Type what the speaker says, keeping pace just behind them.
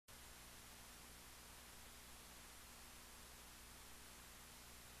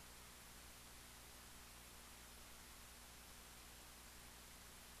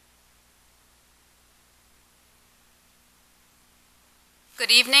Good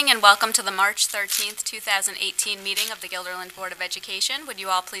evening and welcome to the March 13th, 2018 meeting of the Guilderland Board of Education. Would you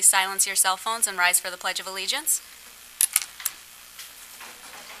all please silence your cell phones and rise for the Pledge of Allegiance?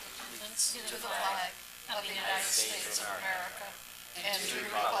 To the flag of the United States of America and to the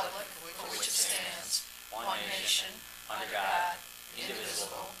republic for which it stands, one nation, under God,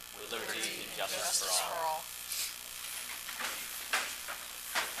 indivisible, with liberty and justice for all.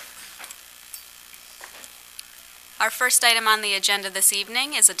 Our first item on the agenda this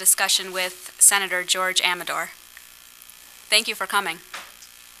evening is a discussion with Senator George Amador. Thank you for coming.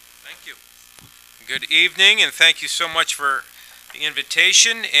 Thank you. Good evening, and thank you so much for the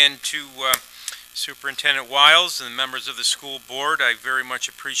invitation, and to Superintendent Wiles and the members of the school board. I very much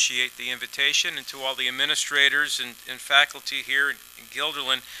appreciate the invitation, and to all the administrators and faculty here in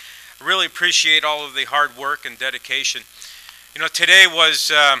Guilderland. I really appreciate all of the hard work and dedication. You know, today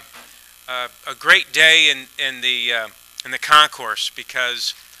was a great day in the concourse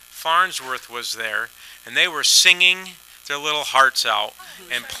because Farnsworth was there, and they were singing their little hearts out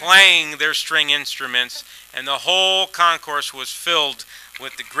and playing their string instruments, and the whole concourse was filled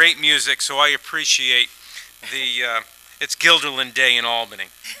with the great music. So I appreciate it's Guilderland Day in Albany.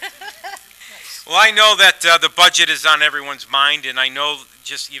 Well, I know that the budget is on everyone's mind, and I know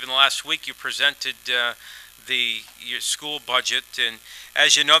just even last week you presented your school budget, and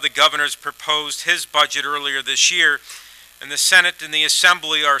as you know, the governor's proposed his budget earlier this year, and the Senate and the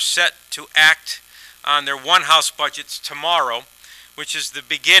Assembly are set to act on their one-house budgets tomorrow, which is the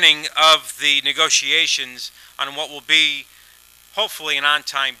beginning of the negotiations on what will be hopefully an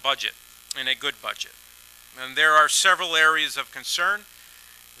on-time budget and a good budget. And there are several areas of concern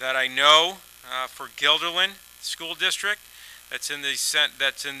that I know for Guilderland School District that's in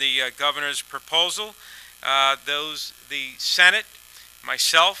the governor's proposal. The Senate,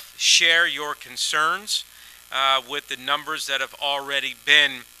 myself, share your concerns with the numbers that have already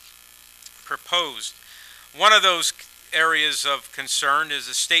been proposed. One of those areas of concern is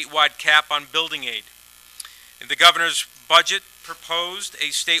a statewide cap on building aid. The governor's budget proposed a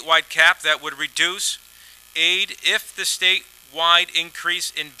statewide cap that would reduce aid if the statewide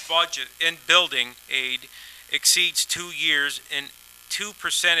increase in budget in building aid exceeds 2 years in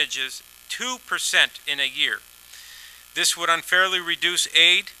 2% in a year. This would unfairly reduce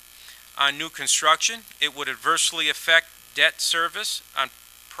aid on new construction. It would adversely affect debt service on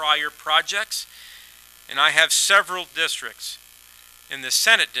prior projects. And I have several districts in the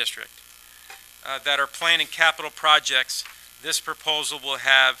Senate district that are planning capital projects. This proposal will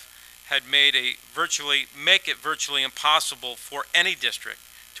make it virtually impossible for any district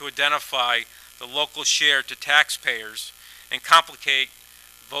to identify the local share to taxpayers and complicate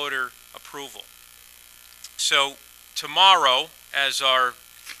voter approval. So tomorrow, as our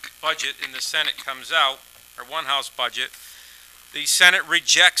budget in the Senate comes out, our one-house budget, the Senate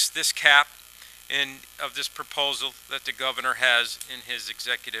rejects this cap of this proposal that the governor has in his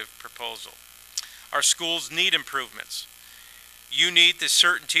executive proposal. Our schools need improvements. You need the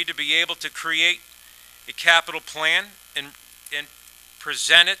certainty to be able to create a capital plan and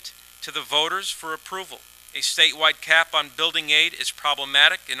present it to the voters for approval. A statewide cap on building aid is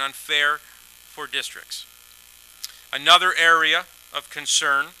problematic and unfair for districts. Another area of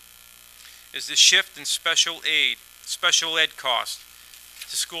concern is the shift in special ed costs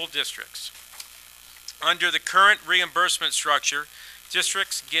to school districts. Under the current reimbursement structure,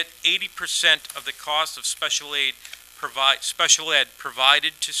 districts get 80% of the cost of special ed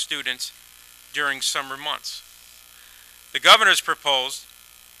provided to students during summer months. The governor's proposed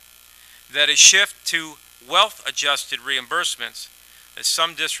that a shift to wealth-adjusted reimbursements, that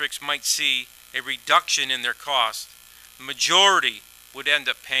some districts might see a reduction in their cost. The majority would end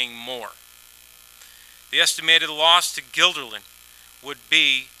up paying more. The estimated loss to Guilderland would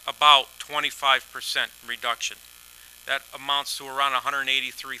be about 25% reduction. That amounts to around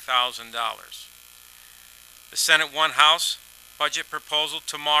 $183,000. The Senate one-house budget proposal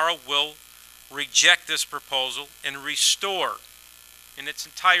tomorrow will reject this proposal and restore in its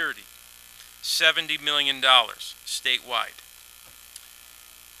entirety $70 million statewide.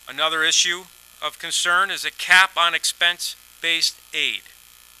 Another issue of concern is a cap on expense-based aid.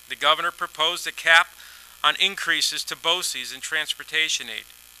 The governor proposed a cap on increases to BOCES and transportation aid.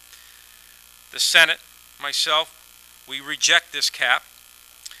 The Senate, myself, we reject this cap.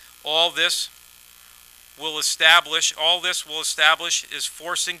 All this will establish is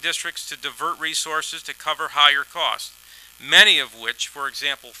forcing districts to divert resources to cover higher costs, many of which, for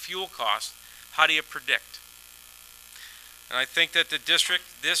example, fuel costs, how do you predict? And I think that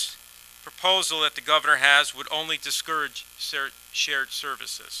this proposal that the governor has would only discourage shared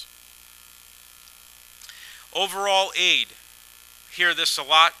services. Overall aid hear this a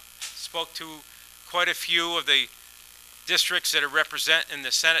lot. Spoke to quite a few of the districts that are represented in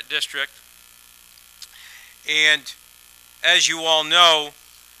the Senate district. And as you all know,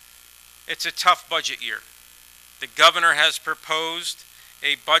 it's a tough budget year. The governor has proposed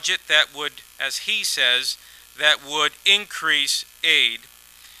a budget that would, as he says, that would increase aid,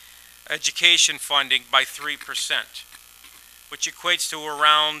 education funding by 3%, which equates to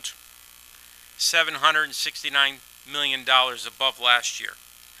around $769 million above last year.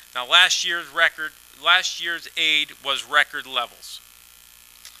 Now, last year's aid was record levels.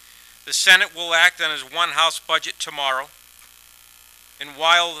 The Senate will act on his one House budget tomorrow, and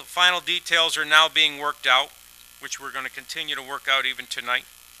while the final details are now being worked out, which we're going to continue to work out even tonight,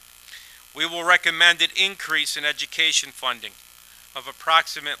 we will recommend an increase in education funding of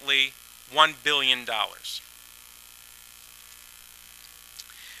approximately $1 billion,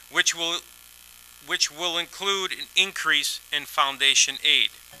 which will include an increase in foundation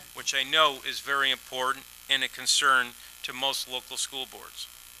aid, which I know is very important and a concern to most local school boards.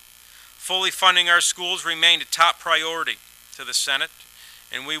 Fully funding our schools remained a top priority to the Senate,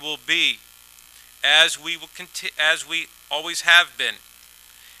 and we will be, as we always have been,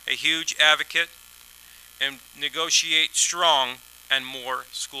 a huge advocate and negotiate strong and more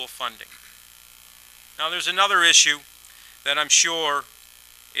school funding. Now, there's another issue that I'm sure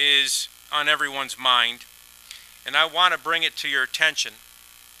is on everyone's mind, and I want to bring it to your attention,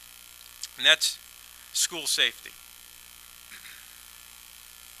 and that's school safety.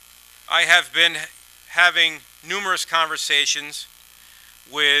 I have been having numerous conversations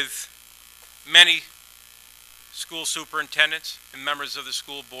with many school superintendents and members of the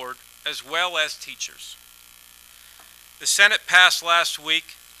school board, as well as teachers. The Senate passed last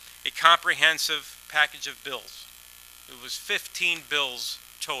week a comprehensive package of bills. It was 15 bills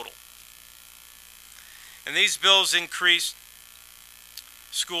total. And these bills increase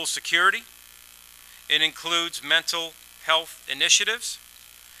school security. It includes mental health initiatives,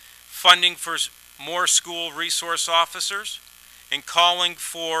 funding for more school resource officers, and calling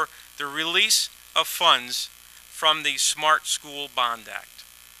for the release of funds from the Smart School Bond Act.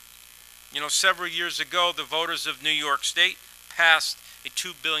 You know, several years ago, the voters of New York State passed a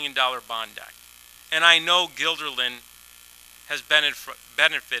 $2 billion bond act. And I know Guilderland has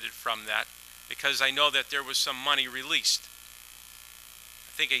benefited from that, because I know that there was some money released,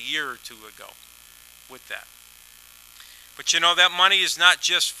 I think a year or two ago, with that. But you know, that money is not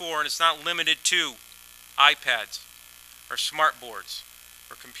just for, and it's not limited to, iPads or smart boards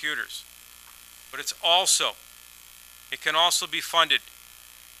or computers, but it can also be funded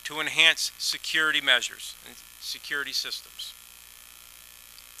to enhance security measures and security systems.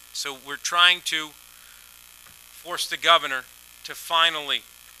 So we're trying to force the governor to finally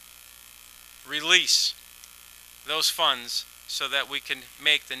release those funds so that we can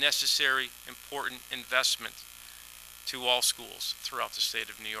make the necessary important investment to all schools throughout the state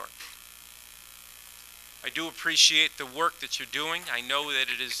of New York. I do appreciate the work that you're doing. I know that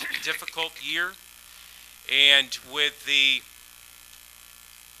it is a difficult year, and with the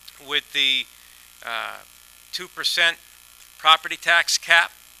 2% property tax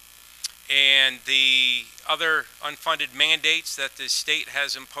cap and the other unfunded mandates that the state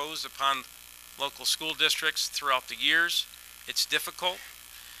has imposed upon local school districts throughout the years, it's difficult.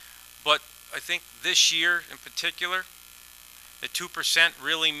 But I think this year in particular, the 2%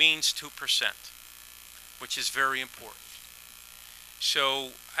 really means 2%, which is very important.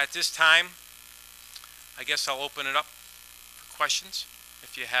 So at this time, I guess I'll open it up for questions,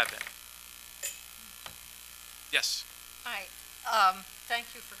 if you have any. Yes? Hi.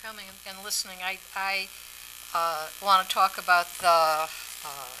 Thank you for coming and listening. I want to talk about the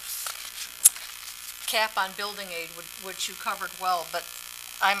cap on building aid, which you covered well, but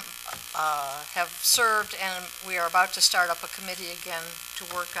I have served, and we are about to start up a committee again to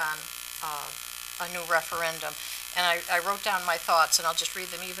work on a new referendum. And I wrote down my thoughts, and I'll just read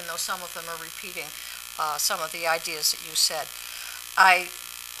them, even though some of them are repeating some of the ideas that you said. I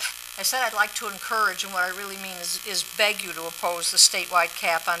said I'd like to encourage, and what I really mean is beg you to oppose the statewide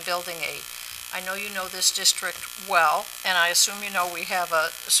cap on building aid. I know you know this district well, and I assume you know we have a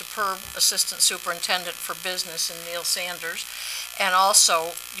superb assistant superintendent for business in Neil Sanders. And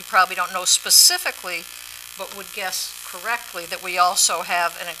also, you probably don't know specifically, but would guess correctly, that we also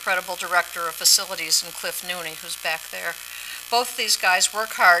have an incredible director of facilities in Cliff Nooney, who's back there. Both of these guys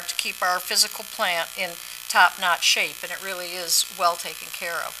work hard to keep our physical plant in top-notch shape, and it really is well taken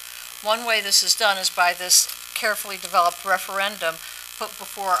care of. One way this is done is by this carefully developed referendum put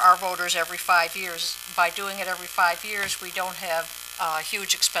before our voters every 5 years. By doing it every 5 years, we don't have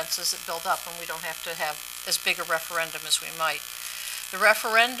huge expenses that build up, and we don't have to have as big a referendum as we might. The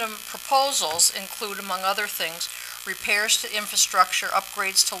referendum proposals include, among other things, repairs to infrastructure,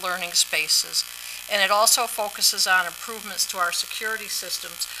 upgrades to learning spaces, and it also focuses on improvements to our security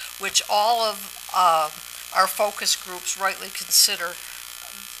systems, which all of our focus groups rightly consider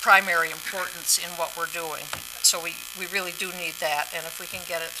primary importance in what we're doing. So we really do need that, and if we can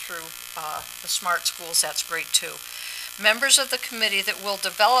get it through the smart schools, that's great too. Members of the committee that will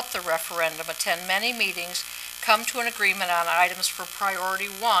develop the referendum attend many meetings, come to an agreement on items for priority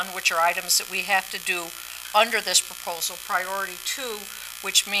 1, which are items that we have to do under this proposal. Priority 2,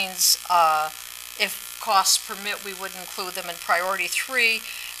 which means if costs permit, we would include them in priority 3.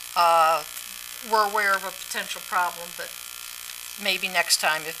 We're aware of a potential problem, but maybe next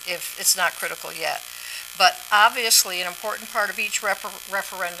time if it's not critical yet. But obviously, an important part of each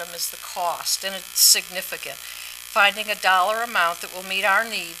referendum is the cost, and it's significant. Finding a dollar amount that will meet our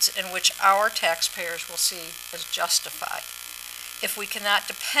needs and which our taxpayers will see as justified. If we cannot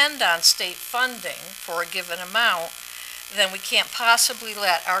depend on state funding for a given amount, then we can't possibly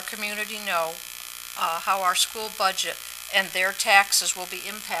let our community know how our school budget and their taxes will be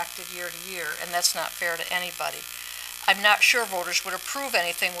impacted year to year, and that's not fair to anybody. I'm not sure voters would approve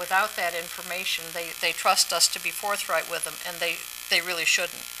anything without that information. They trust us to be forthright with them, and they really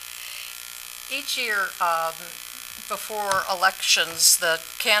shouldn't. Each year before elections, the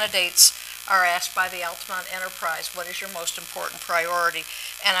candidates are asked by the Altamont Enterprise, what is your most important priority?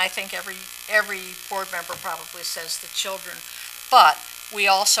 And I think every board member probably says the children. But we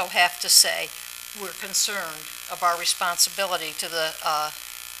also have to say we're concerned of our responsibility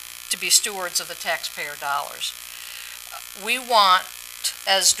to be stewards of the taxpayer dollars. We want,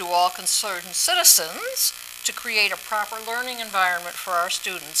 as do all concerned citizens, to create a proper learning environment for our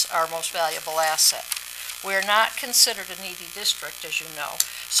students, our most valuable asset. We are not considered a needy district, as you know,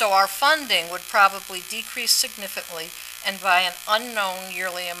 so our funding would probably decrease significantly and by an unknown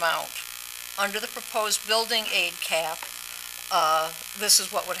yearly amount. Under the proposed building aid cap, this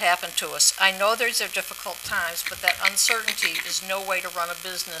is what would happen to us. I know these are difficult times, but that uncertainty is no way to run a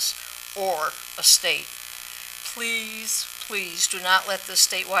business or a state. Please, please do not let this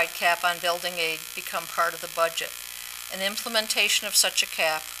statewide cap on building aid become part of the budget. An implementation of such a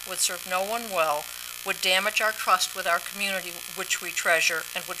cap would serve no one well, would damage our trust with our community, which we treasure,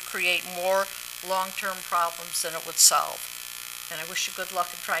 and would create more long-term problems than it would solve. And I wish you good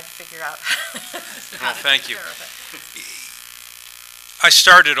luck in trying to figure out how to thank take you. care of it. I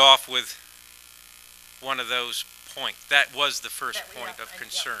started off with one of those points. That was the first point of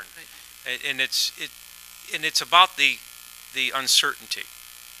concern, and it's about the uncertainty.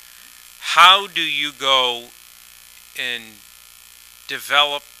 How do you go and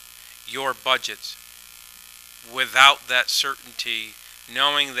develop your budgets without that certainty,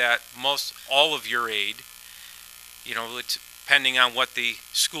 knowing that all of your aid, it's depending on what the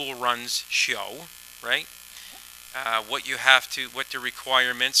school runs show, right? What the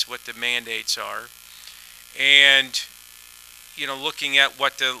requirements, what the mandates are, and looking at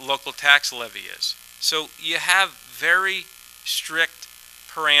what the local tax levy is. So you have very strict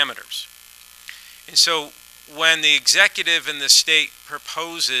parameters. And so when the executive in the state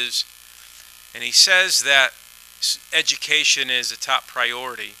proposes, and he says that education is a top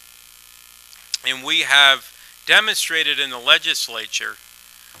priority, and we have demonstrated in the legislature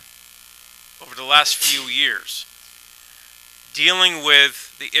over the last few years, dealing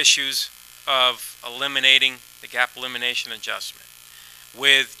with the issues of eliminating the gap elimination adjustment,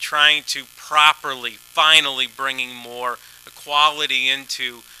 with trying to properly, finally bringing more equality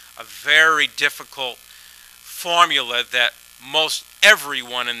into a very difficult formula that most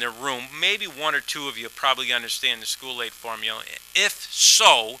everyone in the room, maybe one or two of you probably understand the school aid formula. If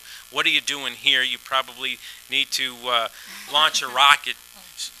so, what are you doing here? You probably need to launch a rocket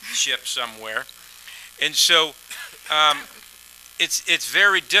ship somewhere. And so it's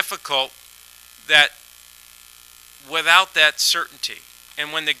very difficult that without that certainty.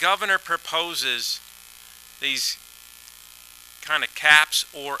 And when the governor proposes these kind of caps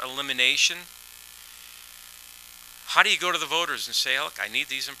or elimination, how do you go to the voters and say, look, I need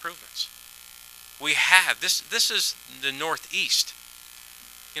these improvements? We have this is the Northeast.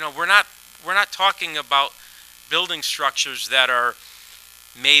 We're not talking about building structures that are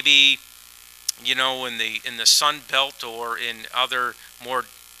maybe in the Sun Belt or in other more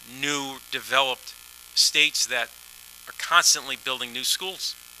new developed states that are constantly building new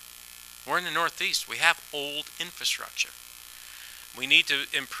schools. We're in the Northeast. We have old infrastructure. We need to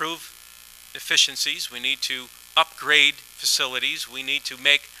improve efficiencies. We need to upgrade facilities. We need to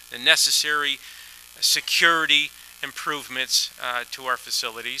make the necessary security improvements to our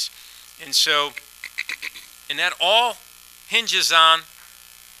facilities. And that all hinges on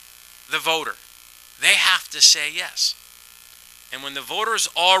the voter. They have to say yes. And when the voter is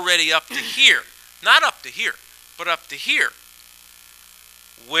already up to here, not up to here, but up to here,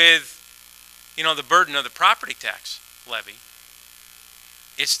 with, the burden of the property tax levy,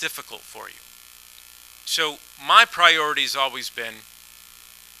 it's difficult for you. So my priority has always been,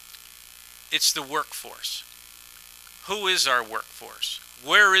 it's the workforce. Who is our workforce?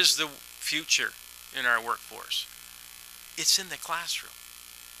 Where is the future in our workforce? It's in the classroom.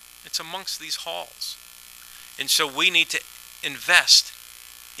 It's amongst these halls. And so we need to invest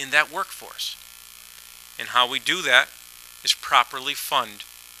in that workforce. And how we do that is properly fund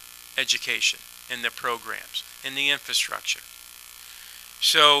education and the programs and the infrastructure.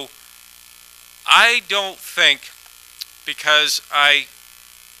 So I don't think, because I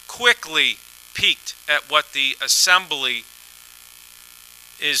quickly peeked at what the Assembly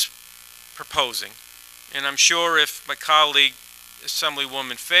is proposing, and I'm sure if my colleague,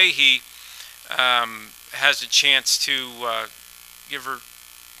 Assemblywoman Fahey, has a chance to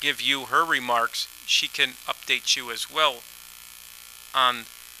give you her remarks, she can update you as well on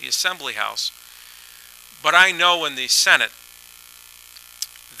the Assembly House. But I know in the Senate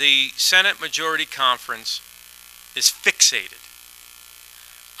Majority Conference is fixated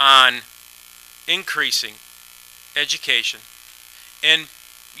on increasing education and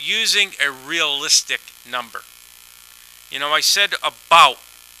using a realistic number. I said about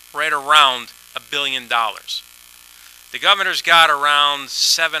right around $1 billion. The governor's got around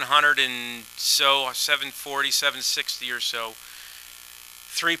 700 and so, 740, 760 or so,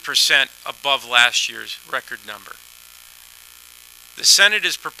 3% above last year's record number. The Senate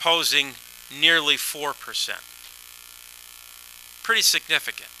is proposing nearly 4%. Pretty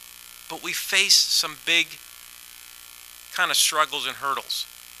significant. But we face some big kind of struggles and hurdles.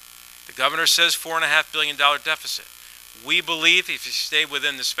 The governor says $4.5 billion deficit. We believe if you stay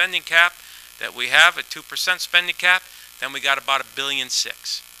within the spending cap that we have, a 2% spending cap, then we got about $1.6 billion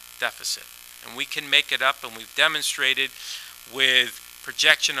deficit. And we can make it up, and we've demonstrated with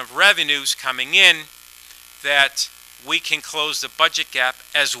projection of revenues coming in that we can close the budget gap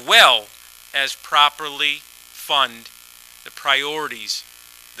as well as properly fund the priorities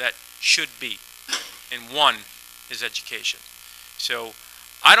that should be. And one is education. So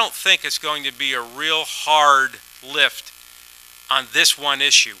I don't think it's going to be a real hard lift on this one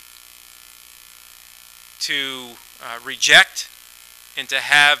issue to reject and to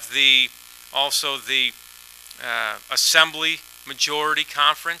have also the Assembly Majority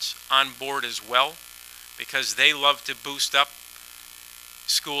Conference on board as well, because they love to boost up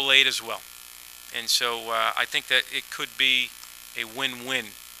school aid as well. And so I think that it could be a win-win.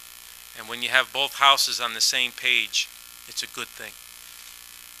 And when you have both houses on the same page, it's a good thing.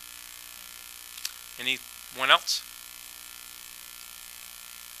 Anyone else?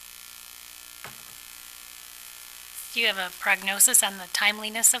 Do you have a prognosis on the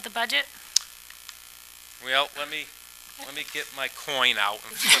timeliness of the budget? Well, let me get my coin out.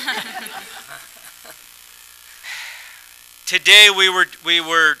 Today we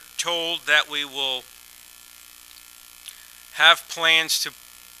were told that we will have plans to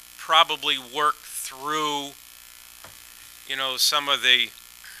probably work through, some of the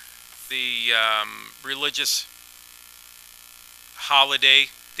religious holiday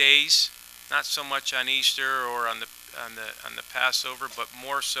days, not so much on Easter or on the Passover, but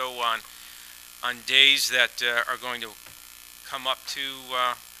more so on days that are going to come up to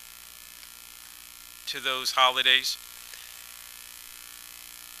those holidays.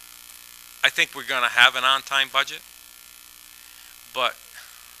 I think we're going to have an on-time budget, but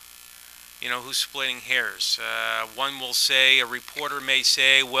who's splitting hairs? One will say, a reporter may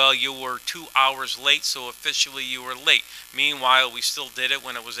say, well, you were 2 hours late, so officially you were late. Meanwhile, we still did it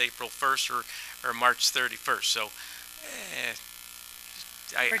when it was April 1st or March 31st. So,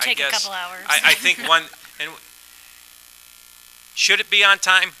 Or take a couple hours. I think and should it be on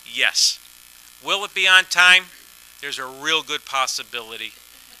time? Yes. Will it be on time? There's a real good possibility.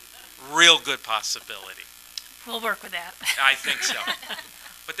 Real good possibility. We'll work with that. I think so.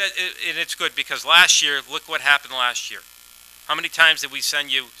 But and it's good because last year, look what happened last year. How many times did we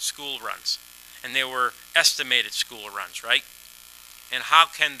send you school runs? And they were estimated school runs, right? And how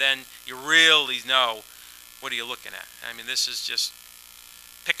can then you really know what are you looking at? I mean, this is just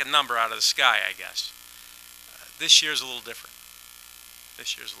pick a number out of the sky, I guess. This year's a little different.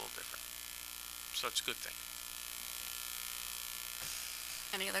 So it's a good thing.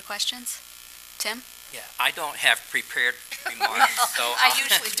 Any other questions? Tim? Yeah, I don't have prepared remarks, so I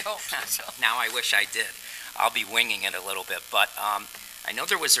usually don't. Now I wish I did. I'll be winging it a little bit, but I know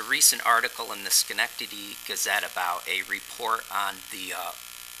there was a recent article in the Schenectady Gazette about a report on the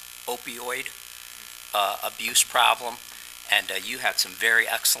opioid abuse problem, and you had some very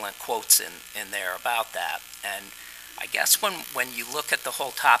excellent quotes in there about that. And I guess when you look at the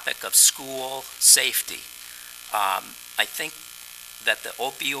whole topic of school safety, I think that the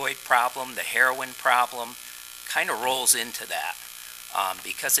opioid problem, the heroin problem, kind of rolls into that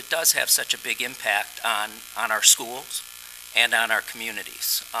because it does have such a big impact on our schools and on our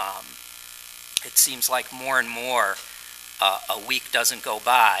communities. It seems like more and more a week doesn't go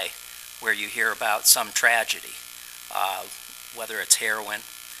by where you hear about some tragedy, whether it's heroin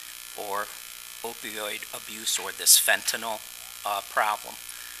or opioid abuse or this fentanyl problem.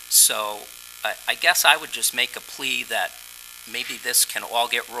 So I guess I would just make a plea that maybe this can all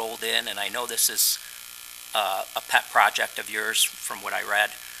get rolled in, and I know this is a pet project of yours from what I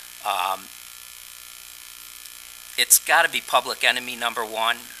read. It's got to be public enemy number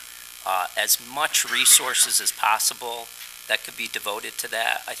one. As much resources as possible that could be devoted to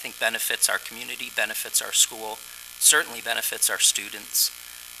that, I think benefits our community, benefits our school, certainly benefits our students.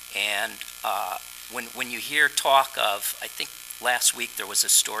 And when you hear talk of, I think last week there was a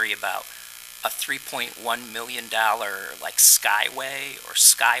story about a $3.1 million like skyway or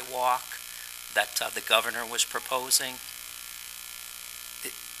skywalk that the governor was proposing,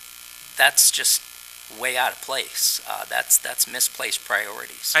 that's just way out of place. That's misplaced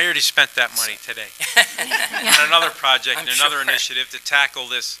priorities. I already spent that money today on another project and another sure. initiative to tackle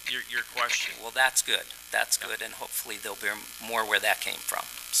this, your question. Well, that's good. That's good, and hopefully there'll be more where that came from.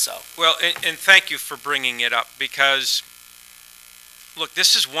 So. Well, and thank you for bringing it up, because, look,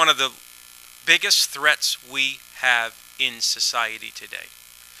 this is one of the biggest threats we have in society today.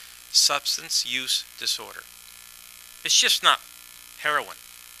 Substance use disorder. It's just not heroin.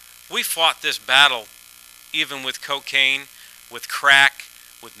 We fought this battle even with cocaine, with crack,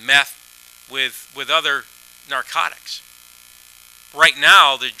 with meth, with other narcotics. Right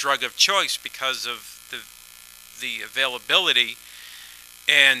now, the drug of choice, because of the availability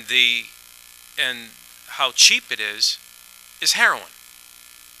and how cheap it is heroin.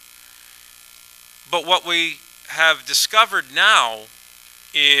 But what we have discovered now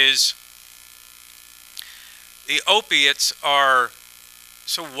is the opiates are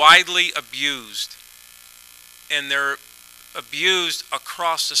so widely abused, and they're abused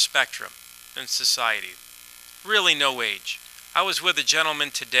across the spectrum in society. Really no age. I was with a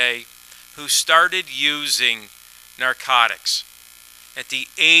gentleman today who started using narcotics at the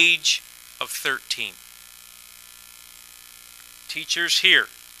age of 13. Teachers here,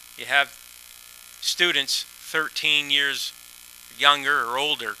 you have students 13 years younger or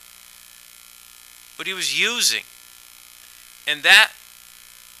older, but he was using, and that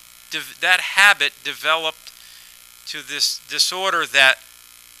habit developed to this disorder that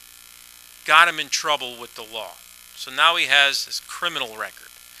got him in trouble with the law. So now he has this criminal record,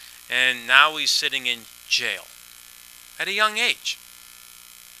 and now he's sitting in jail at a young age.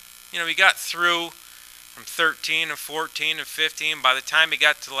 You know, he got through from 13 and 14 and 15. By the time he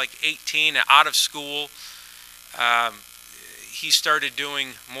got to like 18 and out of school, he started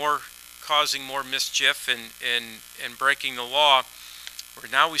doing more, causing more mischief and breaking the law,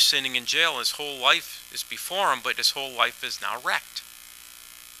 where now he's sitting in jail. His whole life is before him, but his whole life is now wrecked.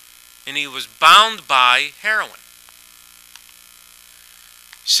 And he was bound by heroin.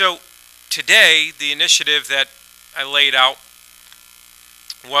 So today, the initiative that I laid out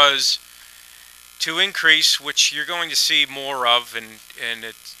was to increase, which you're going to see more of, and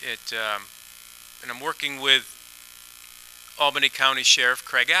I'm working with Albany County Sheriff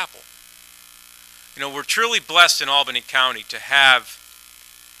Craig Apple. You know, we're truly blessed in Albany County to have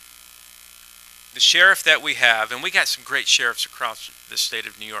the sheriff that we have, and we got some great sheriffs across the state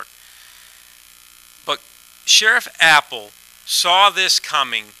of New York. But Sheriff Apple saw this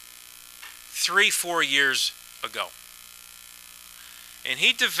coming 3-4 years ago. And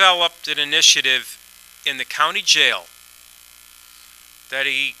he developed an initiative in the county jail that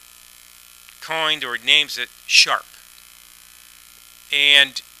he coined, or names it, SHARP.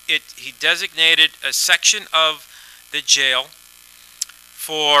 And he designated a section of the jail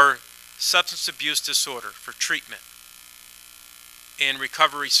for substance abuse disorder, for treatment and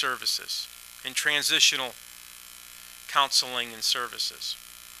recovery services and transitional counseling and services.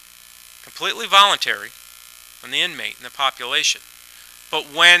 Completely voluntary on the inmate and the population. But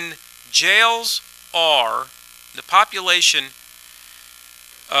when jails are, the population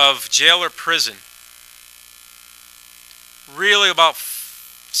of jail or prison, really about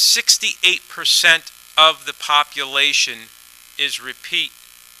 68% of the population is repeat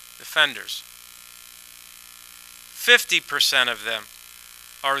offenders. 50% of them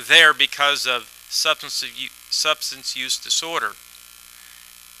are there because of substance use disorder,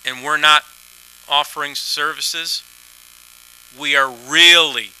 and we're not offering services, we are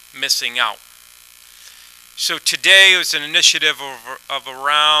really missing out. So today was an initiative of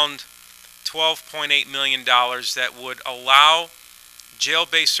around $12.8 million that would allow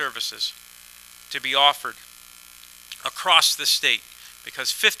jail-based services to be offered across the state, because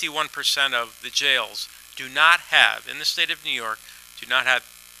 51% of the jails do not have, in the state of New York, do not have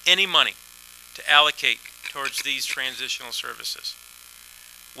any money to allocate towards these transitional services,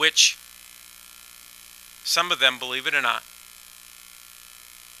 which some of them, believe it or not,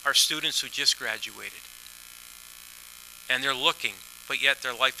 are students who just graduated. And they're looking, but yet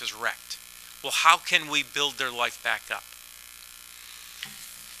their life is wrecked. Well, how can we build their life back up?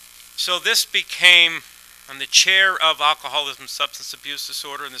 So this became, I'm the chair of Alcoholism Substance Abuse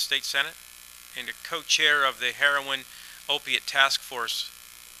Disorder in the State Senate, and a co-chair of the Heroin Opiate Task Force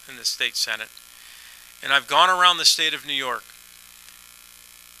in the State Senate. And I've gone around the state of New York,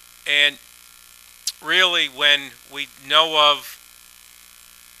 and really when we know of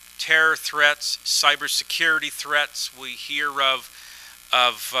terror threats, cybersecurity threats, we hear of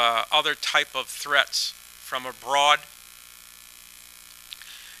other type of threats from abroad.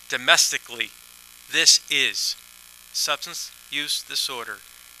 Domestically, this is, substance use disorder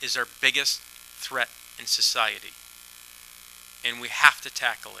is our biggest threat in society. And we have to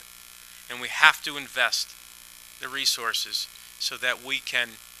tackle it. And we have to invest the resources so that we can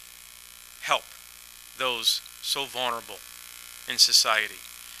help those so vulnerable in society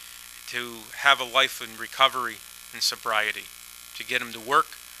to have a life in recovery and sobriety, to get them to work,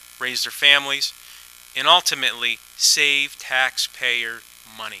 raise their families, and ultimately save taxpayer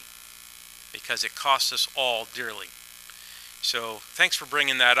money, because it costs us all dearly. So thanks for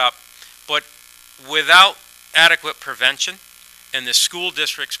bringing that up. But without adequate prevention, and the school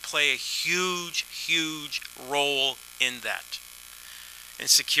districts play a huge, huge role in that. In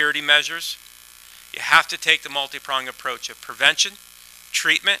security measures, you have to take the multi-pronged approach of prevention,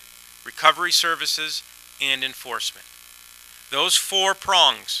 treatment, recovery services, and enforcement. Those 4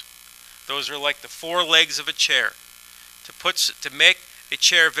 prongs, those are like the 4 legs of a chair. To make a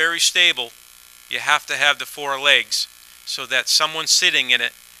chair very stable, you have to have the 4 legs so that someone sitting in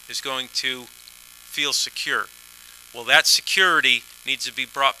it is going to feel secure. Well, that security needs to be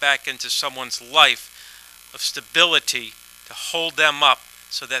brought back into someone's life of stability to hold them up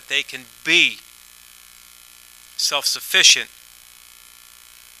so that they can be self-sufficient,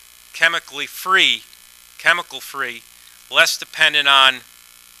 chemical free, less dependent on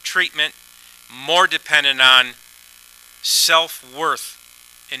treatment, more dependent on self-worth,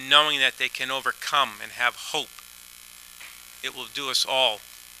 and knowing that they can overcome and have hope. It will do us all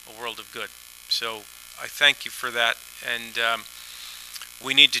a world of good. So I thank you for that, and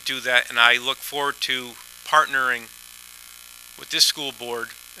we need to do that, and I look forward to partnering with this school board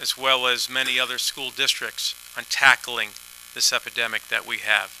as well as many other school districts on tackling this epidemic that we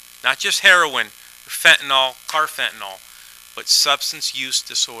have. Not just heroin or fentanyl, carfentanil, but substance use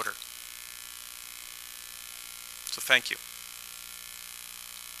disorder. So thank you.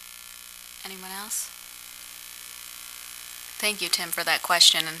 Anyone else? Thank you, Tim, for that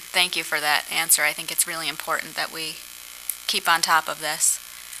question, and thank you for that answer. I think it's really important that we keep on top of this.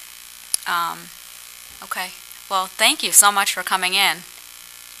 Okay. Well, thank you so much for coming in.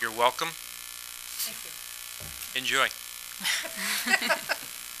 You're welcome. Thank you. Enjoy.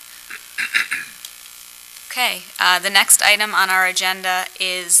 Okay. The next item on our agenda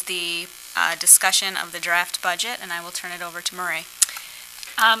is the discussion of the draft budget, and I will turn it over to Marie.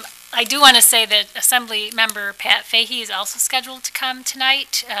 I do want to say that Assembly Member Pat Fahey is also scheduled to come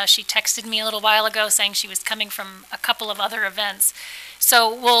tonight. She texted me a little while ago saying she was coming from a couple of other events.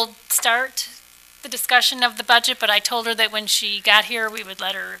 So we'll start the discussion of the budget, but I told her that when she got here, we would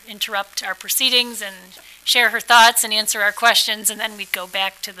let her interrupt our proceedings and share her thoughts and answer our questions, and then we'd go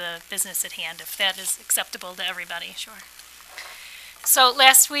back to the business at hand, if that is acceptable to everybody. Sure. So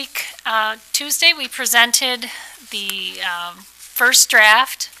last week, Tuesday, we presented the first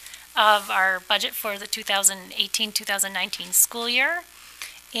draft of our budget for the 2018-2019 school year.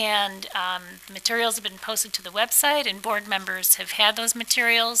 And the materials have been posted to the website, and board members have had those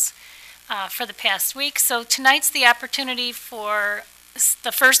materials for the past week. So tonight's the opportunity for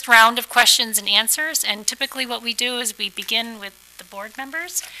the first round of questions and answers. And typically what we do is we begin with the board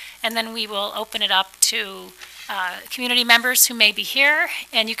members, and then we will open it up to community members who may be here.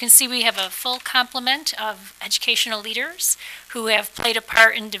 And you can see we have a full complement of educational leaders who have played a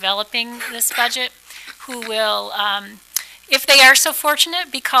part in developing this budget, who will, if they are so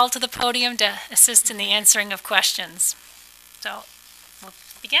fortunate, be called to the podium to assist in the answering of questions. So we'll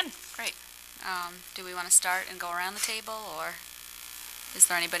begin. Great. Do we want to start and go around the table, or is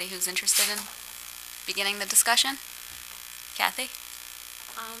there anybody who's interested in beginning the discussion? Kathy?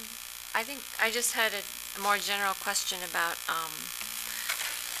 I think I just had a more general question about,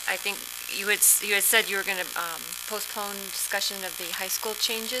 I think you had said you were going to postpone discussion of the high school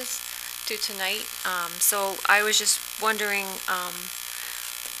changes to tonight. So I was just wondering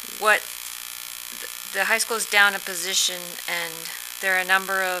what the high school is down a position, and there are a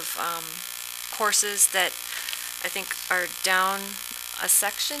number of courses that I think are down a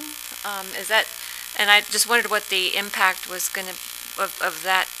section. Is that, and I just wondered what the impact was going to, of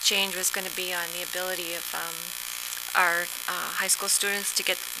that change was going to be on the ability of our high school students to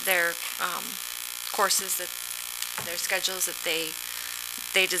get their courses, that their schedules that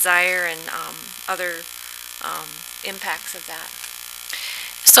they desire, and other impacts of that.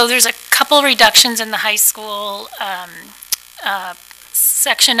 So there's a couple reductions in the high school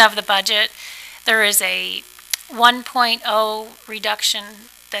section of the budget. There is a 1.0 reduction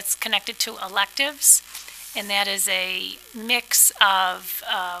that's connected to electives, and that is a mix of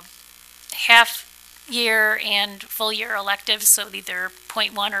half-year and full-year electives, so either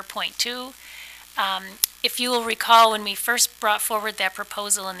 0.1 or 0.2. If you will recall, when we first brought forward that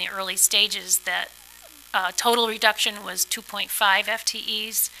proposal in the early stages, that total reduction was 2.5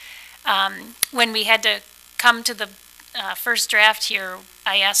 FTEs. When we had to come to the first draft here,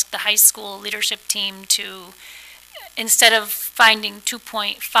 I asked the high school leadership team to, instead of finding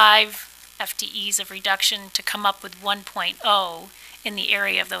 2.5 FTEs of reduction, to come up with 1.0 in the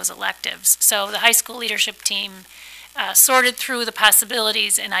area of those electives. So the high school leadership team sorted through the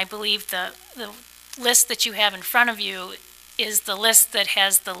possibilities, and I believe the list that you have in front of you is the list that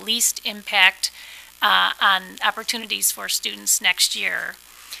has the least impact on opportunities for students next year.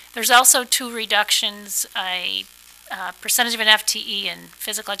 There's also two reductions, a percentage of an FTE in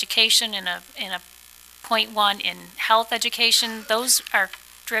physical education and a 0.1 in health education. Those are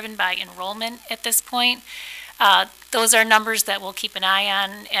driven by enrollment at this point. Those are numbers that we'll keep an eye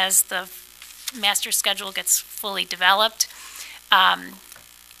on as the master schedule gets fully developed.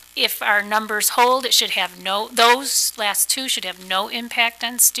 If our numbers hold, it should have those last two should have no impact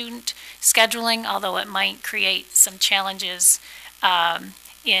on student scheduling, although it might create some challenges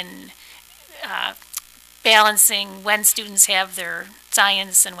in balancing when students have their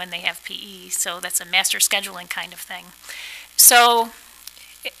science and when they have PE. So that's a master scheduling kind of thing. So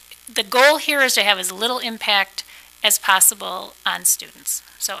the goal here is to have as little impact as possible on students.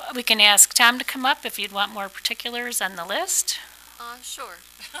 So we can ask Tom to come up if you'd want more particulars on the list. Sure.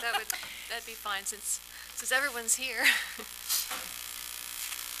 That'd be fine, since everyone's here.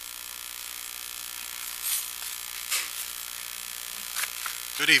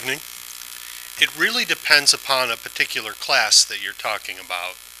 Good evening. It really depends upon a particular class that you're talking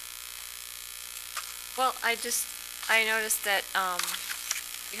about. Well, I noticed that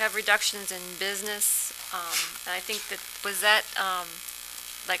you have reductions in business, and I think that, was that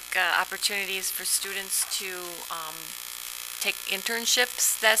opportunities for students to take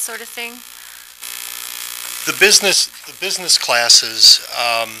internships, that sort of thing? The business classes,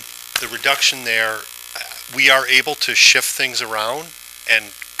 the reduction there, we are able to shift things around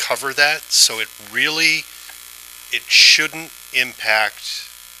and cover that, so it shouldn't impact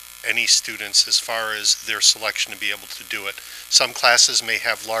any students as far as their selection to be able to do it. Some classes may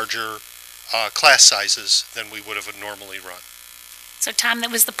have larger class sizes than we would have normally run. So Tom, that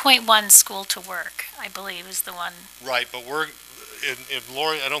was the 0.1 school to work, I believe, is the one. Right, but we're,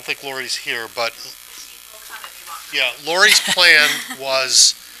 Lori, I don't think Lori's here, but yeah, Lori's plan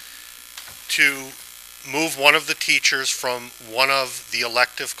was to move one of the teachers from one of the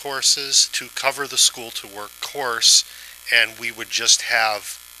elective courses to cover the school to work course, and we would just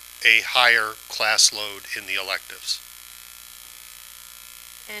have a higher class load in the electives.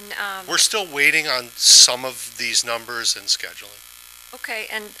 And we're still waiting on some of these numbers and scheduling. okay,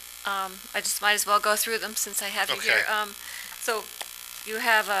 and I just might as well go through them since I have you here. So you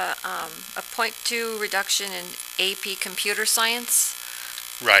have a 0.2 reduction in AP Computer Science.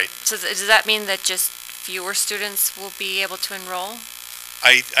 Right. So does that mean that just fewer students will be able to enroll?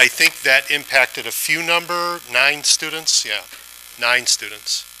 I think that impacted a few number, 9 students, yeah, 9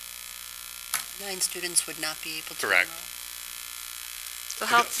 students. 9 students would not be able to Correct. enroll. So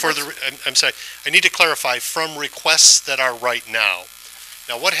how, I'm sorry, I need to clarify, from requests that are right now.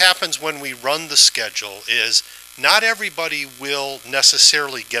 Now, what happens when we run the schedule is not everybody will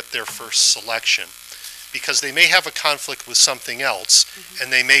necessarily get their first selection, because they may have a conflict with something else,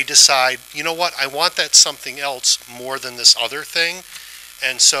 and they may decide, you know what, I want that something else more than this other thing,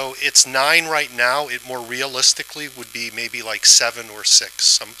 And so it's 9 right now. It more realistically would be maybe like 7 or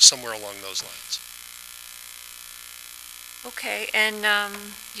 6, somewhere along those lines. Okay, and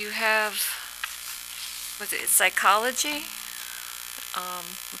you have, was it psychology?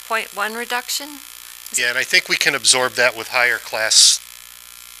 .1 reduction? Yeah, and I think we can absorb that with higher class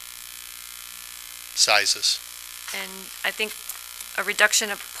sizes. And I think a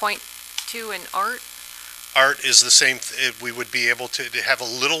reduction of .2 in art? Art is the same, we would be able to have a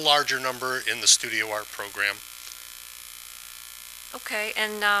little larger number in the studio art program. Okay,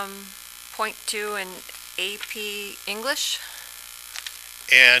 and .2 in AP English?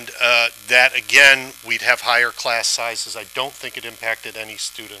 And that, again, we'd have higher class sizes. I don't think it impacted any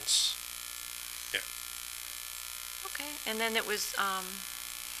students. Okay, and then it was,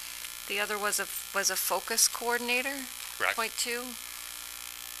 the other was a focus coordinator? Correct. .2?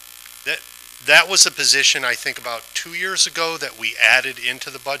 That was a position, I think, about 2 years ago that we added into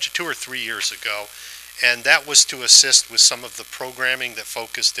the budget, 2 or 3 years ago. And that was to assist with some of the programming that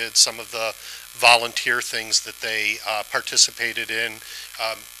Focus did, some of the volunteer things that they participated in.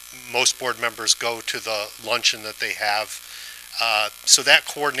 Most board members go to the luncheon that they have. So that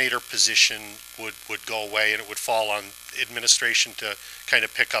coordinator position would go away, and it would fall on administration to kind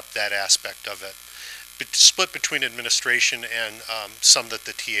of pick up that aspect of it. But split between administration and some that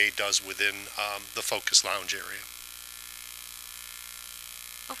the TA does within the Focus Lounge area.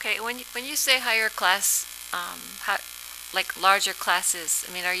 Okay, when you say higher class, like larger classes,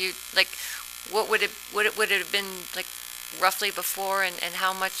 I mean, are you, like, what would it have been, like, roughly before, and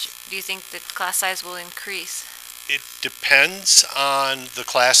how much do you think the class size will increase? It depends on the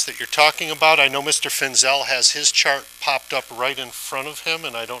class that you're talking about. I know Mr. Finzel has his chart popped up right in front of him,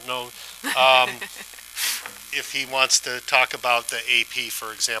 and I don't know if he wants to talk about the AP,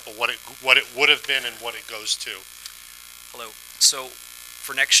 for example, what it would have been and what it goes to. Hello. So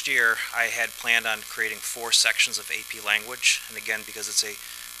for next year, I had planned on creating 4 sections of AP language, and again, because it's a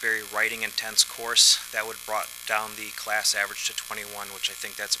very writing intense course, that would brought down the class average to 21, which I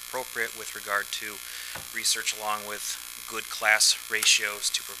think that's appropriate with regard to research, along with good class ratios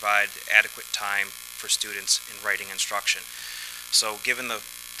to provide adequate time for students in writing instruction. So given the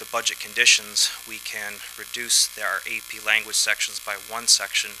budget conditions, we can reduce our AP language sections by 1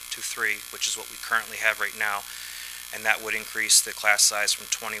 section to 3, which is what we currently have right now, and that would increase the class size from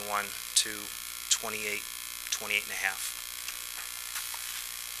 21 to 28, 28 and a half.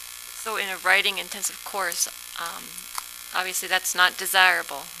 So in a writing intensive course, obviously that's not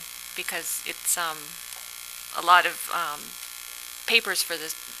desirable, because it's a lot of papers for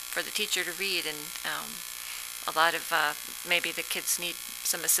the teacher to read, and a lot of maybe the kids need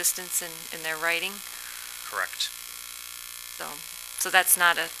some assistance in their writing. Correct. So that's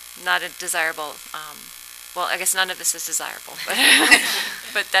not a desirable. Well, I guess none of this is desirable, but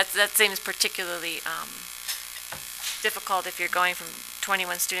but that seems particularly difficult if you're going from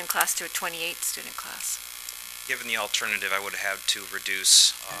 21 student class to a 28 student class. Given the alternative, I would have had to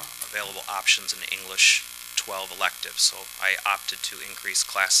reduce available options in English 12 electives, so I opted to increase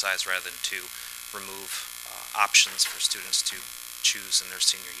class size rather than to remove options for students to choose in their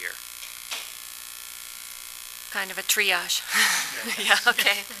senior year. Kind of a triage. Yeah,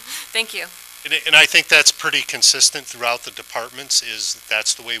 okay. Thank you. And I think that's pretty consistent throughout the departments, is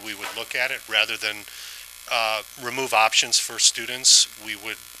that's the way we would look at it. Rather than remove options for students, we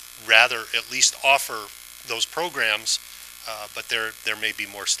would rather at least offer those programs, but there may be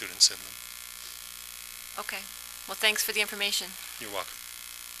more students in them. Okay. Well, thanks for the information. You're welcome.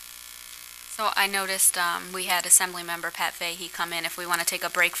 So I noticed we had Assembly Member Pat Fahey come in. If we want to take a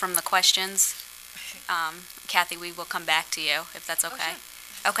break from the questions, Kathy, we will come back to you, if that's okay. Sure.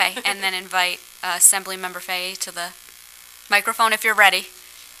 Okay, and then invite Assembly Member Fahey to the microphone if you're ready.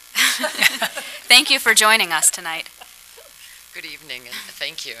 Thank you for joining us tonight. Good evening, and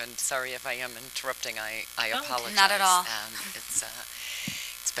thank you, and sorry if I am interrupting, I apologize. Not at all.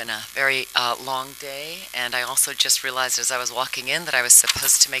 It's been a very long day, and I also just realized as I was walking in that I was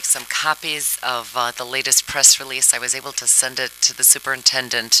supposed to make some copies of the latest press release. I was able to send it to the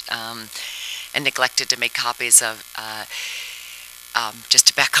superintendent and neglected to make copies of, just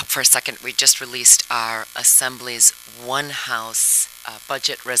to back up for a second, we just released our Assembly's One House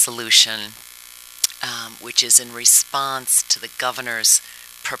budget resolution, which is in response to the governor's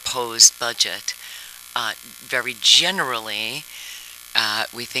proposed budget. Very generally,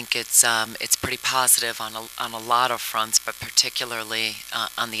 we think it's pretty positive on a lot of fronts, but particularly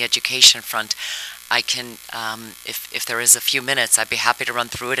on the education front. I can, if there is a few minutes, I'd be happy to run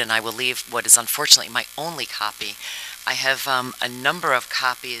through it, and I will leave what is unfortunately my only copy. I have a number of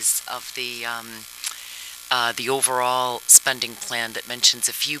copies of the the overall spending plan that mentions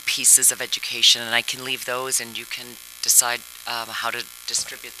a few pieces of education, and I can leave those, and you can decide how to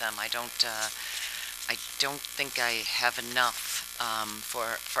distribute them. I don't think I have enough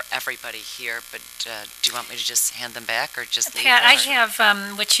for everybody here, but do you want me to just hand them back or just leave Pat, them? I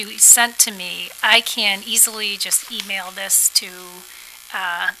have what you sent to me. I can easily just email this to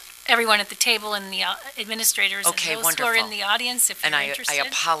everyone at the table and the administrators Okay, and those who are in wonderful. the audience if And you're I interested.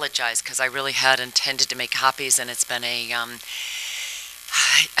 apologize because I really had intended to make copies, and it's been a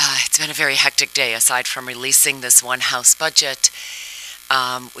very hectic day. Aside from releasing this one House budget,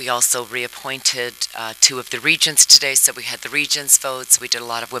 we also reappointed 2 of the regents today, so we had the regents' votes. We did a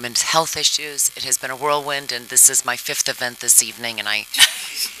lot of women's health issues. It has been a whirlwind, and this is my 5th event this evening, and I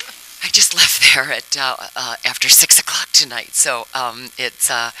just left there at after 6 o'clock tonight. So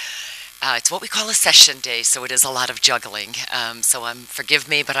it's what we call a session day, so it is a lot of juggling. So forgive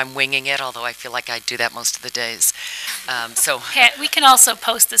me, but I'm winging it, although I feel like I do that most of the days. Pat, we can also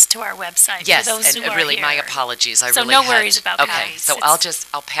post this to our website Yes, for those and who are really, here. my apologies. So no worries about Okay, copies. so It's-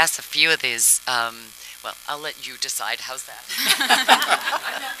 I'll pass a few of these. Well, I'll let you decide. How's that?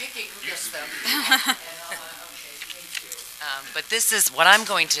 I'm not picking who gets them. But this is what I'm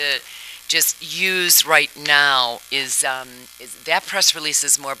going to just use right now is that press release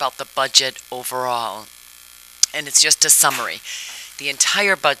is more about the budget overall, and it's just a summary. The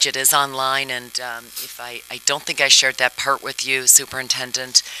entire budget is online, and if I don't think I shared that part with you,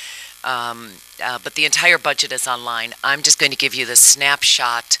 Superintendent, but the entire budget is online. I'm just going to give you the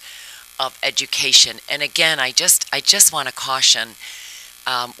snapshot of education, and again, I just want to caution.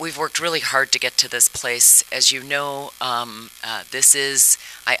 We've worked really hard to get to this place. As you know, this is,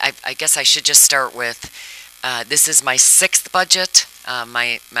 I guess I should just start with, this is my 6th budget,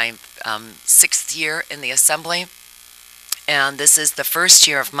 my 6th year in the Assembly. And this is the first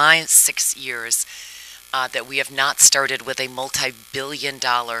year of my 6 years that we have not started with a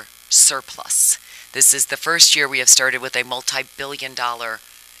multi-billion-dollar surplus. This is the first year we have started with a multi-billion-dollar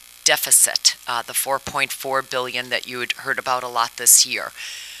deficit, the $4.4 billion that you had heard about a lot this year.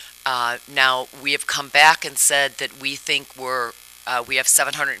 Now, we have come back and said that we think we have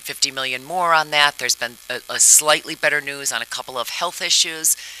 $750 million more on that. There's been a slightly better news on a couple of health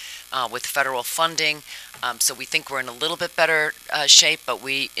issues with federal funding. So we think we're in a little bit better shape, but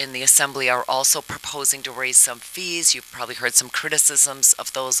we in the Assembly are also proposing to raise some fees. You've probably heard some criticisms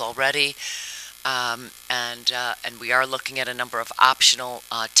of those already. And we are looking at a number of optional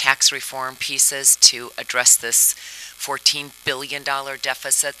tax reform pieces to address this $14 billion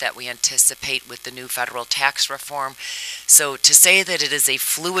deficit that we anticipate with the new federal tax reform. So to say that it is a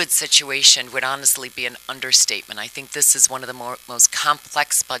fluid situation would honestly be an understatement. I think this is one of the most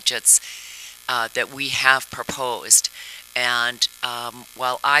complex budgets that we have proposed. And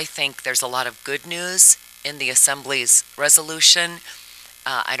while I think there's a lot of good news in the Assembly's resolution,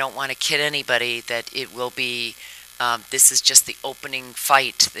 I don't want to kid anybody that it will be, this is just the opening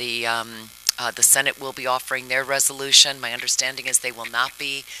fight. The Senate will be offering their resolution. My understanding is they will not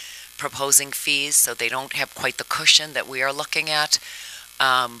be proposing fees, so they don't have quite the cushion that we are looking at.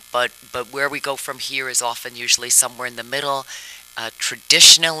 But where we go from here is often usually somewhere in the middle.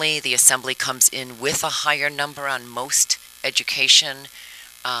 Traditionally, the Assembly comes in with a higher number on most education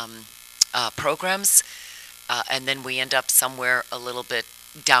programs. And then we end up somewhere a little bit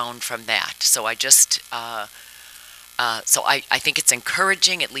down from that. So I just, so I think it's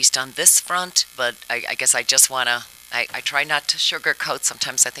encouraging, at least on this front, but I guess I just want to, I try not to sugarcoat.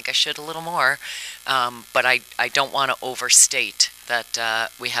 Sometimes I think I should a little more, but I don't want to overstate that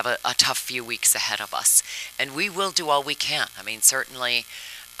we have a tough few weeks ahead of us. And we will do all we can. I mean, certainly,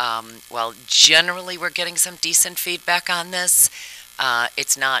 well, generally we're getting some decent feedback on this.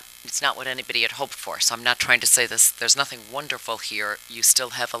 It's not what anybody had hoped for. So I'm not trying to say this. There's nothing wonderful here. You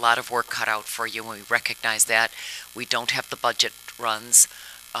still have a lot of work cut out for you, and we recognize that. We don't have the budget runs,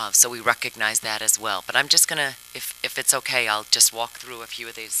 so we recognize that as well. But I'm just gonna, if it's okay, I'll just walk through a few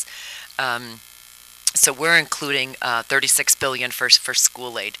of these. So we're including $36 billion for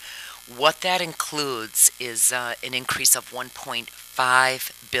school aid. What that includes is an increase of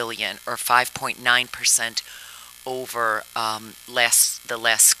 $1.5 billion, or 5.9%. Over the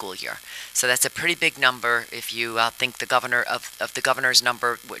last school year. So that's a pretty big number if you think the governor of the governor's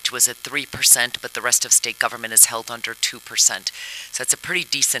number, which was at 3%, but the rest of state government is held under 2%. So it's a pretty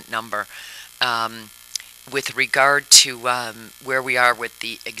decent number. With regard to where we are with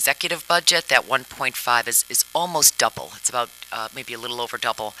the executive budget, that 1.5 is almost double. It's about maybe a little over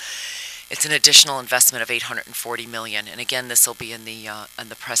double. It's an additional investment of $840 million, and again, this will be in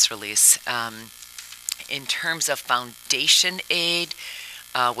the press release. In terms of foundation aid,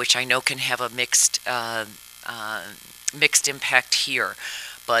 which I know can have a mixed impact here.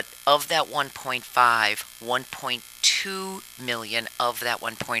 But of that 1.5, 1.2 million of that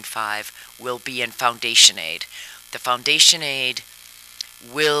 1.5 will be in foundation aid. The foundation aid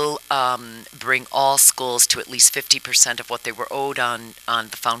will bring all schools to at least 50% of what they were owed on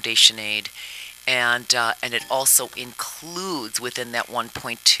the foundation aid. And it also includes, within that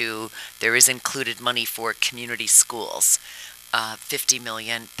 1.2, there is included money for community schools, 50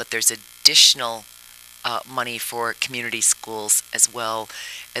 million, but there's additional money for community schools as well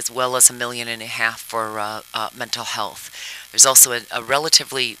as $1.5 million for mental health. There's also a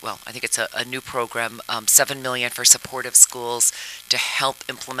relatively, well, I think it's a new program, $7 million for supportive schools to help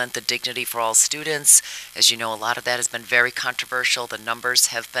implement the Dignity for All students. As you know, a lot of that has been very controversial. The numbers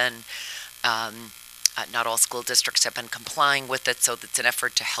have been, not all school districts have been complying with it, so it's an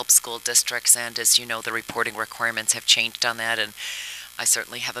effort to help school districts, and as you know, the reporting requirements have changed on that, and I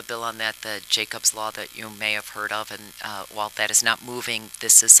certainly have a bill on that, the Jacobs Law that you may have heard of, and while that is not moving,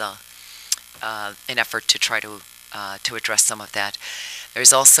 this is an effort to try to address some of that.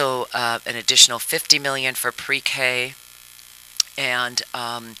 There's also an additional $50 million for pre-K and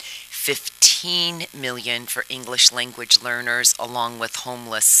 $15 million for English language learners along with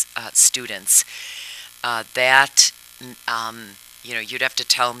homeless students. That, you'd have to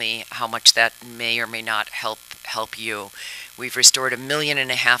tell me how much that may or may not help you. We've restored $1.5 million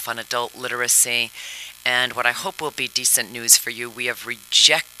on adult literacy, and what I hope will be decent news for you, we have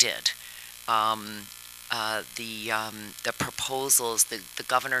rejected the proposals, the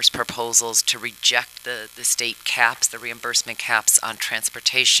governor's proposals to reject the state caps, the reimbursement caps on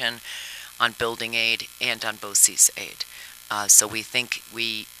transportation, on building aid, and on BOCES aid. So we think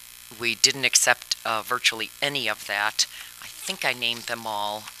we didn't accept virtually any of that. I think I named them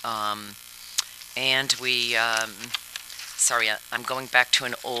all. And we, sorry, I'm going back to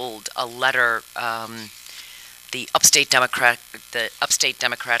a letter. The Upstate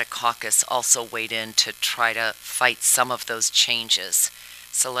Democratic Caucus also weighed in to try to fight some of those changes.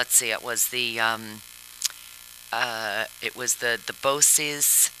 So let's see, it was the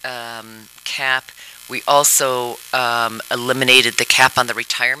BOCES cap. We also eliminated the cap on the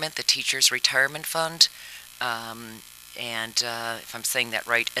retirement, the teachers' retirement fund, and if I'm saying that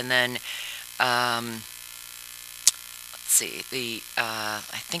right, and then let's see, I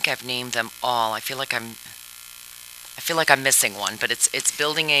think I've named them all. I feel like I'm missing one, but it's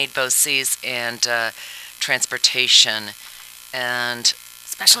building aid, BOCES, and transportation, and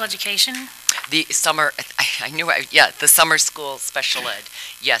Special education? the summer. The summer school special ed.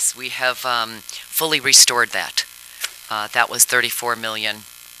 Yes, we have fully restored that. That was $34 million.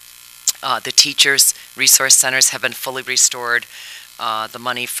 The teachers' resource centers have been fully restored. The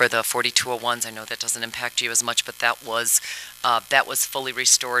money for the 4201s, I know that doesn't impact you as much, but that was fully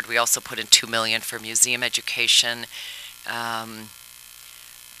restored. We also put in $2 million for museum education. Let's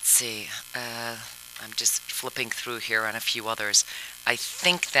see, I'm just flipping through here on a few others. I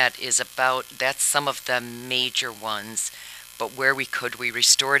think that's some of the major ones, but where we could, we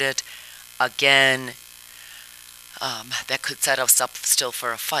restored it. Again, that could set us up still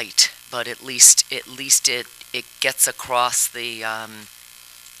for a fight, but at least it gets across the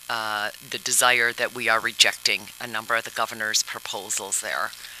desire that we are rejecting a number of the governor's proposals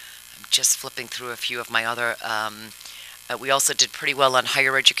there. I'm just flipping through a few of my other. We also did pretty well on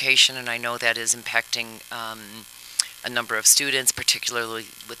higher education, and I know that is impacting a number of students, particularly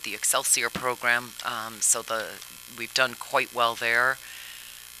with the Excelsior program. So we've done quite well there.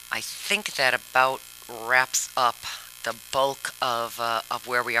 I think that about wraps up the bulk of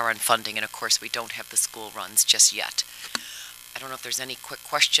where we are on funding, and of course we don't have the school runs just yet. I don't know if there's any quick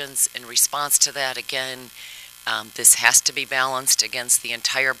questions in response to that. Again, this has to be balanced against the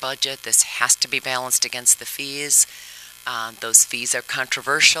entire budget. This has to be balanced against the fees. Those fees are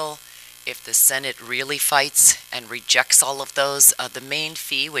controversial. If the Senate really fights and rejects all of those, the main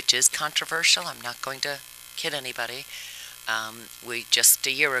fee, which is controversial, I'm not going to kid anybody, just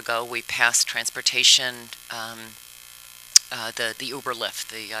a year ago, we passed transportation, the Uber, Lyft,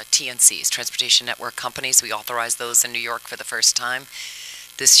 the TNCs, Transportation Network Companies. We authorized those in New York for the first time.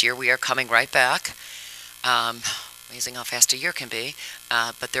 This year we are coming right back. Amazing how fast a year can be.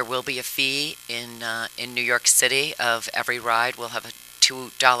 But there will be a fee in New York City of every ride. We'll have a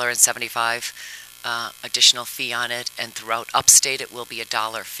 $2.75 additional fee on it, and throughout upstate it will be a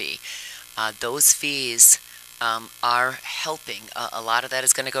 $1 fee. Those fees are helping. A lot of that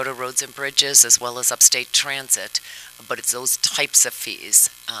is going to go to roads and bridges as well as upstate transit, but it's those types of fees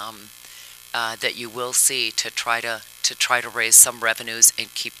that you will see to try to raise some revenues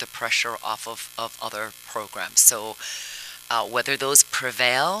and keep the pressure off of other programs. So Whether those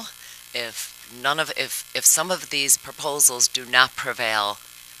prevail, if some of these proposals do not prevail,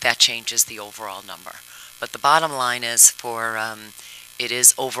 that changes the overall number. But the bottom line is it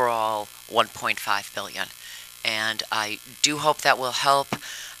is overall 1.5 billion. And I do hope that will help.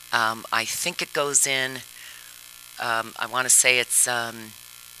 I think it goes in, I want to say it's,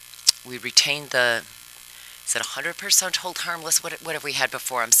 we retained is it 100% hold harmless? What have we had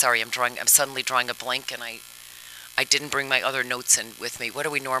before? I'm sorry, I'm suddenly drawing a blank, and I didn't bring my other notes in with me. What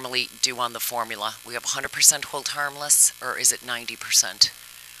do we normally do on the formula? We have 100% hold harmless, or is it 90%?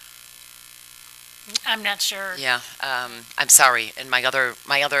 I'm not sure. Yeah, I'm sorry. And my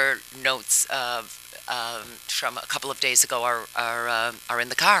other notes from a couple of days ago are in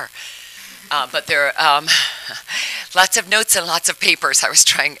the car. But there are lots of notes and lots of papers. I was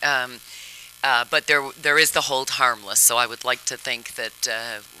trying, but there is the hold harmless. So I would like to think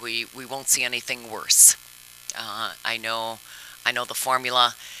that we won't see anything worse. I know the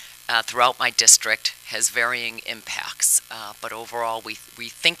formula throughout my district has varying impacts, but overall we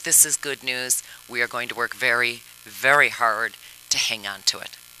think this is good news. We are going to work very, very hard to hang on to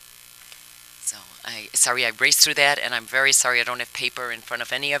it. So sorry I raced through that, and I'm very sorry I don't have paper in front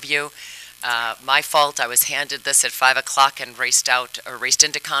of any of you. My fault. I was handed this at 5 o'clock and raced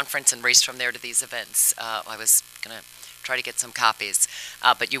into conference and raced from there to these events. I was going to try to get some copies,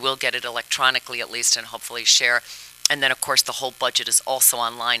 but you will get it electronically at least, and hopefully share. And then, of course, the whole budget is also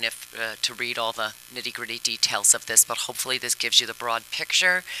online to read all the nitty-gritty details of this, but hopefully this gives you the broad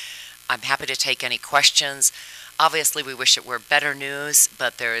picture. I'm happy to take any questions. Obviously, we wish it were better news,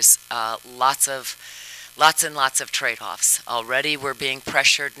 but there's lots and lots of trade-offs. Already we're being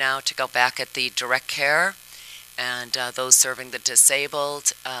pressured now to go back at the direct care and those serving the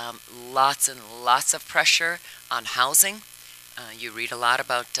disabled. Lots and lots of pressure on housing. You read a lot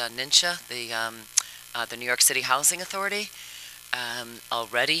about NYCHA, the New York City Housing Authority.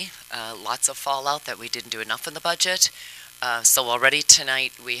 Already lots of fallout that we didn't do enough in the budget. So already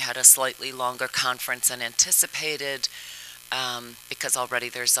tonight we had a slightly longer conference than anticipated because already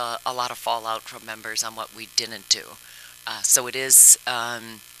there's a lot of fallout from members on what we didn't do. So it is,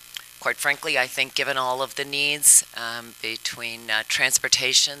 quite frankly, I think given all of the needs between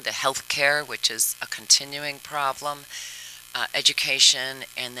transportation, the health care, which is a continuing problem, education,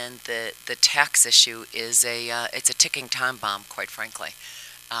 and then the tax issue is it's a ticking time bomb, quite frankly.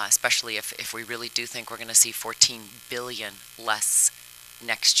 Especially if we really do think we're going to see 14 billion less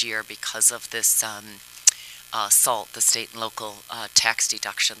next year because of this SALT, the state and local tax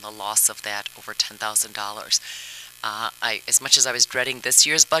deduction, the loss of that over $10,000. As much as I was dreading this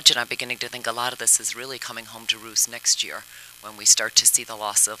year's budget, I'm beginning to think a lot of this is really coming home to roost next year when we start to see the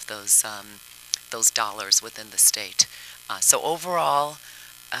loss of those dollars within the state. So overall,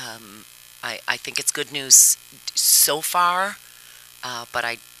 I think it's good news so far. But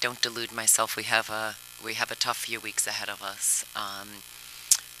I don't delude myself. We have a tough few weeks ahead of us,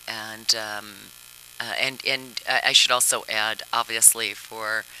 and I should also add, obviously,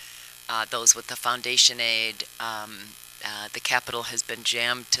 for those with the foundation aid, the Capitol has been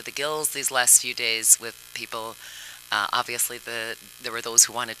jammed to the gills these last few days with people. Obviously, there were those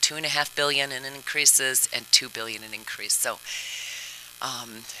who wanted $2.5 billion in increases and $2 billion in increase. So.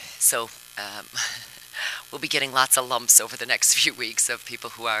 We'll be getting lots of lumps over the next few weeks of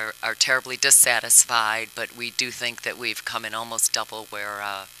people who are terribly dissatisfied, but we do think that we've come in almost double where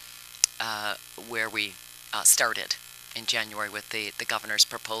we started in January with the governor's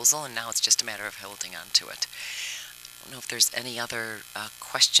proposal, and now it's just a matter of holding on to it. I don't know if there's any other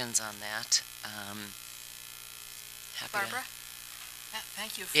questions on that. Happy Barbara?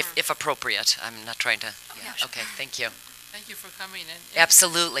 Thank you for... If appropriate. I'm not trying to... Yeah. Okay, thank you. Thank you for coming in.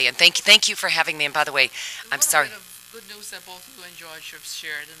 Absolutely, and thank you for having me. And by the way, I'm sorry. A little bit of good news that both you and George have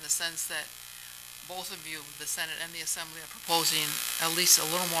shared, in the sense that both of you, the Senate and the Assembly, are proposing at least a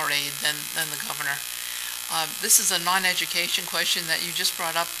little more aid than the governor. This is a non-education question that you just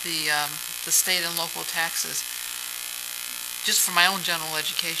brought up, the state and local taxes. Just for my own general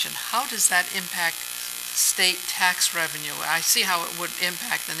education, how does that impact state tax revenue? I see how it would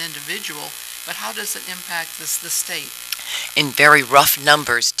impact an individual, but how does it impact the state? In very rough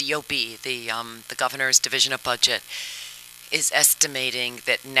numbers, DOB, the governor's division of budget, is estimating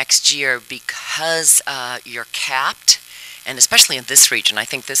that next year, because you're capped, and especially in this region, I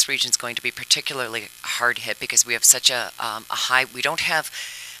think this region is going to be particularly hard hit because we have such a high, we don't have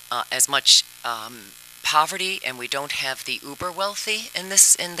as much poverty, and we don't have the uber wealthy in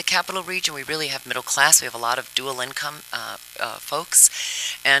the capital region. We really have middle class. We have a lot of dual income folks,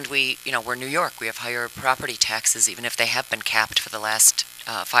 and we're New York. We have higher property taxes, even if they have been capped for the last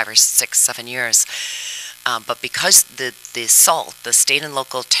 5 or 6, 7 years. But because the SALT, the state and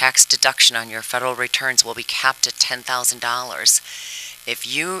local tax deduction on your federal returns, will be capped at $10,000,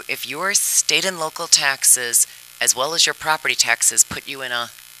 if your state and local taxes, as well as your property taxes, put you in a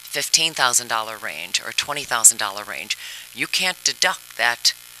 $15,000 range or $20,000 range, you can't deduct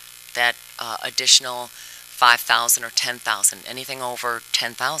that additional $5,000 or $10,000. Anything over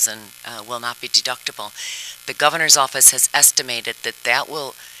 $10,000 will not be deductible. The governor's office has estimated that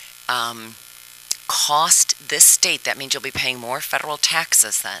will cost this state, that means you'll be paying more federal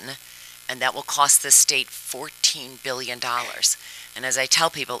taxes then, and that will cost this state $14 billion. And as I tell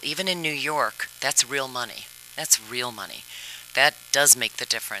people, even in New York, that's real money. That's real money. That does make the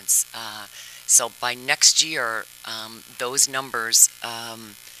difference. So by next year, those numbers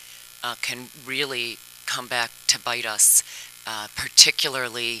can really come back to bite us,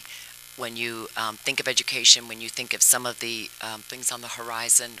 particularly when you think of education, when you think of some of the things on the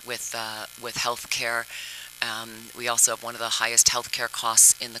horizon with health care. We also have one of the highest health care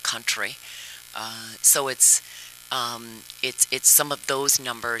costs in the country. So it's some of those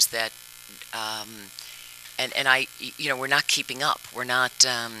numbers that, and we're not keeping up. We're not,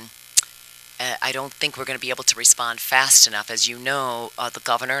 I don't think we're going to be able to respond fast enough. As you know, the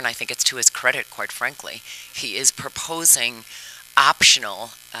governor, and I think it's to his credit, quite frankly, he is proposing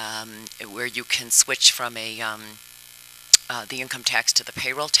optional, where you can switch from the income tax to the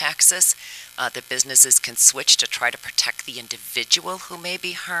payroll taxes. That businesses can switch to try to protect the individual who may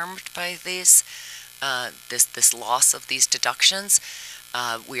be harmed by this loss of these deductions.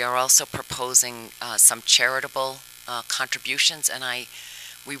 We are also proposing some charitable contributions, and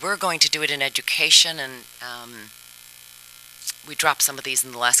we were going to do it in education, and we dropped some of these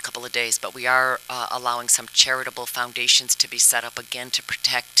in the last couple of days, but we are allowing some charitable foundations to be set up again to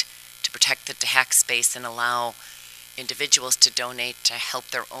protect the tax base and allow individuals to donate to help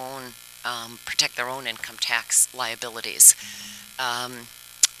their own protect their own income tax liabilities. And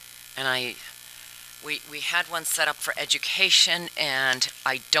we had one set up for education, and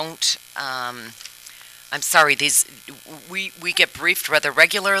I don't. I'm sorry, we get briefed rather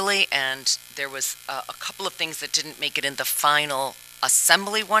regularly, and there was a couple of things that didn't make it in the final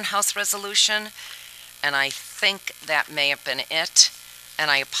Assembly One House resolution, and I think that may have been it,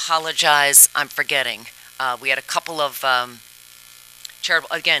 and I apologize, I'm forgetting. We had a couple of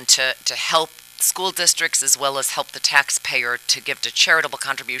charitable, again, to help school districts as well as help the taxpayer to give to charitable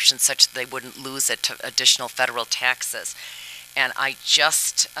contributions such that they wouldn't lose it to additional federal taxes. And I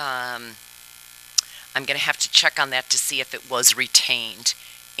just, I'm going to have to check on that to see if it was retained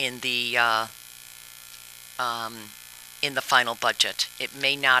in the final budget. It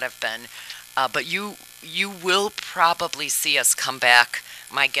may not have been, but you will probably see us come back.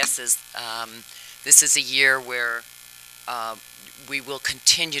 My guess is this is a year where we will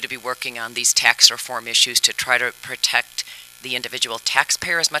continue to be working on these tax reform issues to try to protect the individual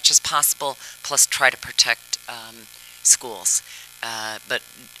taxpayer as much as possible, plus try to protect schools. But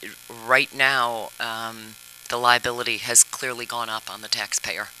right now, the liability has clearly gone up on the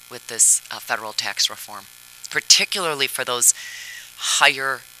taxpayer with this federal tax reform, particularly for those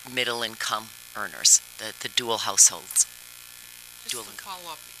higher middle income earners, the dual households. Just Dual to income.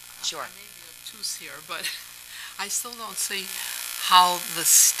 follow up. Sure. I may be obtuse here, but I still don't see how the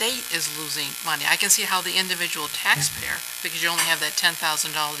state is losing money. I can see how the individual taxpayer, because you only have that $10,000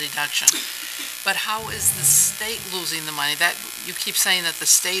 deduction. But how is the state losing the money? That you keep saying that the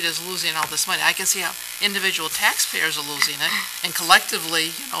state is losing all this money. I can see how individual taxpayers are losing it, and collectively,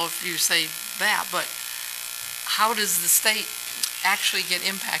 if you say that, but how does the state actually get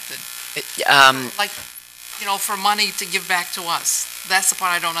impacted? For money to give back to us. That's the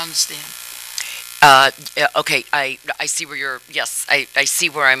part I don't understand. Okay, I see where you're, yes, I see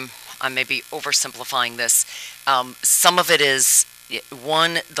where I'm maybe oversimplifying this. Some of it is,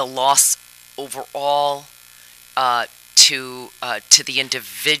 one, the loss overall to the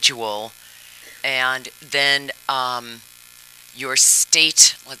individual, and then your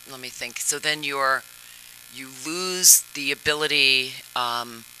state, let me think, so then you lose the ability,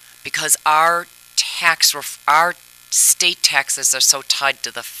 because our state taxes are so tied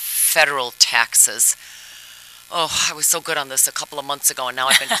to the federal taxes. Oh, I was so good on this a couple of months ago, and now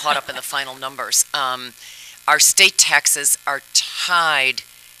I've been caught up in the final numbers. Our state taxes are tied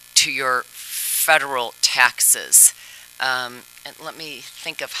to your federal taxes. And let me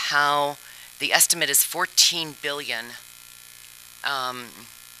think of how the estimate is $14 billion.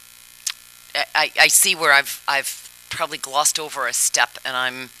 I see where I've probably glossed over a step, and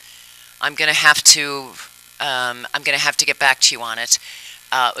I'm going to have to get back to you on it.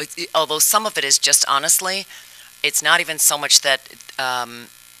 Although some of it is just, honestly, it's not even so much that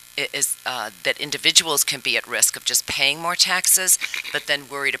that individuals can be at risk of just paying more taxes, but then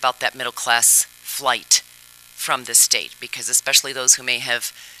worried about that middle class flight from the state, because especially those who may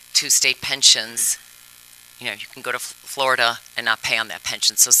have two state pensions, you can go to Florida and not pay on that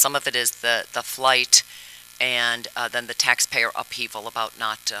pension. So some of it is the flight, and then the taxpayer upheaval about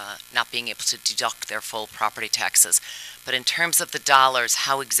not being able to deduct their full property taxes. But in terms of the dollars,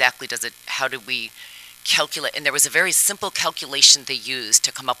 how do we calculate? And there was a very simple calculation they used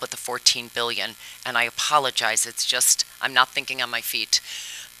to come up with the 14 billion, and I apologize, it's just, I'm not thinking on my feet.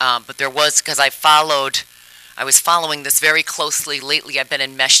 But there was, because I was following this very closely lately. I've been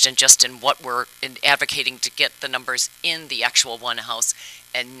enmeshed in what we're advocating to get the numbers in the actual one house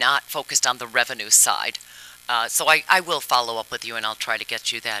and not focused on the revenue side. So I will follow up with you, and I'll try to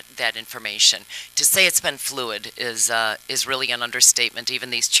get you that information. To say it's been fluid is really an understatement.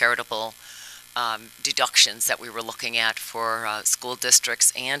 Even these charitable deductions that we were looking at for school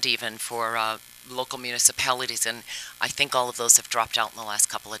districts and even for local municipalities, and I think all of those have dropped out in the last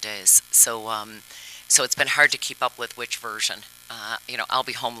couple of days. So it's been hard to keep up with which version. I'll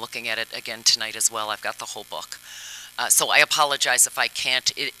be home looking at it again tonight as well. I've got the whole book. So I apologize if I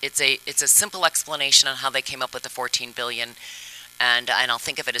can't. It's a simple explanation on how they came up with the 14 billion, and I'll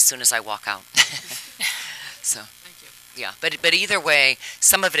think of it as soon as I walk out. So. Thank you. Yeah, but either way,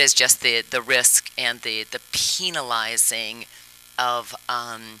 some of it is just the risk and the penalizing of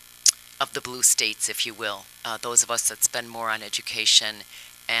the blue states, if you will. Those of us that spend more on education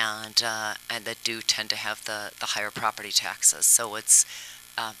and that do tend to have the higher property taxes. So it's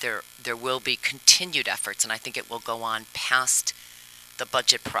there will be continued efforts, and I think it will go on past the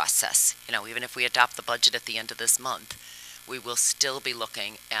budget process. Even if we adopt the budget at the end of this month, we will still be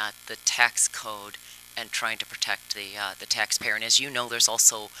looking at the tax code and trying to protect the taxpayer. And as you know, there's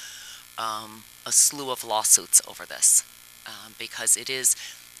also a slew of lawsuits over this because it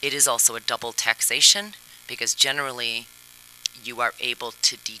is also a double taxation, because generally you are able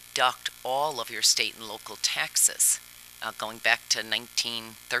to deduct all of your state and local taxes. Going back to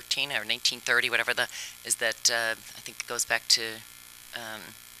 1913 or 1930, whatever I think it goes back to,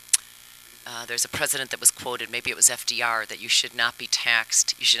 there's a president that was quoted, maybe it was FDR, that you should not be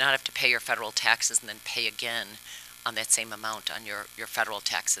taxed. You should not have to pay your federal taxes and then pay again on that same amount on your federal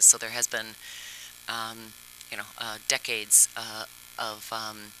taxes. So there has been, decades of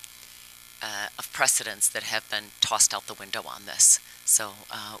precedents that have been tossed out the window on this. So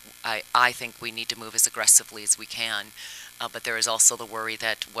I think we need to move as aggressively as we can. But there is also the worry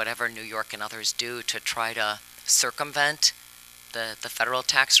that whatever New York and others do to try to circumvent the federal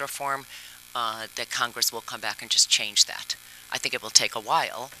tax reform, that Congress will come back and just change that. I think it will take a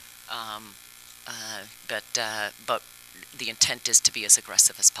while, but the intent is to be as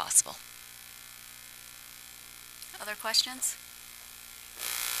aggressive as possible. Other questions?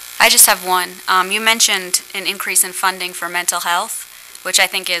 I just have one. You mentioned an increase in funding for mental health, which I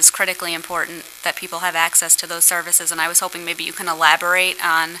think is critically important that people have access to those services, and I was hoping maybe you can elaborate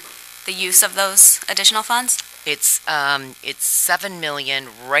on the use of those additional funds. It's $7 million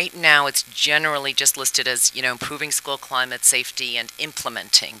right now. It's generally just listed as improving school climate, safety, and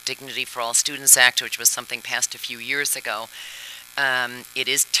implementing Dignity for All Students Act, which was something passed a few years ago. It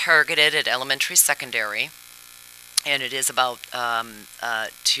is targeted at elementary, secondary, and it is about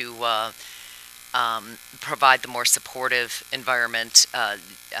to provide the more supportive environment,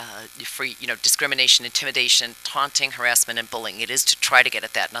 free, discrimination, intimidation, taunting, harassment, and bullying. It is to try to get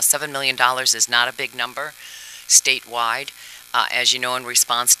at that. Now, $7 million is not a big number statewide. As you know, in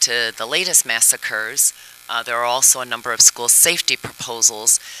response to the latest massacres, there are also a number of school safety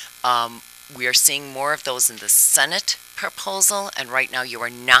proposals. We are seeing more of those in the Senate proposal, and right now you are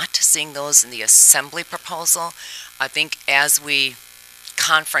not seeing those in the Assembly proposal. I think as we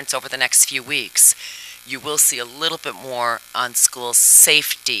conference over the next few weeks, you will see a little bit more on school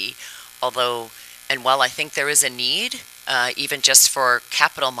safety, while I think there is a need, even just for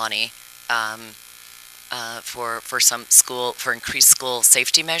capital money, for increased school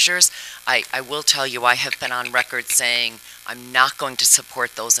safety measures, I will tell you I have been on record saying I'm not going to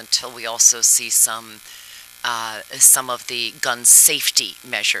support those until we also see some of the gun safety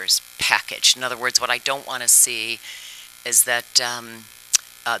measures packaged. In other words, what I don't want to see is that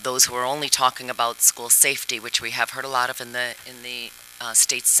those who are only talking about school safety, which we have heard a lot of in the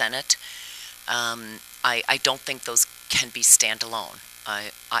state Senate, I don't think those can be standalone.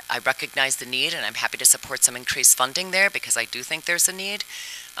 I recognize the need, and I'm happy to support some increased funding there because I do think there's a need,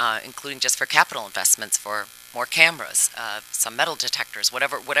 including just for capital investments for more cameras, some metal detectors,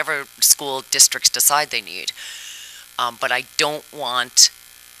 whatever school districts decide they need. But I don't want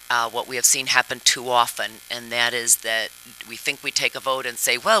what we have seen happen too often, and that is that we think we take a vote and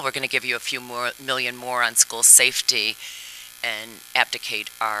say, well, we're going to give you a few million more on school safety, and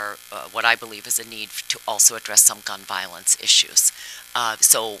abdicate our what I believe is a need to also address some gun violence issues.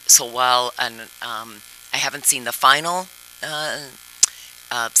 So while I haven't seen the final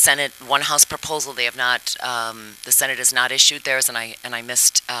Senate one House proposal, they have not. The Senate has not issued theirs, and I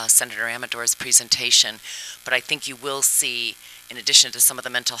missed Senator Amador's presentation. But I think you will see, in addition to some of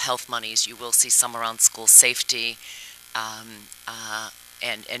the mental health monies, you will see some around school safety,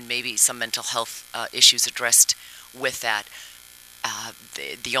 and maybe some mental health issues addressed with that.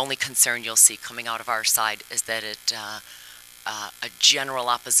 The only concern you'll see coming out of our side is that a general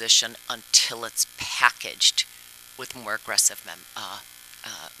opposition until it's packaged with more aggressive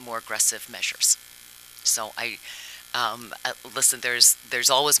measures. So listen, there's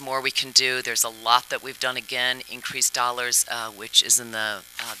always more we can do. There's a lot that we've done. Again, increased dollars, which is in the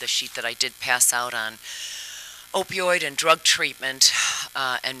sheet that I did pass out on opioid and drug treatment,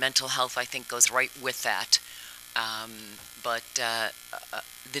 and mental health, I think, goes right with that. But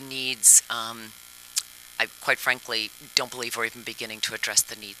the needs, I quite frankly don't believe we're even beginning to address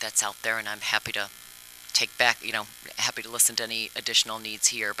the need that's out there, and I'm happy to take back, happy to listen to any additional needs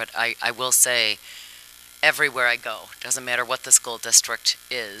here. But I will say, everywhere I go, doesn't matter what the school district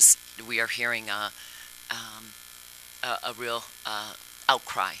is, we are hearing a real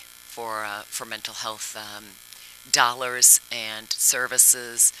outcry for mental health dollars and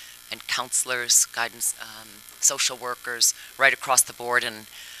services and counselors, guidance, social workers, right across the board. And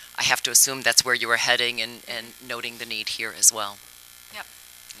I have to assume that's where you were heading, and noting the need here as well. Yep.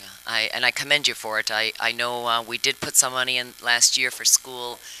 Yeah, I commend you for it. I know we did put some money in last year for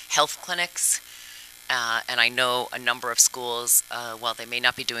school health clinics, and I know a number of schools, while they may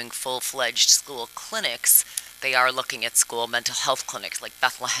not be doing full-fledged school clinics, they are looking at school mental health clinics, like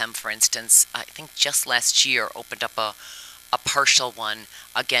Bethlehem, for instance. I think just last year opened up a partial one,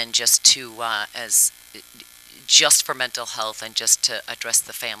 again, just for mental health and just to address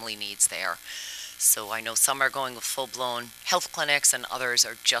the family needs there. So I know some are going with full-blown health clinics, and others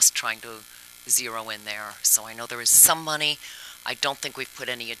are just trying to zero in there. So I know there is some money. I don't think we've put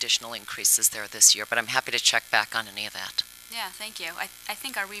any additional increases there this year, but I'm happy to check back on any of that. Yeah, thank you. I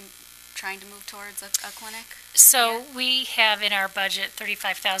think, are we trying to move towards a clinic? So we have in our budget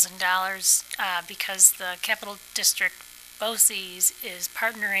 $35,000 because the Capital District BOCES is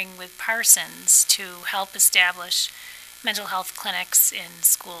partnering with Parsons to help establish mental health clinics in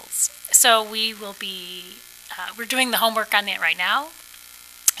schools. So we will be, we're doing the homework on that right now.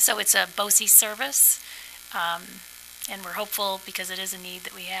 So it's a BOCES service, and we're hopeful because it is a need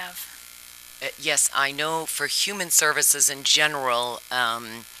that we have. Yes, I know for human services in general,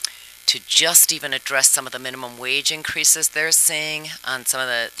 to just even address some of the minimum wage increases they're seeing on some of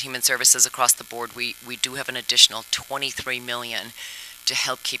the human services across the board, we do have an additional $23 million to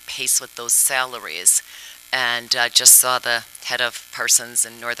help keep pace with those salaries. And just saw the head of Parsons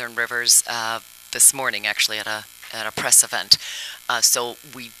in Northern Rivers this morning, actually, at a press event. So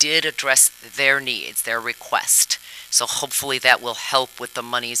we did address their needs, their request. So hopefully that will help with the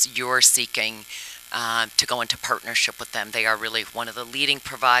monies you're seeking to go into partnership with them. They are really one of the leading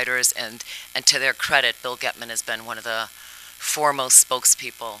providers, and to their credit, Bill Getman has been one of the foremost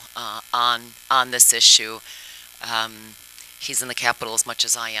spokespeople on this issue. He's in the Capitol as much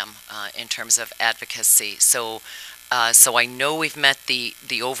as I am in terms of advocacy. So I know we've met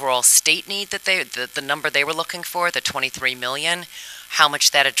the overall state need that the number they were looking for, the $23 million. How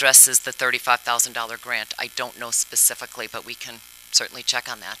much that addresses the $35,000 grant, I don't know specifically, but we can certainly check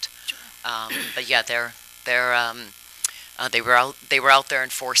on that. Sure. But yeah, they were out there in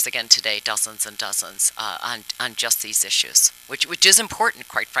force again today, dozens and dozens on just these issues, which is important,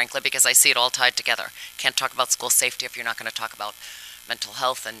 quite frankly, because I see it all tied together. Can't talk about school safety if you're not going to talk about mental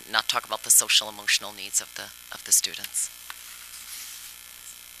health and not talk about the social emotional needs of the students.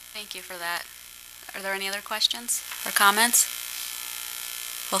 Thank you for that. Are there any other questions or comments?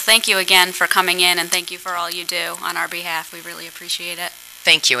 Well, thank you again for coming in, and thank you for all you do on our behalf. We really appreciate it.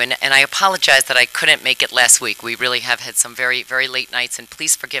 Thank you, and I apologize that I couldn't make it last week. We really have had some very, very late nights, and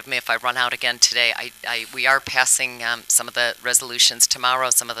please forgive me if I run out again today. We are passing some of the resolutions tomorrow,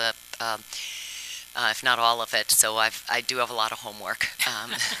 some of the, if not all of it, so I do have a lot of homework.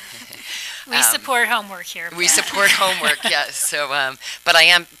 We support homework here. We support homework, yes. So, but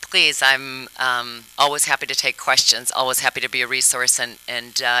I'm always happy to take questions, always happy to be a resource,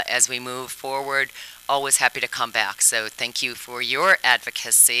 and as we move forward, always happy to come back. So thank you for your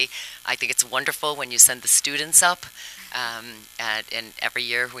advocacy. I think it's wonderful when you send the students up and every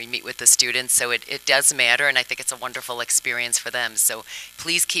year we meet with the students, so it does matter, and I think it's a wonderful experience for them. So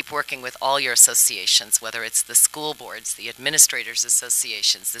please keep working with all your associations, whether it's the school boards, the administrators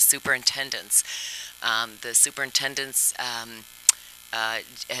associations, the superintendents. The superintendents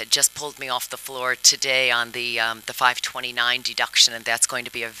had just pulled me off the floor today on the 529 deduction, and that's going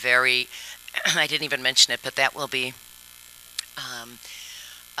to be a very, I didn't even mention it, but that will be,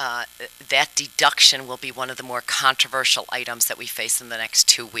 that deduction will be one of the more controversial items that we face in the next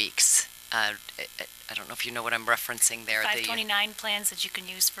 2 weeks. I don't know if you know what I'm referencing there. 529 plans that you can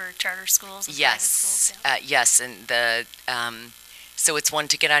use for charter schools and Yes, private schools. Yeah. yes, and so it's one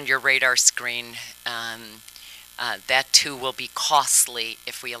to get on your radar screen. That too will be costly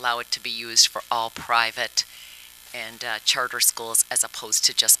if we allow it to be used for all private and charter schools as opposed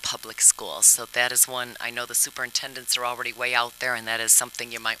to just public schools. So that is one, I know the superintendents are already way out there, and that is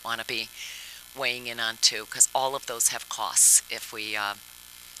something you might want to be weighing in on too, because all of those have costs if we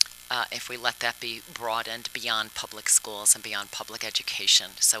let that be broadened beyond public schools and beyond public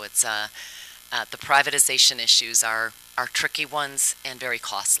education. So it's the privatization issues are tricky ones and very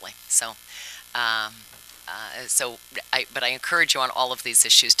costly. So but I encourage you on all of these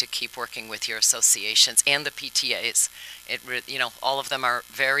issues to keep working with your associations and the PTAs. All of them are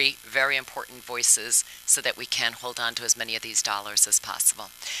very, very important voices so that we can hold on to as many of these dollars as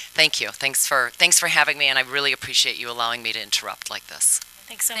possible. Thank you. Thanks for having me, and I really appreciate you allowing me to interrupt like this.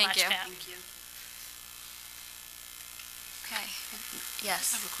 Thanks so Thank much, you. Pat. Thank you. Okay.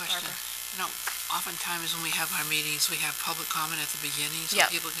 Yes. I have a question. Barbara. Oftentimes when we have our meetings, we have public comment at the beginning so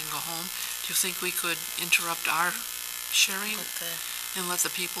Yep. people can go home. Do you think we could interrupt our sharing and let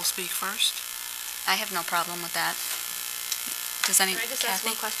the people speak first? I have no problem with that. Does any, Can I just ask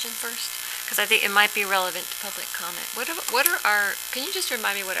Kathy? one question first? Because I think it might be relevant to public comment. Can you just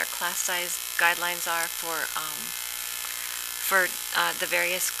remind me what our class size guidelines are for the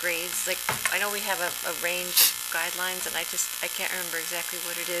various grades? Like, I know we have a range of guidelines, and I can't remember exactly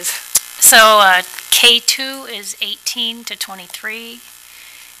what it is. So K2 is 18 to 23.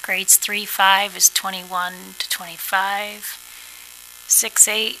 Grades 3-5 is 21 to 25.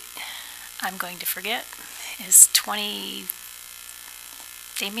 6-8, I'm going to forget, is 20.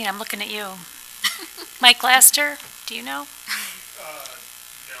 Damien, I'm looking at you. Mike Laster, do you know?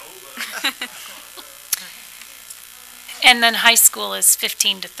 No. And then high school is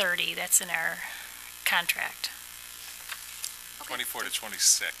 15 to 30. That's in our contract. 24 to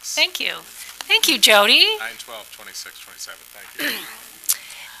 26. Thank you. Thank you, Jody. 9, 12, 26, 27. Thank you.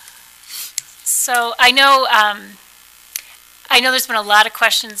 So I know there's been a lot of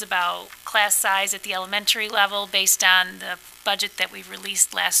questions about class size at the elementary level based on the budget that we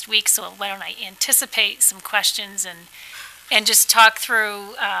released last week. So why don't I anticipate some questions and just talk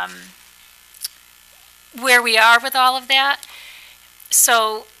through where we are with all of that.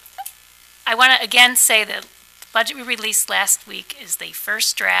 So I want to again say that the budget we released last week is the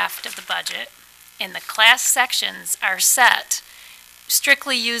first draft of the budget, and the class sections are set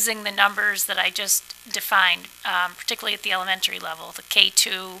strictly using the numbers that I just defined, particularly at the elementary level, the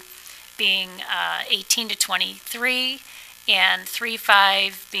K2 being 18 to 23 and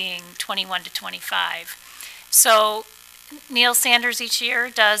 3-5 being 21 to 25. So Neil Sanders each year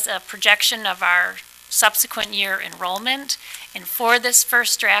does a projection of our subsequent year enrollment, and for this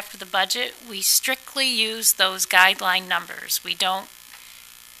first draft of the budget, we strictly use those guideline numbers. We don't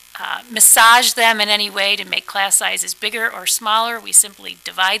massage them in any way to make class sizes bigger or smaller. We simply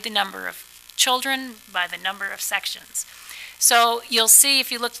divide the number of children by the number of sections. So you'll see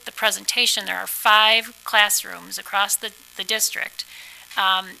if you looked at the presentation, there are 5 classrooms across the district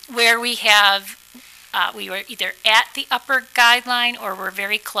where we were either at the upper guideline or we're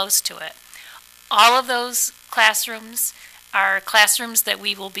very close to it. All of those classrooms are classrooms that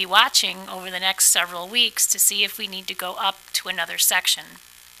we will be watching over the next several weeks to see if we need to go up to another section.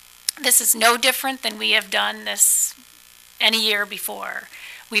 This is no different than we have done this any year before.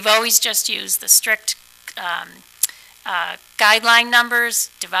 We've always just used the strict guideline numbers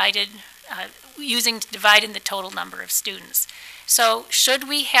divided in the total number of students. So should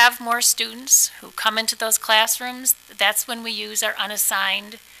we have more students who come into those classrooms, that's when we use our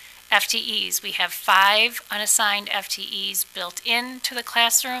unassigned FTEs. We have 5 unassigned FTEs built into the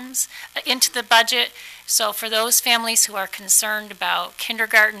classrooms, into the budget. So for those families who are concerned about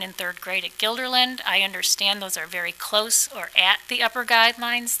kindergarten and 3rd grade at Guilderland, I understand those are very close or at the upper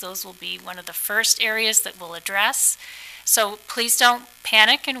guidelines. Those will be one of the first areas that we'll address. So please don't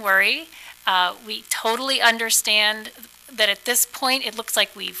panic and worry. We totally understand that at this point it looks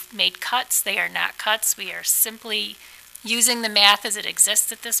like we've made cuts. They are not cuts. We are simply using the math as it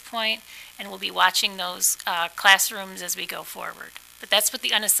exists at this point, and we'll be watching those classrooms as we go forward. But that's what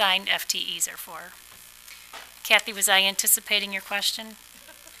the unassigned FTEs are for. Kathy, was I anticipating your question?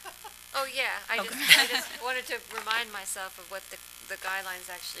 Oh, yeah, I just wanted to remind myself of what the guidelines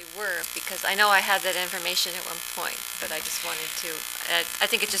actually were, because I know I had that information at one point, but I just wanted to, I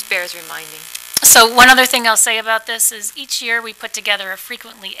think it just bears reminding. So one other thing I'll say about this is each year we put together a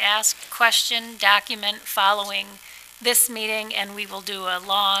frequently asked question document following this meeting, and we will do a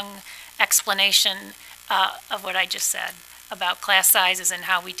long explanation of what I just said about class sizes and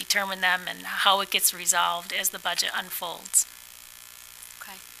how we determine them and how it gets resolved as the budget unfolds.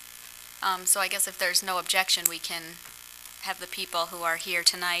 So I guess if there's no objection, we can have the people who are here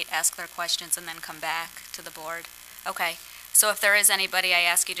tonight ask their questions and then come back to the board. Okay, so if there is anybody, I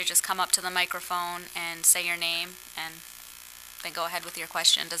ask you to just come up to the microphone and say your name and then go ahead with your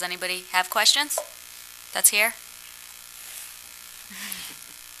question. Does anybody have questions that's here?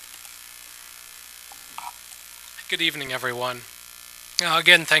 Good evening, everyone.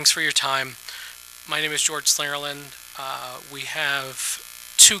 Again, thanks for your time. My name is George Slingerland. We have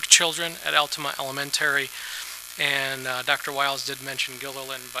 2 children at Altamont Elementary, and Dr. Wiles did mention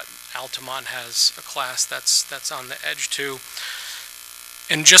Gilderland, but Altamont has a class that's on the edge too.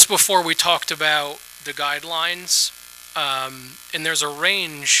 And just before we talked about the guidelines, and there's a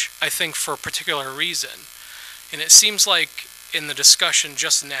range, I think, for a particular reason. And it seems like in the discussion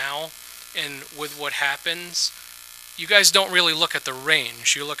just now, and with what happens, you guys don't really look at the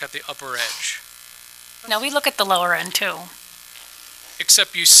range, you look at the upper edge. No, we look at the lower end too.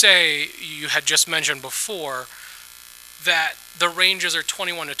 Except you say, you had just mentioned before, that the ranges are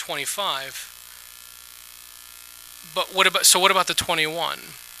 21 to 25. But what about the 21?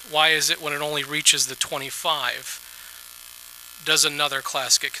 Why is it when it only reaches the 25, does another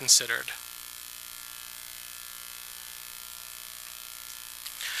class get considered?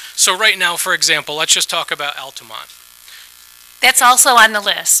 So right now, for example, let's just talk about Altamont. That's also on the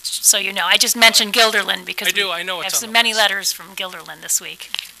list, so you know. I just mentioned Gilderland because I know we it's have on so the many list. letters from Gilderland this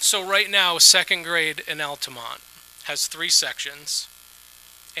week. So right now, 2nd grade in Altamont has 3 sections,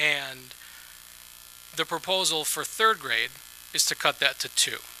 and the proposal for 3rd grade is to cut that to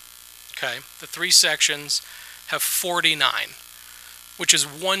 2. Okay, the 3 sections have 49, which is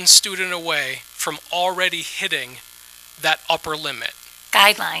 1 student away from already hitting that upper limit.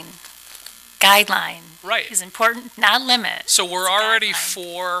 Guideline Right. is important, not limit. So we're It's a already guideline.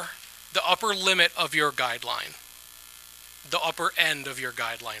 for the upper limit of your guideline, the upper end of your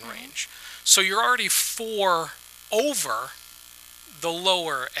guideline range. So you're already 4 over the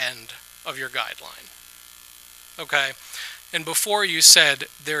lower end of your guideline. Okay? And before you said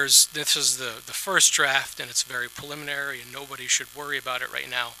this is the first draft and it's very preliminary and nobody should worry about it right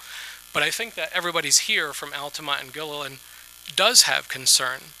now. But I think that everybody's here from Altamont and Gilliland does have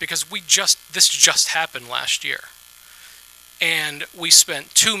concern because this just happened last year. And we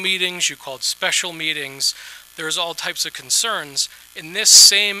spent 2 meetings, you called special meetings, there's all types of concerns. And this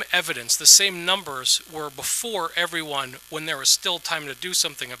same evidence, the same numbers were before everyone when there was still time to do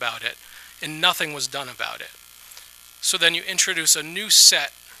something about it, and nothing was done about it. So then you introduce a new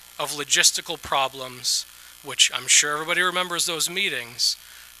set of logistical problems, which I'm sure everybody remembers those meetings,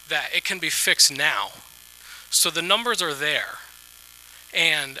 that it can be fixed now. So the numbers are there,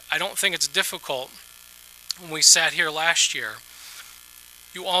 and I don't think it's difficult. When we sat here last year,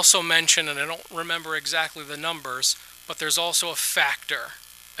 you also mentioned, and I don't remember exactly the numbers, but there's also a factor,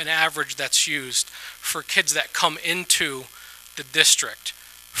 an average that's used for kids that come into the district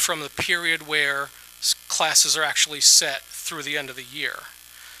from the period where classes are actually set through the end of the year.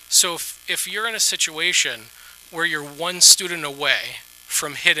 So if you're in a situation where you're 1 student away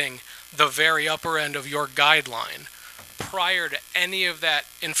from hitting the very upper end of your guideline prior to any of that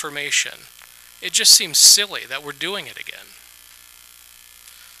information, it just seems silly that we're doing it again.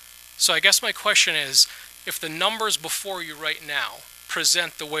 So I guess my question is, if the numbers before you right now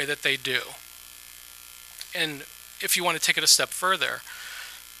present the way that they do, and if you want to take it a step further,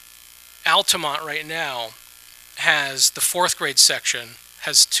 Altamont right now has the 4th grade section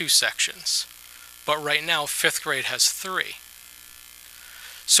has 2 sections, but right now 5th grade has 3.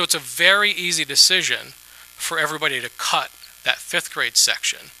 So it's a very easy decision for everybody to cut that 5th grade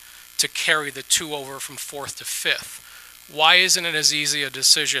section to carry the 2 over from 4th to 5th. Why isn't it as easy a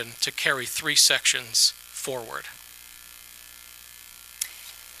decision to carry 3 sections forward?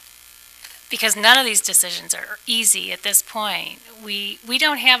 Because none of these decisions are easy at this point. We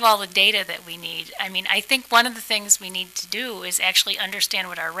don't have all the data that we need. I mean, I think one of the things we need to do is actually understand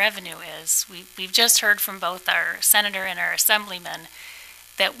what our revenue is. We've just heard from both our senator and our assemblyman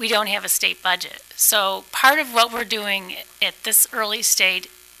that we don't have a state budget. So part of what we're doing at this early stage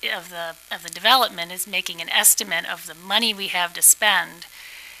of the development is making an estimate of the money we have to spend.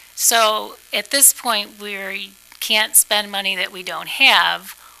 So at this point, we can't spend money that we don't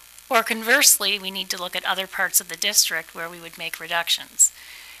have, or conversely, we need to look at other parts of the district where we would make reductions.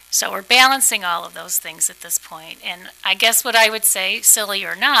 So we're balancing all of those things at this point. And I guess what I would say, silly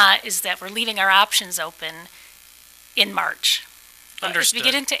or not, is that we're leaving our options open in March. But as we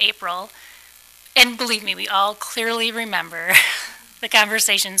get into April, and believe me, we all clearly remember the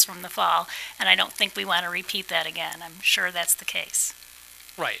conversations from the fall, and I don't think we want to repeat that again. I'm sure that's the case.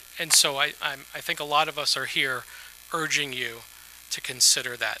 Right, and so I think a lot of us are here urging you to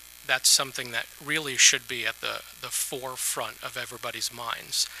consider that. That's something that really should be at the forefront of everybody's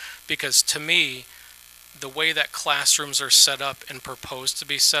minds. Because to me, the way that classrooms are set up and proposed to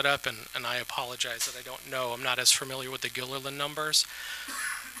be set up, and I apologize that I don't know, I'm not as familiar with the Gilliland numbers,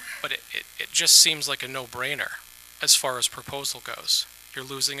 but it just seems like a no-brainer as far as proposal goes. You're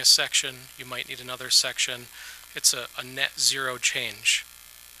losing a section, you might need another section. It's a net zero change,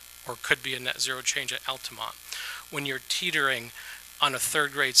 or could be a net zero change at Altamont. When you're teetering on a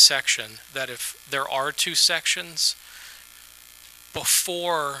third grade section, that if there are two sections,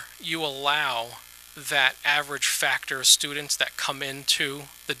 before you allow that average factor of students that come into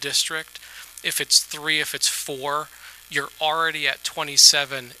the district, if it's 3, if it's 4, you're already at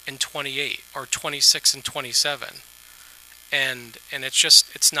 27 and 28, or 26 and 27. And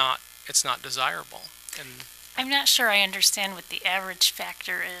it's not desirable. And I'm not sure I understand what the average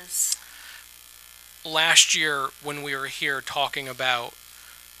factor is. last year when we were here talking about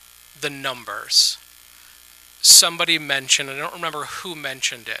the numbers, somebody mentioned, I don't remember who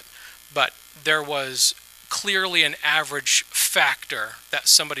mentioned it, but there was clearly an average factor that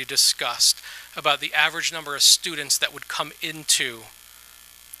somebody discussed about the average number of students that would come into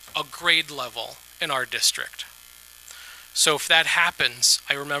a grade level in our district. So if that happens,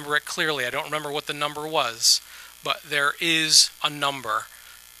 I remember it clearly. I don't remember what the number was, but there is a number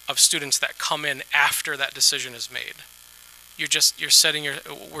of students that come in after that decision is made.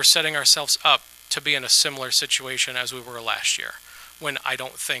 We're setting ourselves up to be in a similar situation as we were last year, when I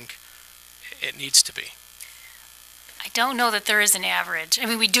don't think it needs to be. I don't know that there is an average. I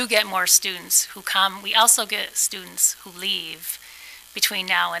mean, we do get more students who come. We also get students who leave between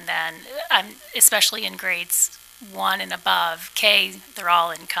now and then, especially in grades 1 and above. K, they're all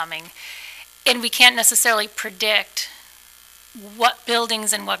incoming. And we can't necessarily predict what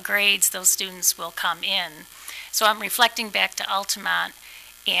buildings and what grades those students will come in. So I'm reflecting back to Altamont,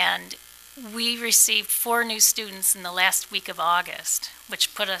 and we received 4 new students in the last week of August,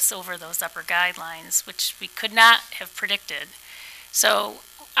 which put us over those upper guidelines, which we could not have predicted. So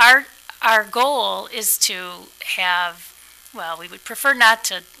our goal is to have, well, we would prefer not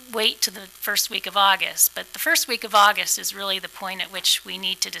to wait to the first week of August, but the first week of August is really the point at which we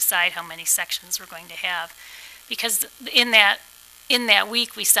need to decide how many sections we're going to have. Because in that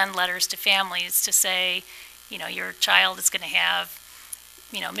week, we send letters to families to say, you know, your child is going to have,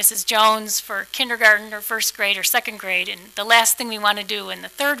 you know, Mrs. Jones for kindergarten or first grade or second grade, and the last thing we want to do in the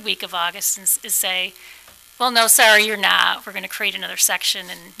third week of August is say, well, no, sorry, you're not. We're going to create another section,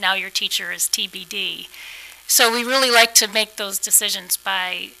 and now your teacher is TBD. So we really like to make those decisions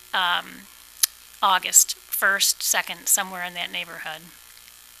by August 1st, 2nd, somewhere in that neighborhood.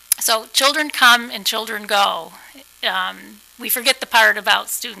 So children come and children go. We forget the part about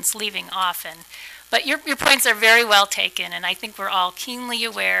students leaving often. But your points are very well taken, and I think we're all keenly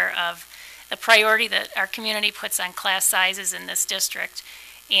aware of the priority that our community puts on class sizes in this district.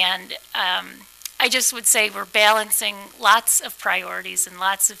 And I just would say we're balancing lots of priorities and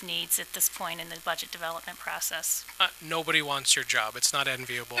lots of needs at this point in the budget development process. Nobody wants your job. It's not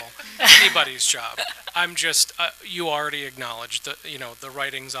enviable. Anybody's job. I'm just, you already acknowledged the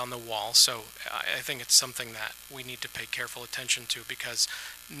writings on the wall, so I think it's something that we need to pay careful attention to, because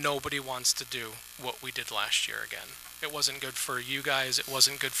nobody wants to do what we did last year again. It wasn't good for you guys, it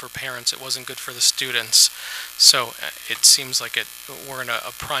wasn't good for parents, it wasn't good for the students. So it seems like we're in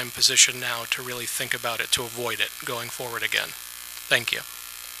a prime position now to really think about it, to avoid it going forward again. Thank you.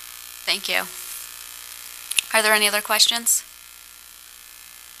 Thank you. Are there any other questions?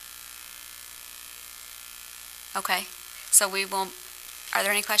 Okay, so are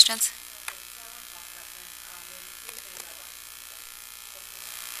there any questions?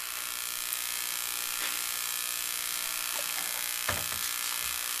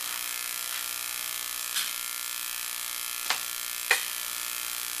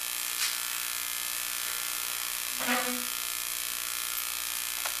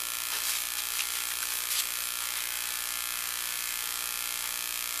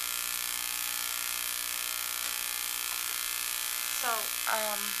 So,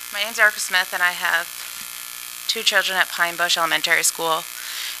 My name's Erica Smith, and I have 2 children at Pine Bush Elementary School.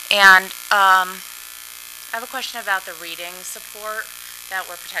 And I have a question about the reading support that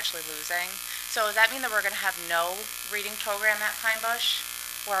we're potentially losing. So does that mean that we're going to have no reading program at Pine Bush?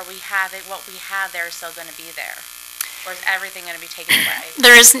 Or are we having, what we have there is still going to be there? Or is everything going to be taken away?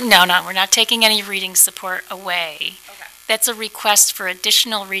 No, we're not taking any reading support away. Okay. That's a request for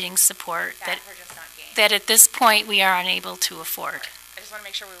additional reading support That we're just not gaining? that at this point we are unable to afford. I just want to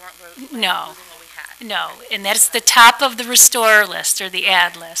make sure we weren't No. losing what we had. No, and that's the top of the restore list or the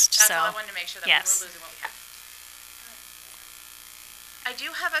add list, That's so. all I wanted to make sure that yes. we were losing what we had. I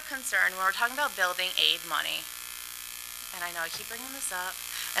do have a concern when we're talking about building aid money, and I know I keep bringing this up,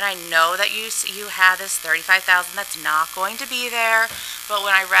 and I know that you have this $35,000 that's not going to be there, but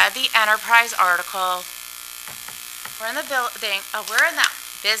when I read the Enterprise article, we're in the building, we're in that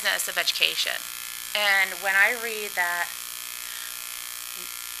business of education, and when I read that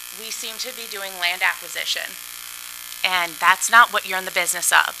we seem to be doing land acquisition, and that's not what you're in the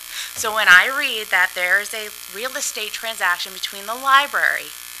business of. So when I read that there's a real estate transaction between the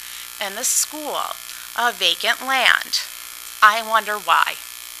library and the school of vacant land, I wonder why.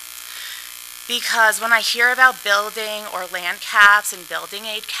 Because when I hear about building or land caps and building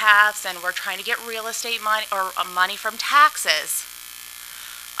aid caps, and we're trying to get real estate money or money from taxes,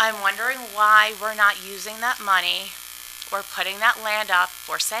 I'm wondering why we're not using that money or putting that land up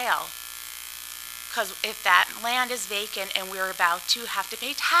for sale. Because if that land is vacant and we're about to have to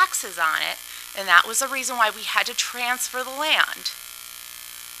pay taxes on it, and that was the reason why we had to transfer the land,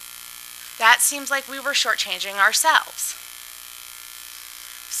 that seems like we were shortchanging ourselves.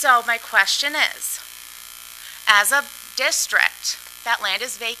 So my question is, as a district, that land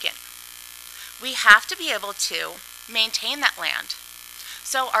is vacant. We have to be able to maintain that land.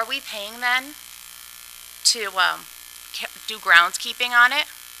 So are we paying then to do groundskeeping on it?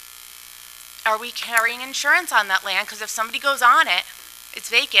 Are we carrying insurance on that land? Because if somebody goes on it, it's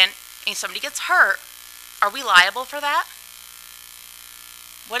vacant, and somebody gets hurt, are we liable for that?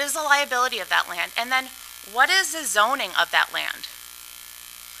 What is the liability of that land? And then what is the zoning of that land?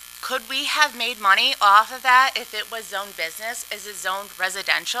 Could we have made money off of that if it was zoned business? Is it zoned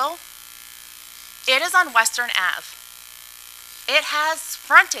residential? It is on Western Ave. It has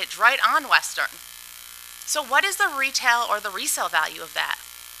frontage right on Western. So what is the retail or the resale value of that?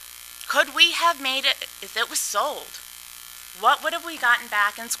 Could we have made it, if it was sold, what would have we gotten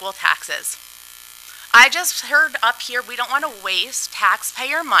back in school taxes? I just heard up here we don't want to waste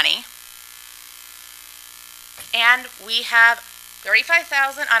taxpayer money, and we have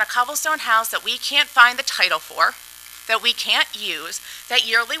 $35,000 on a cobblestone house that we can't find the title for, that we can't use, that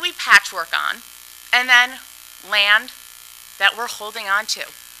yearly we patchwork on, and then land that we're holding on to.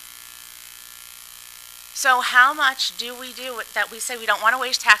 So how much do that we say we don't want to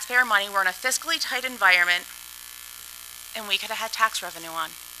waste taxpayer money, we're in a fiscally tight environment, and we could have had tax revenue on?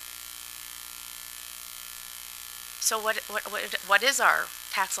 So what is our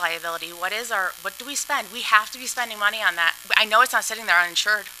tax liability? What do we spend? We have to be spending money on that. I know it's not sitting there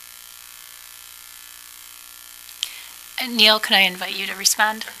uninsured. And Neil, can I invite you to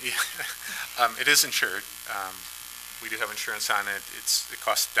respond? Yeah. It is insured. We do have insurance on it. It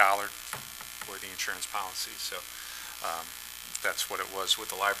costs $1 for the insurance policy. So that's what it was with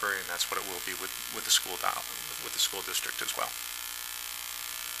the library, and that's what it will be with the school district as well.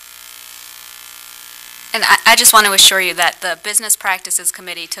 And I just want to assure you that the Business Practices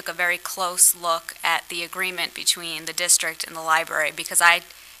Committee took a very close look at the agreement between the district and the library, because I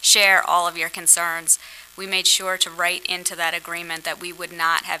share all of your concerns. We made sure to write into that agreement that we would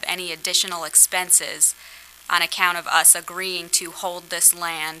not have any additional expenses on account of us agreeing to hold this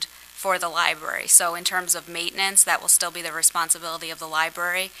land for the library. So in terms of maintenance, that will still be the responsibility of the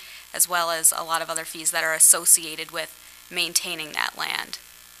library, as well as a lot of other fees that are associated with maintaining that land.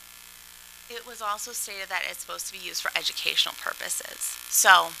 It was also stated that it's supposed to be used for educational purposes.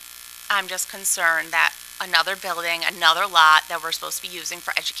 So I'm just concerned that another building, another lot that we're supposed to be using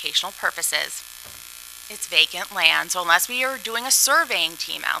for educational purposes, it's vacant land. So unless we are doing a surveying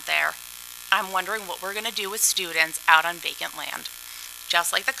team out there, I'm wondering what we're going to do with students out on vacant land.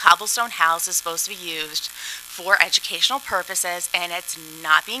 Just like the cobblestone house is supposed to be used for educational purposes, and it's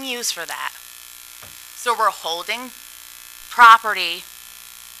not being used for that. So we're holding property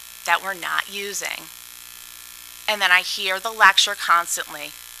that we're not using. And then I hear the lecture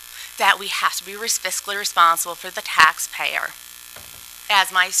constantly that we have to be fiscally responsible for the taxpayer,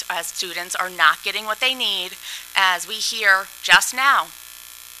 as students are not getting what they need, as we hear just now.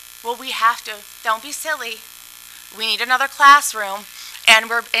 Well, we have to, don't be silly. We need another classroom, and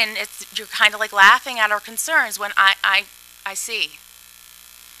you're kind of like laughing at our concerns when I see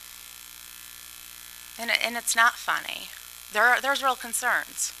And it's not funny. There's real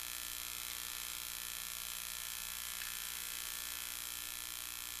concerns.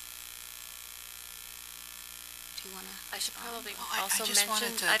 Do you want to? I should probably Well, I also just wanted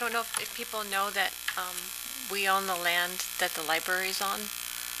mention, to- I don't know if people know that we own the land that the library's on.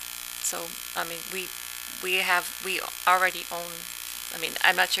 So, I mean, we already own, I mean,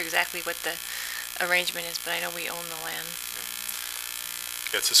 I'm not sure exactly what the arrangement is, but I know we own the land.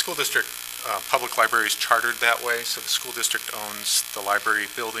 It's a school district, public library is chartered that way, so the school district owns the library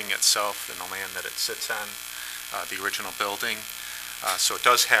building itself and the land that it sits on, the original building. So it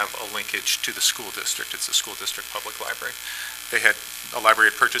does have a linkage to the school district. It's a school district public library. The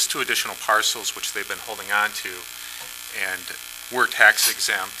library had purchased 2 additional parcels, which they've been holding on to, and were tax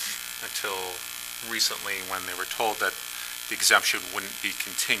exempt until recently when they were told that the exemption wouldn't be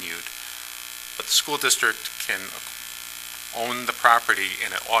continued. But the school district can own the property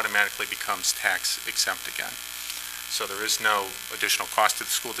and it automatically becomes tax exempt again. So there is no additional cost to the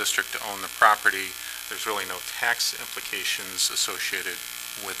school district to own the property. There's really no tax implications associated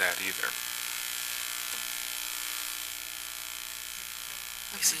with that either.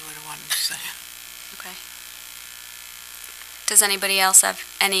 Basically what I wanted to say. Okay. Does anybody else have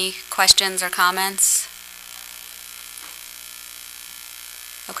any questions or comments?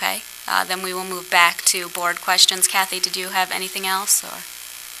 Okay, then we will move back to board questions. Kathy, did you have anything else, or?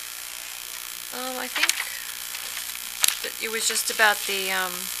 I think that it was just about the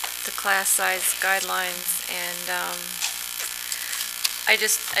class size guidelines, and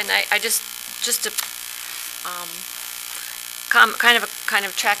kind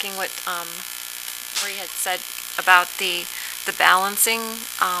of tracking what Marie had said about the balancing.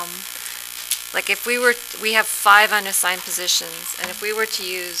 Like if we have 5 unassigned positions, and if we were to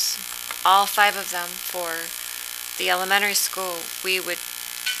use all 5 of them for the elementary school, we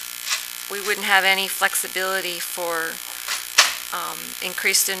wouldn't have any flexibility for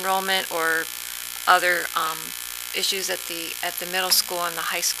increased enrollment or other issues at the middle school and the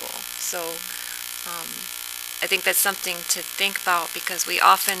high school. So I think that's something to think about, because we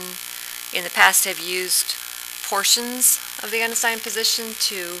often in the past have used portions of the unassigned position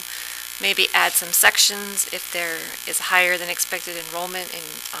to maybe add some sections if there is higher than expected enrollment in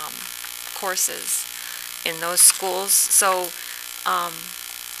courses in those schools. So I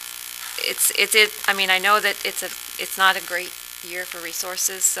mean, I know that it's not a great year for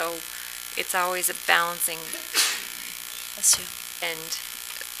resources, so it's always a balancing. That's true. And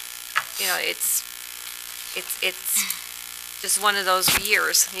it's just one of those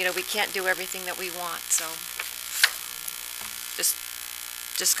years. We can't do everything that we want, so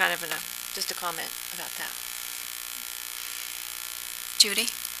just kind of just a comment about that. Judy?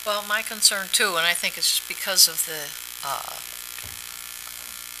 Well, my concern too, and I think it's just because of the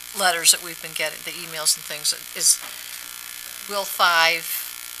letters that we've been getting, the emails and things, is will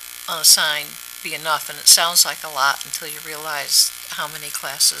 5 unassigned be enough? And it sounds like a lot until you realize how many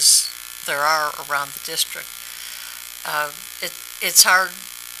classes there are around the district. It's hard.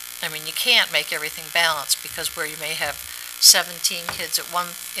 I mean, you can't make everything balanced, because where you may have 17 kids in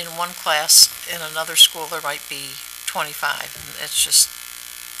one class, in another school there might be 25. And that's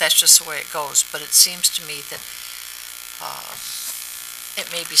just the way it goes. But it seems to me that it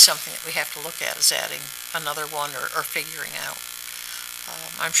may be something that we have to look at, is adding another one or figuring out.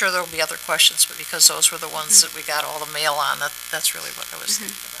 I'm sure there will be other questions, but because those were the ones that we got all the mail on, that's really what I was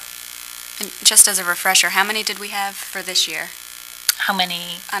thinking about. And just as a refresher, how many did we have for this year? How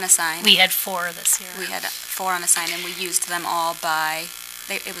many? Unassigned. We had 4 this year. We had 4 unassigned, and we used them all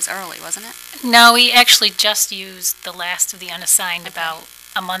it was early, wasn't it? No, we actually just used the last of the unassigned about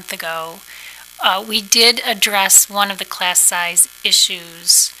a month ago. We did address one of the class size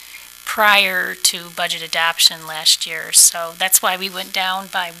issues prior to budget adoption last year, so that's why we went down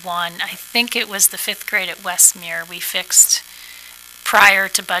by 1. I think it was the 5th grade at Westmere we fixed prior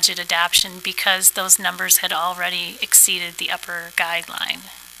to budget adoption, because those numbers had already exceeded the upper guideline.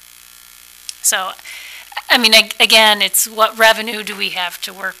 So, I mean, again, it's what revenue do we have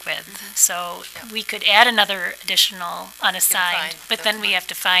to work with? So we could add another additional unassigned, but then we have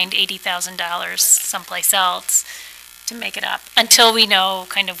to find $80,000 someplace else to make it up, until we know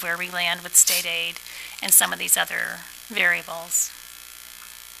kind of where we land with state aid and some of these other variables.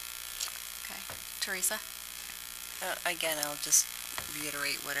 Okay. Teresa? Again, I'll just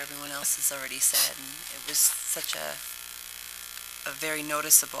reiterate what everyone else has already said. And it was such a very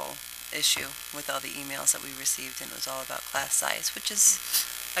noticeable issue with all the emails that we received, and it was all about class size, which is,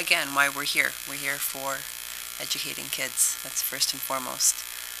 again, why we're here. We're here for educating kids. That's first and foremost.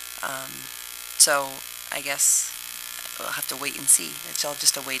 So I guess we'll have to wait and see. It's all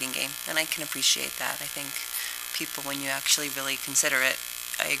just a waiting game, and I can appreciate that. I think people, when you actually really consider it,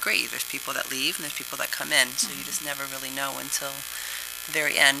 I agree. There's people that leave and there's people that come in, so you just never really know until the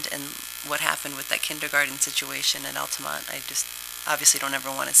very end. And what happened with that kindergarten situation at Altamont, I just obviously don't ever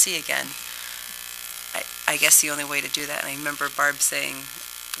want to see again. I guess the only way to do that, and I remember Barb saying,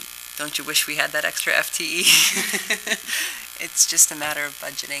 don't you wish we had that extra FTE? It's just a matter of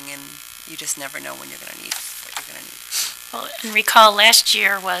budgeting, and you just never know when you're going to need what you're going to need. Well, and recall last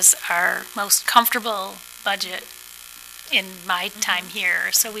year was our most comfortable budget in my time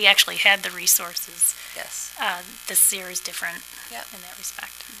here, so we actually had the resources. Yes. This year is different Yep. in that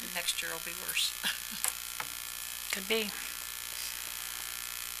respect. Next year will be worse. Could be.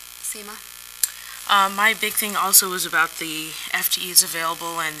 Seema? My big thing also was about the FTEs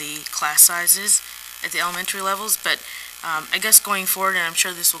available and the class sizes at the elementary levels, but I guess going forward, and I'm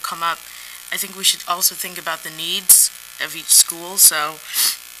sure this will come up, I think we should also think about the needs of each school. So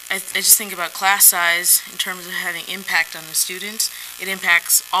I just think about class size in terms of having impact on the students. It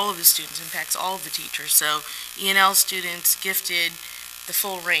impacts all of the students, impacts all of the teachers. So E&L students, gifted, the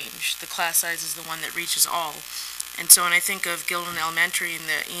full range. The class size is the one that reaches all. And so when I think of Gilman Elementary and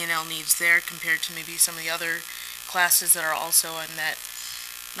the E&L needs there compared to maybe some of the other classes that are also on that,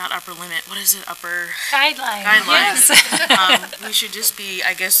 not upper limit, what is it, upper? Guidelines. Yes. We should just be,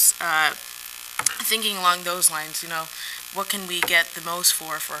 I guess, thinking along those lines, you know, what can we get the most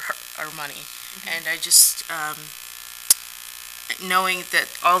for our money? And I just, knowing that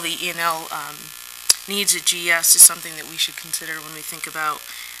all the E&L needs at GS is something that we should consider when we think about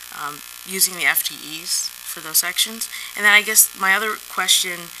using the FTEs for those sections. And then I guess my other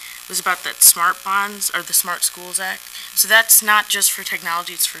question was about that SMART bonds, or the Smart Schools Act. So that's not just for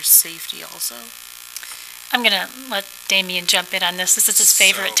technology, it's for safety also? I'm going to let Damien jump in on this. This is his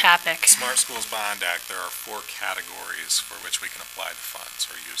favorite topic. Smart Schools Bond Act, there are 4 categories for which we can apply the funds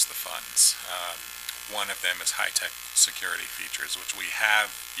or use the funds. One of them is high-tech security features, which we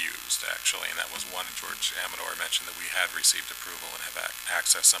have used, actually, and that was one George Amador mentioned that we had received approval and have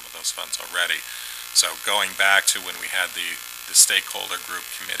accessed some of those funds already. So going back to when we had the stakeholder group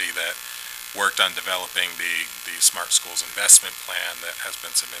committee that worked on developing the Smart Schools investment plan that has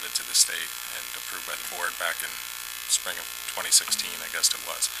been submitted to the state and approved by the board back in spring of 2016, I guess it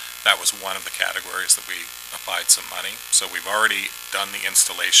was. That was one of the categories that we applied some money. So we've already done the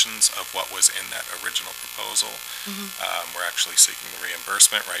installations of what was in that original proposal. We're actually seeking the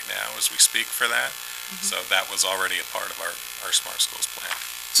reimbursement right now as we speak for that. So that was already a part of our Smart Schools plan.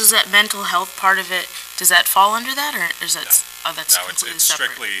 So is that mental health part of it, does that fall under that, or is that, No. that's No, completely it's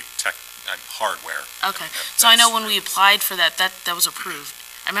separate? strictly hardware. Okay, so I know when we applied for that was approved.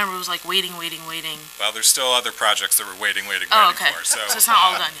 I remember it was like waiting. Well, there's still other projects that we're waiting okay. for. So it's not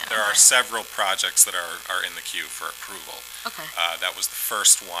all done yet. There are several projects that are in the queue for approval. Okay. That was the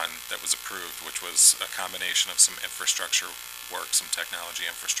first one that was approved, which was a combination of some infrastructure work, some technology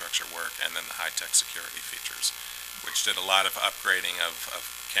infrastructure work, and then the high-tech security features, which did a lot of upgrading of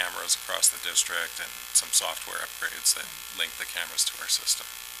cameras across the district and some software upgrades that link the cameras to our system.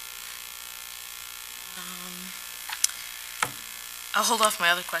 I'll hold off my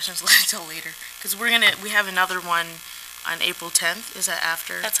other questions until later, because we have another one on April 10th. Is that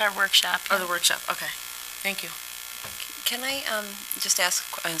after? That's our workshop. Oh, the workshop. Okay. Thank you. Can I just ask,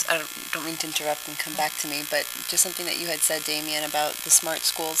 I don't mean to interrupt and come back to me, but just something that you had said, Damien, about the smart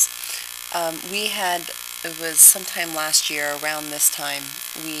schools. It was sometime last year around this time,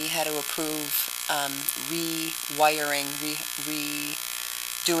 we had to approve rewiring,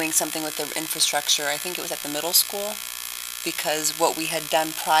 redoing something with the infrastructure. I think it was at the middle school, because what we had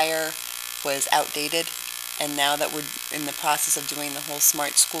done prior was outdated, and now that we're in the process of doing the whole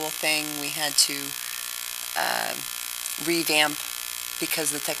smart school thing, we had to revamp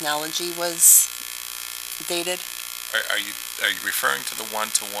because the technology was dated. Are you referring to the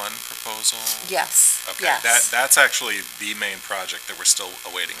one-to-one proposal? Yes. Okay, yes. That's actually the main project that we're still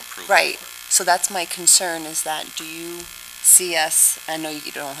awaiting approval Right. for. So that's my concern, is that do you see us, I know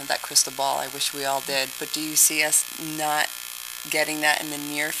you don't have that crystal ball, I wish we all did, but do you see us not getting that in the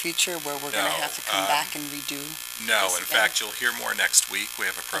near future where we're going to have to come back and redo? No, in this fact, you'll hear more next week. We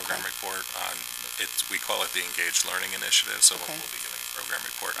have a program Okay. report on it. We call it the Engaged Learning Initiative, so Okay. we'll be giving a program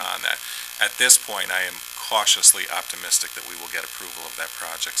report on that. At this point, I am cautiously optimistic that we will get approval of that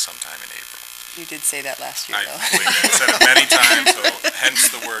project sometime in April. You did say that last year, though. I've said it many times, so hence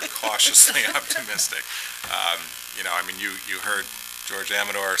the word cautiously optimistic. You heard George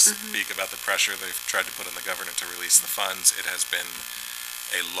Amador speak about the pressure they've tried to put on the governor to release the funds. It has been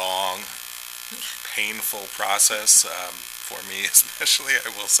a long, painful process for me especially,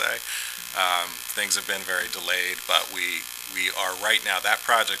 I will say. Things have been very delayed, but we are right now, that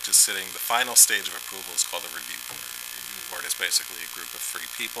project is sitting, the final stage of approval is called a review board. The review board is basically a group of 3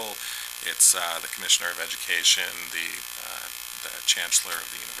 people. It's the Commissioner of Education, the Chancellor of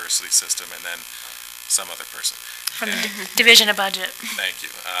the University System, and then some other person. From the Division of Budget. Thank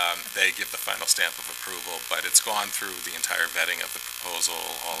you. They give the final stamp of approval, but it's gone through the entire vetting of the proposal.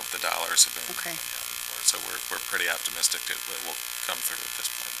 All of the dollars have been Okay. accounted for, so we're pretty optimistic it will come through at this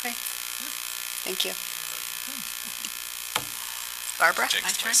point. Okay. Thank you. Barbara?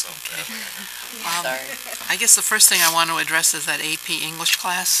 Jinxed myself. Okay. Sorry. I guess the first thing I want to address is that AP English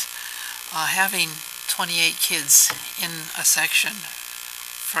class. Having 28 kids in a section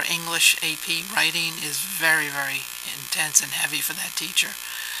for English AP writing is very, very intense and heavy for that teacher.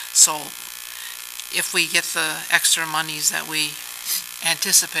 So if we get the extra monies that we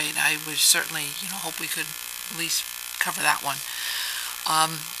anticipate, I would certainly, hope we could at least cover that one.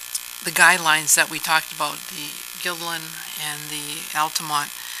 The guidelines that we talked about, the Gilliland and the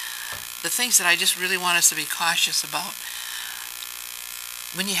Altamont, the things that I just really want us to be cautious about.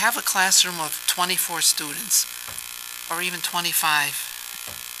 When you have a classroom of 24 students, or even 25,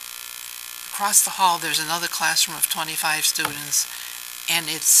 across the hall there's another classroom of 25 students, and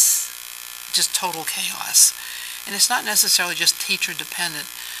it's just total chaos. And it's not necessarily just teacher dependent,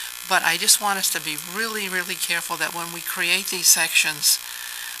 but I just want us to be really, really careful that when we create these sections,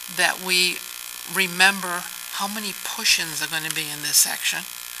 that we remember how many push-ins are going to be in this section,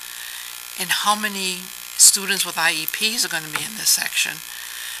 and how many students with IEPs are going to be in this section,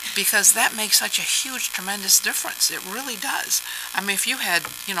 because that makes such a huge, tremendous difference. It really does. I mean, if you had,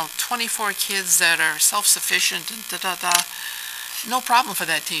 24 kids that are self-sufficient and da-da-da, no problem for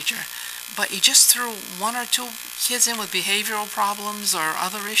that teacher. But you just threw 1 or 2 kids in with behavioral problems or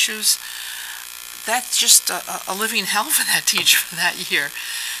other issues, that's just a living hell for that teacher for that year.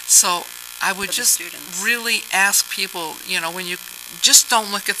 So I would just really ask people, when you just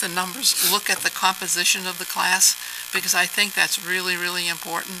don't look at the numbers, look at the composition of the class, because I think that's really, really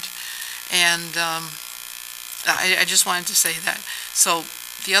important. And I just wanted to say that. So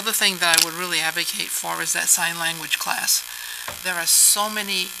the other thing that I would really advocate for is that sign language class. There are so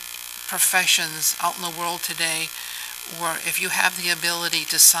many professions out in the world today where if you have the ability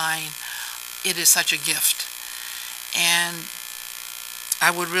to sign, it is such a gift. And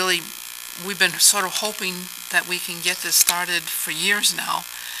I would really, we've been sort of hoping that we can get this started for years now.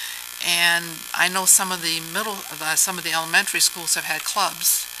 And I know some of the elementary schools have had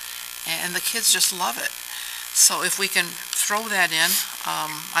clubs, and the kids just love it. So if we can throw that in,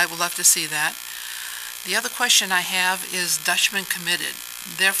 I would love to see that. The other question I have is Dutchman Committed.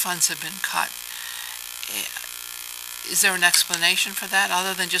 Their funds have been cut. Is there an explanation for that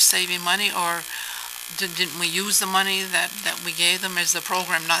other than just saving money, or didn't we use the money that we gave them? Is the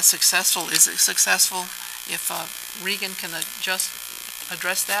program not successful? Is it successful? If Regan can just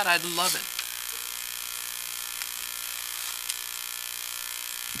address that, I'd love it.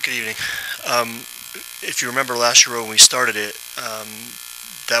 Good evening. If you remember last year when we started it,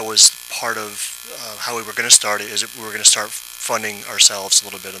 that was part of how we were going to start it, is we were going to start funding ourselves a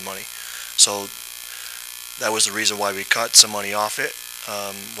little bit of money. So that was the reason why we cut some money off it,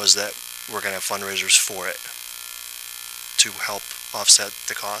 was that we're going to have fundraisers for it to help offset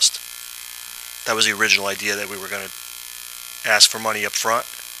the cost. That was the original idea, that we were going to ask for money up front,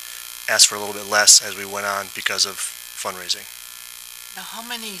 ask for a little bit less as we went on because of fundraising. Now, how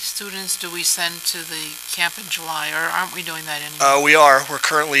many students do we send to the camp in July, or aren't we doing that anymore? We are. We're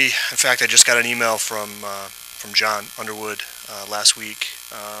currently, in fact, I just got an email from John Underwood last week,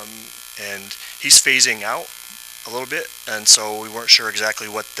 and he's phasing out a little bit, and so we weren't sure exactly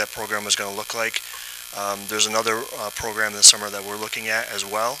what that program was going to look like. There's another program this summer that we're looking at as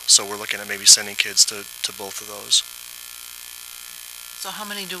well, so we're looking at maybe sending kids to both of those. So how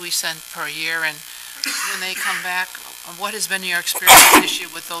many do we send per year, and when they come back, what has been your experience this year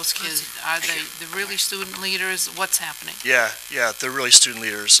with those kids? Are they the really student leaders? What's happening? Yeah, they're really student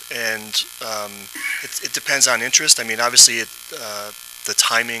leaders, and it depends on interest. I mean, obviously, the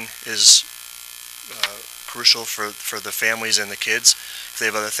timing is crucial for the families and the kids if they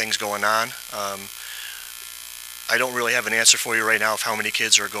have other things going on. I don't really have an answer for you right now of how many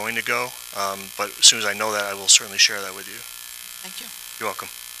kids are going to go, but as soon as I know that, I will certainly share that with you. Thank you. You're welcome.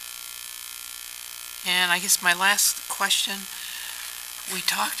 And I guess my last question, we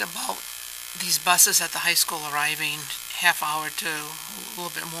talked about these buses at the high school arriving half hour to a little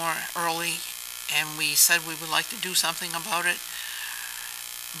bit more early, and we said we would like to do something about it,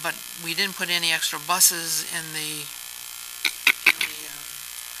 but we didn't put any extra buses in the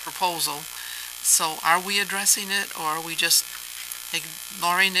proposal. So are we addressing it, or are we just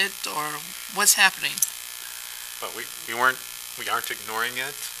ignoring it, or what's happening? Well, we aren't ignoring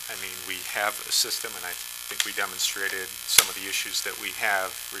it. I mean, we have a system, and I think we demonstrated some of the issues that we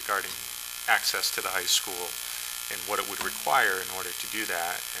have regarding access to the high school and what it would require in order to do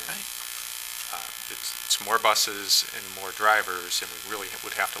that. And it's more buses and more drivers, and we really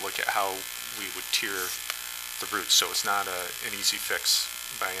would have to look at how we would tier the routes. So it's not an easy fix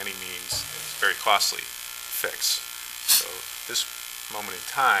by any means. It's a very costly fix. So this moment in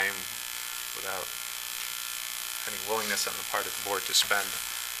time, without any willingness on the part of the board to spend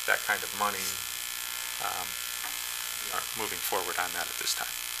that kind of money, we aren't moving forward on that at this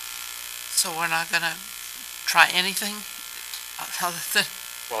time. So we're not going to try anything other than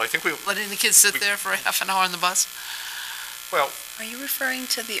Well, I think letting the kids sit there for half an hour on the bus? Well, Are you referring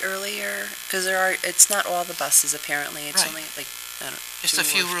to the earlier, because it's not all the buses apparently, it's Right. only like, I don't know, Just a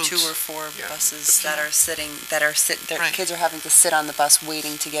few routes. 2 or 4 Yeah, buses that are their Right. kids are having to sit on the bus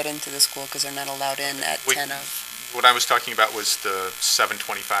waiting to get into the school because they're not allowed in at 10 of. what I was talking about was the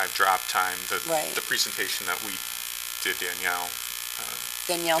 7:25 drop time, Right. the presentation that we did, Danielle.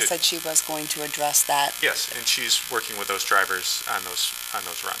 Danielle said she was going to address that. Yes, and she's working with those drivers on those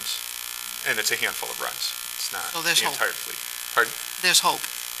runs. And it's a handful of runs. It's not So there's the hope. entire fleet. Pardon? There's hope.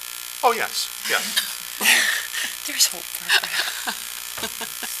 Oh, yes, yes. There's hope, Barbara.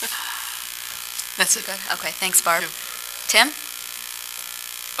 That's it. Good, okay, thanks, Barb. Thank Tim?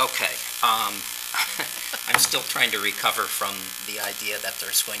 Okay, I'm still trying to recover from the idea that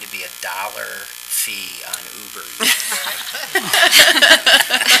there's going to be $1 fee on Uber Eats.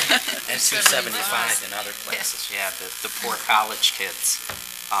 And $2.75 in other places, yeah, the poor college kids.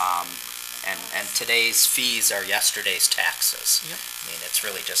 And today's fees are yesterday's taxes. Yep. I mean, it's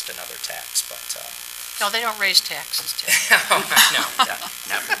really just another tax, but, No, they don't raise taxes, Tim. no,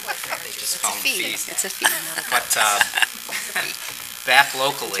 never. They just call them fees. It's a fee, not a But back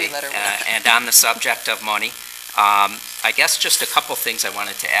locally, Three-letter word. and on the subject of money, I guess just a couple things I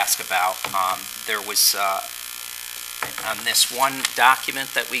wanted to ask about. There was, on this one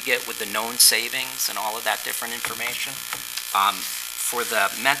document that we get with the known savings and all of that different information, for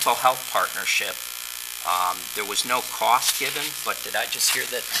the mental health partnership, there was no cost given, but did I just hear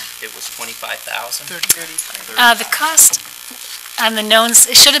that it was $25,000? 35. The cost on the knowns,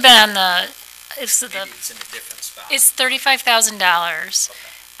 it should have been on the, Maybe it's in a different spot. it's $35,000.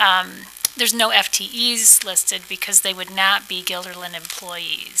 There's no FTEs listed because they would not be Gilderland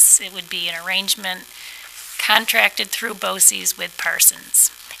employees. It would be an arrangement contracted through BOCES with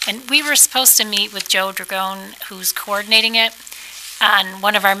Parsons. And we were supposed to meet with Joe Dragone, who's coordinating it, on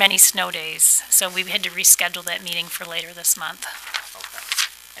one of our many snow days. So we had to reschedule that meeting for later this month. Okay.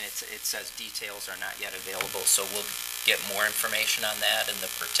 And it says details are not yet available, so we'll get more information on that and the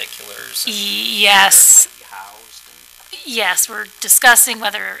particulars? And Yes. where it might be housed and- Yes, we're discussing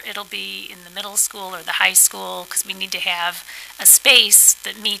whether it'll be in the middle school or the high school, because we need to have a space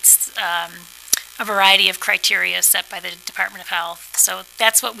that meets a variety of criteria set by the Department of Health. So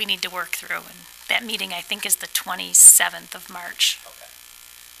that's what we need to work through, and that meeting, I think, is the 27th of March. Okay.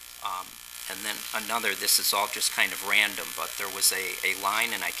 And then another, this is all just kind of random, but there was a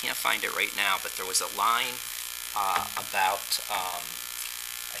line, and I can't find it right now, but there was a line about,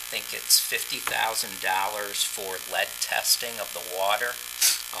 I think it's $50,000 for lead testing of the water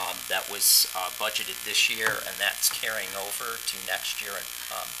that was budgeted this year, and that's carrying over to next year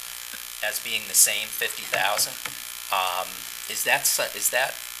as being the same 50,000. Is that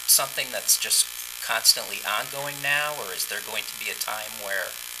something that's just constantly ongoing now, or is there going to be a time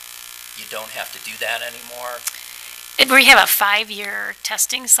where you don't have to do that anymore? We have a 5-year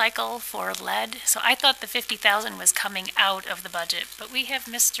testing cycle for lead, so I thought the 50,000 was coming out of the budget, but we have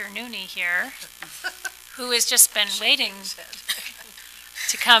Mr. Nooney here, who has just been waiting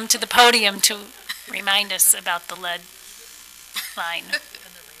to come to the podium to remind us about the lead line.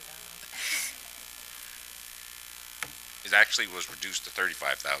 It actually was reduced to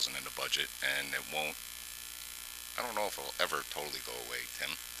 $35,000 in the budget, and it won't, I don't know if it'll ever totally go away, Tim,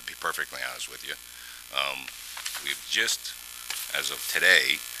 to be perfectly honest with you. We've just, as of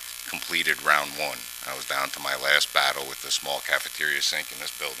today, completed round 1. I was down to my last battle with the small cafeteria sink in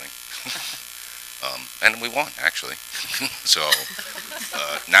this building. And we won, actually. So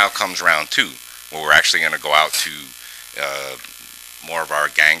now comes round 2, where we're actually going to go out to more of our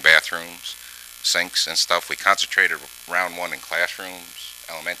gang bathrooms, sinks and stuff. We concentrated round 1 in classrooms,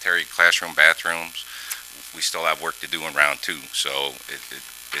 elementary classroom bathrooms. We still have work to do in round 2, so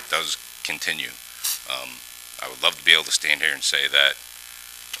it does continue. I would love to be able to stand here and say that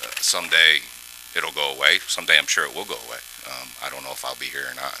someday it'll go away. Someday I'm sure it will go away. I don't know if I'll be here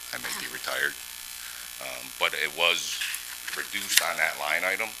or not. I may be retired. But it was reduced on that line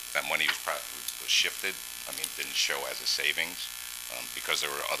item. That money was shifted. I mean, didn't show as a savings because there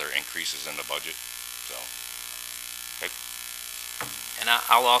were other increases in the budget. So. And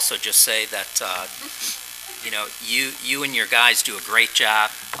I'll also just say that, you know, you and your guys do a great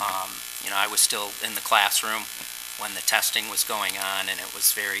job. You know, I was still in the classroom when the testing was going on, and it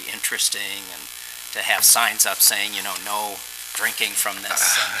was very interesting, and to have signs up saying, you know, no drinking from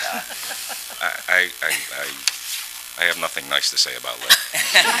this. And, I have nothing nice to say about Liv.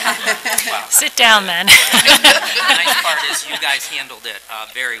 well, Sit down then. the nice part is you guys handled it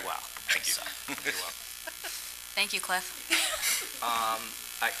very well. Thank you. So, you're welcome. Thank you, Cliff.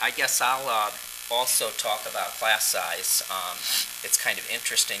 I guess I'll also talk about class size. It's kind of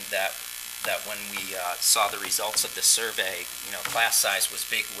interesting that when we saw the results of the survey, you know, class size was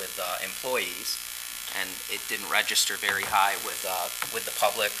big with employees, and it didn't register very high with the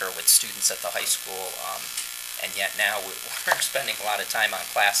public or with students at the high school. And yet now we're spending a lot of time on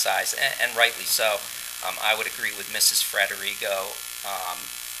class size, and rightly so. I would agree with Mrs. Frederigo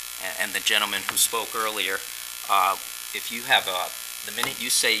and the gentleman who spoke earlier. If you have the minute you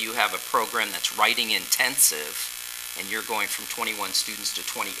say you have a program that's writing intensive, and you're going from 21 students to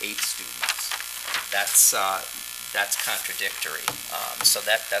 28 students, that's contradictory. So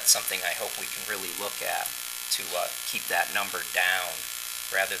that's something I hope we can really look at to keep that number down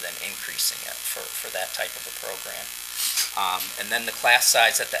rather than increasing it for that type of a program. And then the class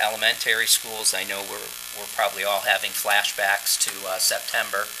size at the elementary schools, I know we're probably all having flashbacks to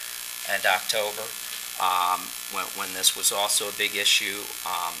September and October. When this was also a big issue.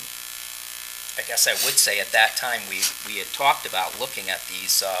 I guess I would say at that time we had talked about looking at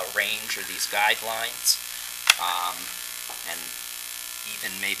these range or these guidelines, and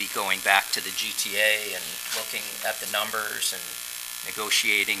even maybe going back to the GTA and looking at the numbers and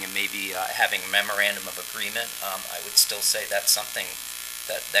negotiating and maybe having a memorandum of agreement. I would still say that's something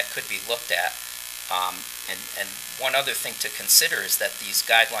that could be looked at. And one other thing to consider is that these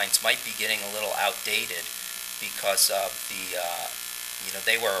guidelines might be getting a little outdated because of the, you know,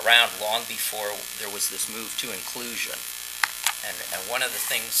 they were around long before there was this move to inclusion. And one of the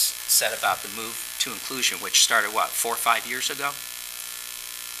things said about the move to inclusion, which started, what, 4 or 5 years ago?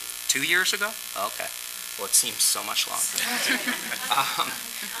 2 years ago? Okay. Well, it seems so much longer.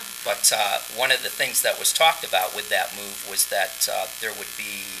 But one of the things that was talked about with that move was that there would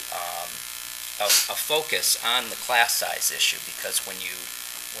be a focus on the class size issue, because when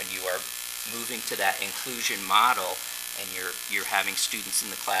you are moving to that inclusion model and you're having students in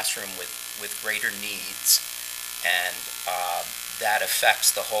the classroom with greater needs, and that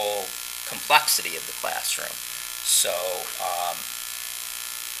affects the whole complexity of the classroom. So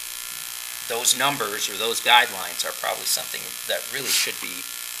those numbers or those guidelines are probably something that really should be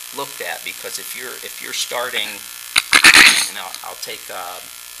looked at, because if you're starting, and I'll take the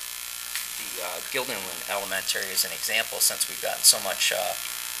Gildenland Elementary as an example, since we've gotten so much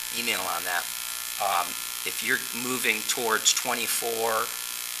email on that. If you're moving towards 24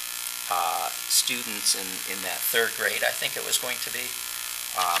 students in that 3rd grade, I think it was going to be,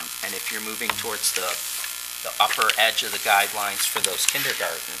 and if you're moving towards the upper edge of the guidelines for those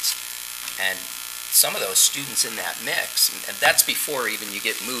kindergartens, and some of those students in that mix, and that's before even you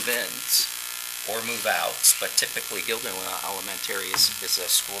get move-ins or move-outs, but typically Gildenland Elementary is a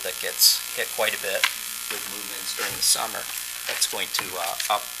school that gets hit quite a bit with move-ins during the summer. That's going to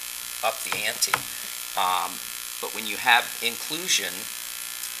up the ante. But when you have inclusion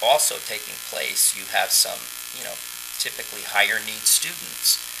also taking place, you have some, you know, typically higher need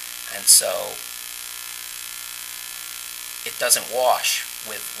students. And so it doesn't wash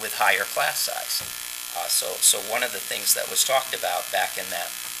with higher class size. So one of the things that was talked about back in that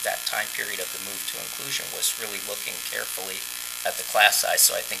time period of the move to inclusion was really looking carefully at the class size.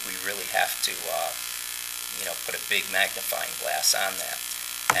 So I think we really have to, you know, put a big magnifying glass on that.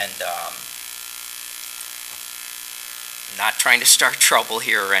 And not trying to start trouble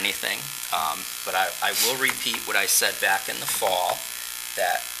here or anything, but I will repeat what I said back in the fall,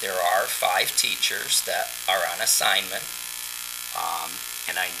 that there are 5 teachers that are on assignment,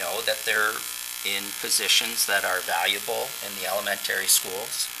 and I know that they're in positions that are valuable in the elementary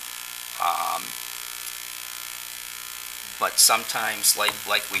schools. But sometimes,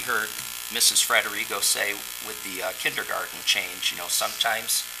 like we heard Mrs. Frederigo say with the kindergarten change, you know,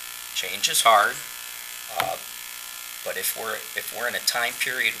 sometimes change is hard. But if we're in a time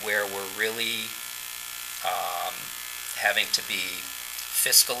period where we're really having to be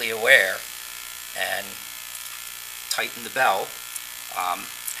fiscally aware and tighten the belt,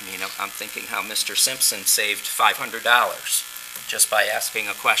 I mean, I'm thinking how Mr. Simpson saved $500 just by asking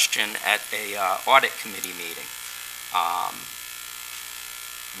a question at a audit committee meeting.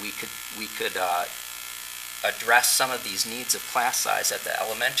 We could address some of these needs of class size at the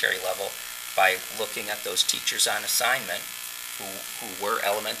elementary level by looking at those teachers on assignment who were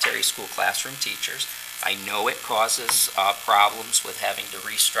elementary school classroom teachers. I know it causes problems with having to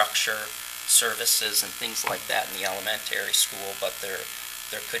restructure services and things like that in the elementary school, but there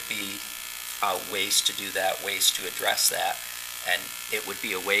could be ways to do that, ways to address that. And it would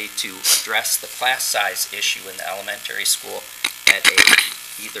be a way to address the class size issue in the elementary school at a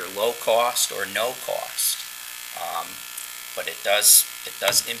either low cost or no cost. But it does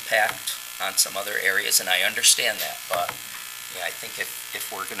impact on some other areas, and I understand that. But yeah, I think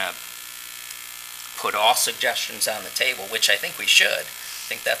if we're going to put all suggestions on the table, which I think we should, I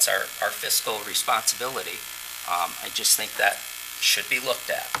think that's our fiscal responsibility, I just think that should be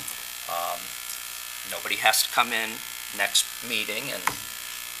looked at. Nobody has to come in next meeting and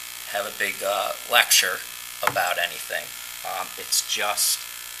have a big lecture about anything. It's just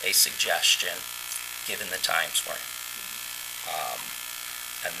a suggestion, given the times we're in.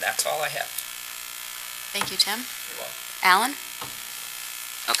 And that's all I have. Thank you, Tim. You're welcome. Alan?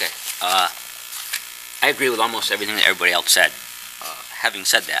 Okay. I agree with almost everything that everybody else said. Having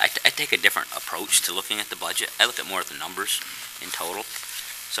said that, I take a different approach to looking at the budget. I look at more at the numbers in total.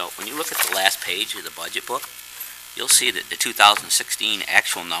 So when you look at the last page of the budget book, you'll see that the 2016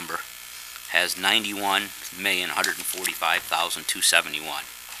 actual number has $91,145,271.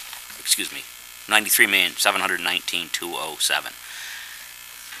 Excuse me, $93,719,207.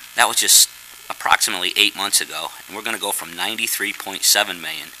 That was just approximately 8 months ago, and we're going to go from $93.7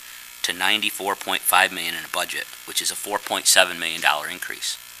 million to $94.5 million in a budget, which is a $4.7 million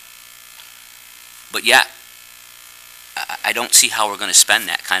increase. But yet, I don't see how we're going to spend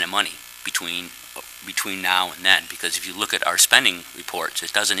that kind of money between now and then, because if you look at our spending reports,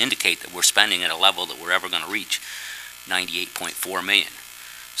 it doesn't indicate that we're spending at a level that we're ever going to reach $98.4 million.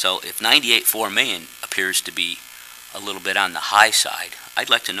 So if $98.4 million appears to be a little bit on the high side, I'd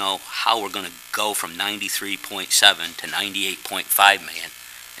like to know how we're going to go from 93.7 to 98.5 million,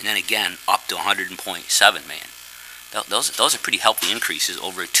 and then again up to 100.7 million. Those are pretty healthy increases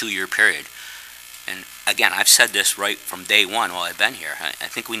over a 2-year period. And again, I've said this right from day one while I've been here. I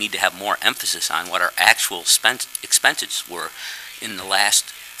think we need to have more emphasis on what our actual expenses were in the last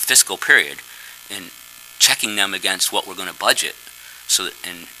fiscal period and checking them against what we're going to budget, so that,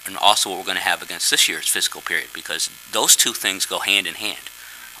 and also what we're going to have against this year's fiscal period, because those two things go hand in hand.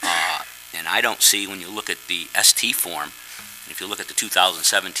 And I don't see, when you look at the ST form, if you look at the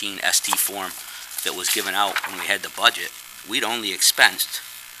 2017 ST form that was given out when we had the budget, we'd only expensed,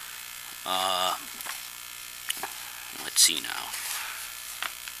 let's see now,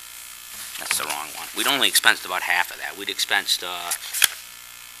 that's the wrong one. We'd only expensed about half of that. We'd expensed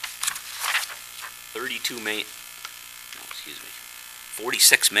 32 million, no, excuse me,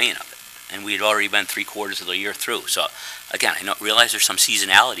 46 million of it, and we'd already been 3/4 of the year through. So again, I realize there's some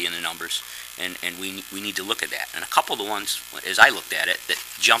seasonality in the numbers, and we need to look at that. And a couple of the ones, as I looked at it, that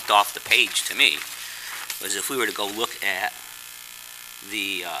jumped off the page to me was if we were to go look at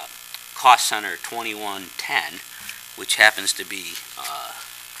the cost center 2110, which happens to be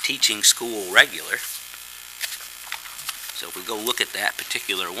teaching school regular. So if we go look at that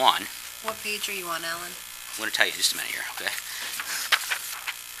particular one, What page are you on, Alan? I'm going to tell you just a minute here, okay?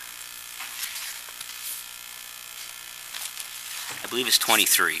 I believe it's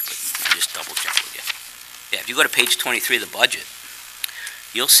 23, but I'll just double check with you. Yeah, if you go to page 23 of the budget,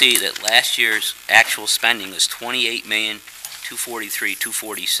 you'll see that last year's actual spending was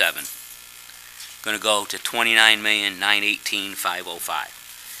 $28,243,247. Going to go to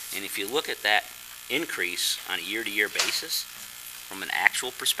 $29,918,505. And if you look at that increase on a year-to-year basis, from an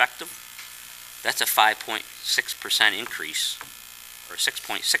actual perspective, that's a 5.6% increase, or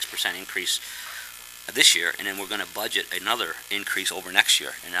 6.6% increase this year, and then we're going to budget another increase over next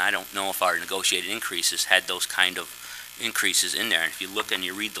year. And I don't know if our negotiated increases had those kind of increases in there. And if you look and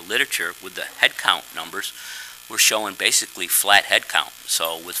you read the literature with the head count numbers, we're showing basically flat head count.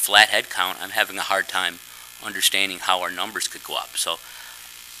 So with flat head count, I'm having a hard time understanding how our numbers could go up. So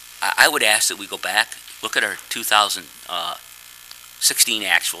I would ask that we go back, look at our 2016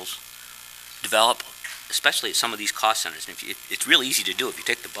 actuals, develop, especially at some of these cost centers. And it's really easy to do if you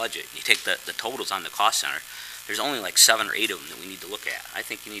take the budget and you take the totals on the cost center. There's only like 7 or 8 of them that we need to look at. I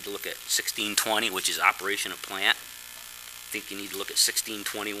think you need to look at 1620, which is operation of plant. I think you need to look at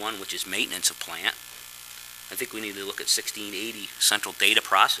 1621, which is maintenance of plant. I think we need to look at 1680, central data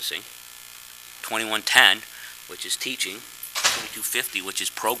processing. 2110, which is teaching. 2250, which is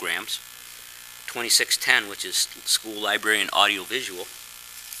programs, 2610, which is school, library, and audiovisual.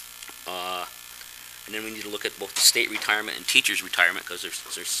 And then we need to look at both the state retirement and teachers' retirement, because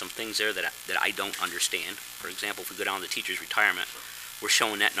there's some things there that I don't understand. For example, if we go down to teachers' retirement, we're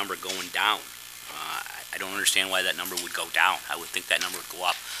showing that number going down. I don't understand why that number would go down. I would think that number would go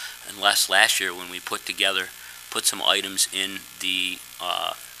up, unless last year when we put some items in the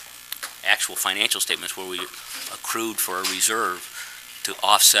actual financial statements where we accrued for a reserve to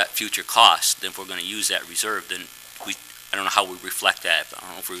offset future costs, then if we're going to use that reserve, then I don't know how we reflect that. I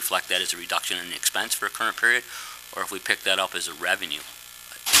don't know if we reflect that as a reduction in expense for a current period, or if we pick that up as a revenue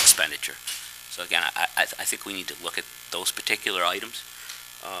expenditure. So again, I think we need to look at those particular items.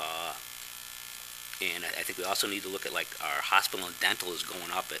 And I think we also need to look at, like, our hospital and dental is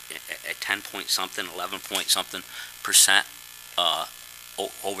going up at 10 point something, 11 point something percent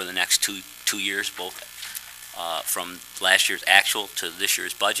over the next two years, both from last year's actual to this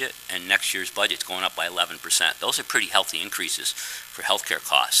year's budget, and next year's budget's going up by 11%. Those are pretty healthy increases for healthcare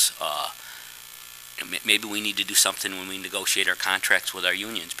costs. Maybe we need to do something when we negotiate our contracts with our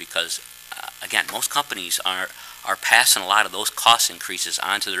unions, because again, most companies are passing a lot of those cost increases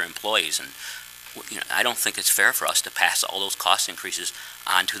on to their employees, and I don't think it's fair for us to pass all those cost increases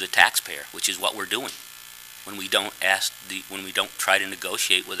on to the taxpayer, which is what we're doing when we don't try to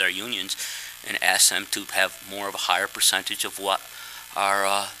negotiate with our unions and ask them to have more of a higher percentage of what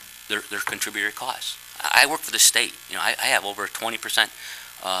are their contributory costs. I work for the state. I have over a 20%,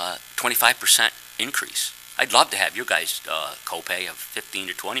 25% increase. I'd love to have your guys' copay of 15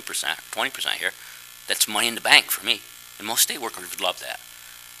 to 20%, 20% here. That's money in the bank for me, and most state workers would love that.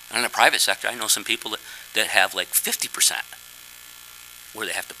 And in the private sector, I know some people that have like 50%, where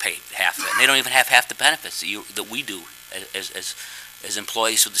they have to pay half of it, and they don't even have half the benefits that we do as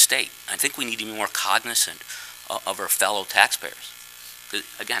employees of the state. I think we need to be more cognizant of our fellow taxpayers.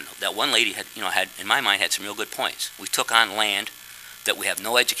 Again, that one lady had, in my mind, had some real good points. We took on land that we have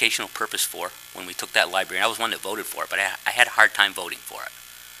no educational purpose for when we took that library. And I was one that voted for it, but I had a hard time voting for it.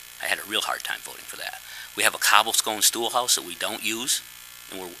 I had a real hard time voting for that. We have a cobblestone schoolhouse that we don't use,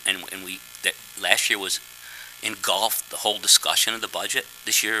 that last year was engulfed the whole discussion of the budget.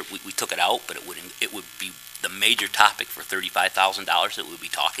 This year we took it out, but it would be the major topic for $35,000 that we'll be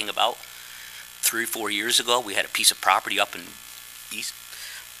talking about. 3 or 4 years ago, we had a piece of property up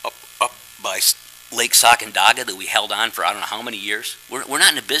by Lake Sacandaga that we held on for I don't know how many years. We're not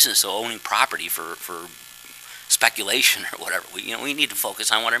in the business of owning property for speculation or whatever. We need to focus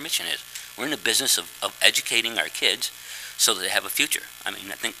on what our mission is. We're in the business of educating our kids so that they have a future. I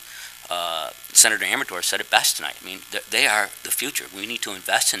think Senator Amador said it best tonight. They are the future. We need to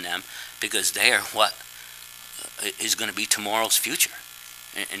invest in them because they are what is going to be tomorrow's future.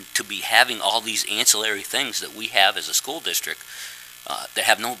 And to be having all these ancillary things that we have as a school district that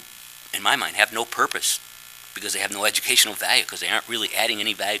have no, in my mind, have no purpose because they have no educational value, because they aren't really adding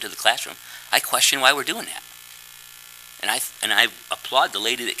any value to the classroom, I question why we're doing that. And I applaud the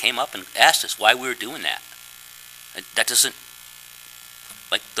lady that came up and asked us why we were doing that. That doesn't,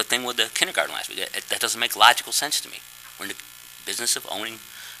 like the thing with the kindergarten last week, that doesn't make logical sense to me. We're in the business of owning,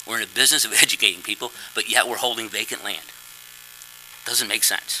 we're in the business of educating people, but yet we're holding vacant land. Doesn't make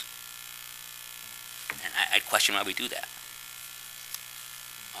sense. And I question why we do that.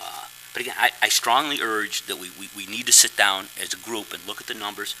 But again, I strongly urge that we need to sit down as a group and look at the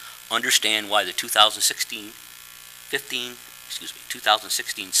numbers, understand why the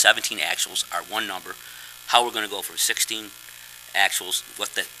 2016-17 actuals are one number, how we're going to go from 16 actuals,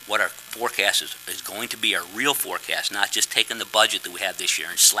 what our forecast is going to be, our real forecast, not just taking the budget that we have this year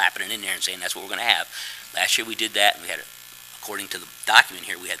and slapping it in there and saying that's what we're going to have. Last year we did that, and we had, according to the document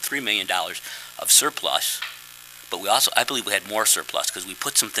here, we had $3 million of surplus, but we also, I believe we had more surplus because we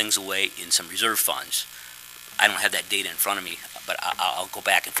put some things away in some reserve funds. I don't have that data in front of me, but I'll go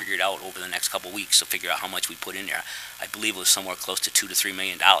back and figure it out over the next couple of weeks to figure out how much we put in there. I believe it was somewhere close to $2 to $3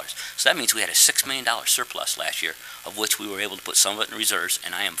 million. So that means we had a $6 million surplus last year, of which we were able to put some of it in reserves,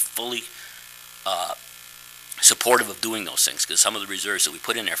 and I am fully supportive of doing those things, because some of the reserves that we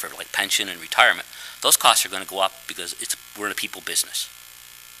put in there for like pension and retirement, those costs are going to go up because we're in a people business.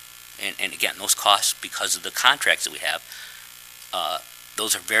 And again, those costs, because of the contracts that we have,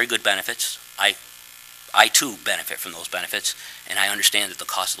 those are very good benefits. I too benefit from those benefits, and I understand that the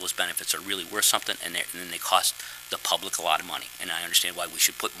cost of those benefits are really worth something, and they cost the public a lot of money. And I understand why we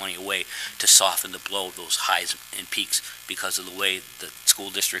should put money away to soften the blow of those highs and peaks because of the way the school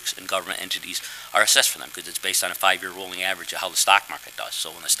districts and government entities are assessed for them, because it's based on a 5-year rolling average of how the stock market does.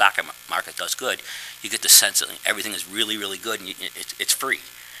 So when the stock market does good, you get the sense that everything is really, really good, and it's free.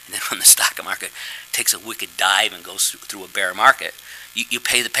 and then when the stock market takes a wicked dive and goes through a bear market, you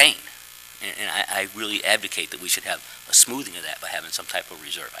pay the pain. And I really advocate that we should have a smoothing of that by having some type of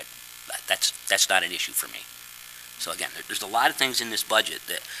reserve. That's not an issue for me. So again, there's a lot of things in this budget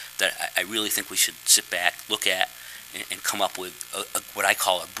that I really think we should sit back, look at, and come up with what I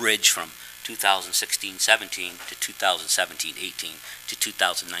call a bridge from 2016-17 to 2017-18 to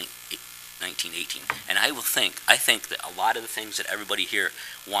 2019-18. And I think that a lot of the things that everybody here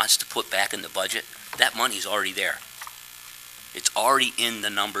wants to put back in the budget, that money's already there. It's already in the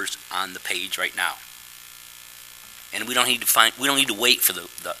numbers on the page right now. And we don't need to wait for the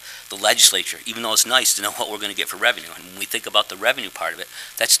legislature, even though it's nice to know what we're going to get for revenue. And when we think about the revenue part of it,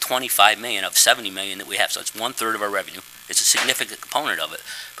 that's 25 million of 70 million that we have. So it's 1/3 of our revenue. It's a significant component of it.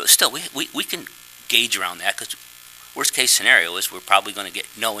 But still, we can gauge around that, because worst case scenario is we're probably going to get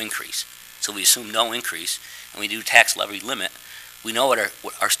no increase. So we assume no increase, and we do tax levy limit. We know what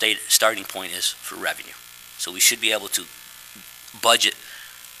our state starting point is for revenue. So we should be able to budget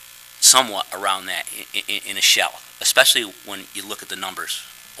somewhat around that in a shell, especially when you look at the numbers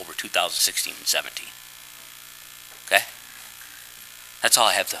over 2016 and 17. Okay? That's all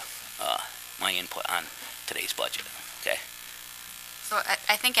I have my input on today's budget. Okay? So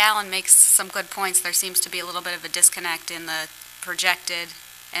I think Alan makes some good points. There seems to be a little bit of a disconnect in the projected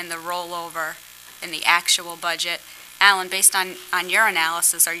and the rollover in the actual budget. Alan, based on your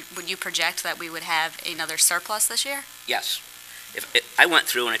analysis, would you project that we would have another surplus this year? Yes. If I went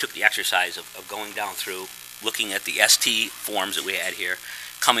through and I took the exercise of going down through, looking at the ST forms that we had here,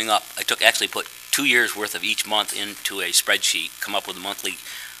 coming up, actually put 2 years worth of each month into a spreadsheet, come up with a monthly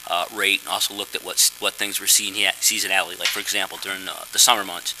rate, and also looked at what things we're seeing here, seasonality. Like, for example, during the summer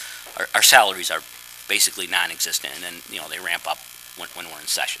months, our salaries are basically non-existent, and then they ramp up when we're in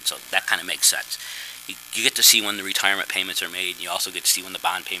session. So that kind of makes sense. You get to see when the retirement payments are made, and you also get to see when the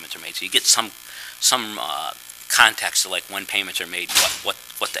bond payments are made. So you get some context to like when payments are made, what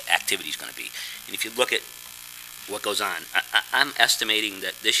the activity is going to be. And if you look at what goes on, I'm estimating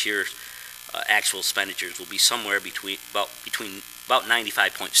that this year's actual expenditures will be somewhere between about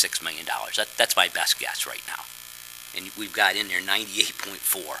 $95.6 million. That's my best guess right now. And we've got in there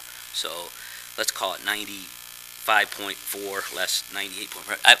 98.4. So let's call it 95.4 less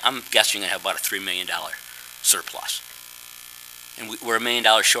 98.4. I'm guessing I have about a $3 million surplus. And we're $1 million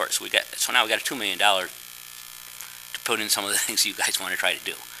short, so now we got a $2 million to put in some of the things you guys want to try to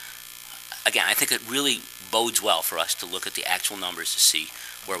do. Again, I think it really bodes well for us to look at the actual numbers to see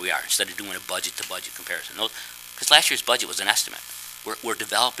where we are, instead of doing a budget-to-budget comparison. Because last year's budget was an estimate. We're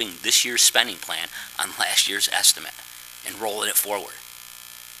developing this year's spending plan on last year's estimate and rolling it forward.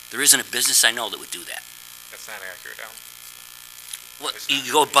 There isn't a business I know that would do that. That's not accurate, Al. Well,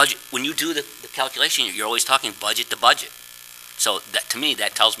 you go budget, when you do the calculation, you're always talking budget to budget. So that, to me,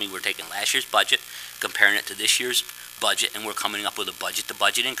 that tells me we're taking last year's budget, comparing it to this year's budget, and we're coming up with a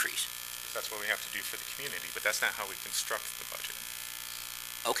budget-to-budget increase. That's what we have to do for the community, but that's not how we construct the budget.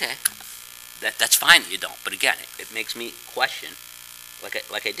 Okay, that's fine that you don't, but again, it makes me question,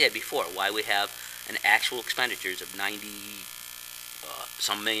 like I did before, why we have an actual expenditures of 90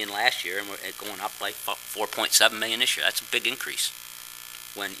 some million last year, and we're going up like 4.7 million this year. That's a big increase.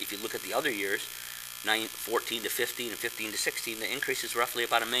 When if you look at the other years, 14 to 15 and 15 to 16, the increase is roughly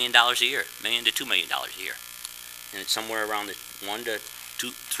about $1 million a year, $1 million to $2 million a year, and it's somewhere around the 1 to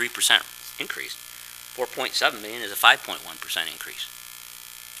 3% increase. 4.7 million is a 5.1% increase.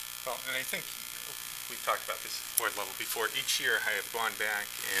 Well, and I think we've talked about this at board level before. Each year I have gone back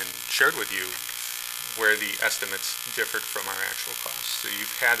and shared with you where the estimates differed from our actual costs. So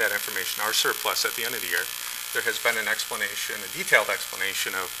you've had that information, our surplus at the end of the year. There has been an explanation, a detailed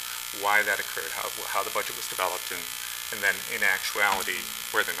explanation of why that occurred, how the budget was developed, and then in actuality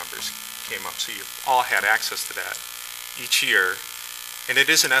where the numbers came up. So you've all had access to that each year. And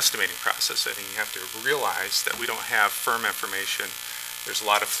it is an estimating process. I think you have to realize that we don't have firm information. There's a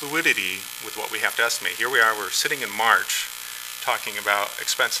lot of fluidity with what we have to estimate. Here we are, we're sitting in March talking about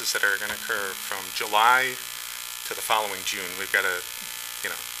expenses that are going to occur from July to the following June. We've got a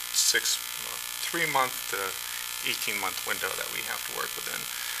 3-month to 18-month window that we have to work within.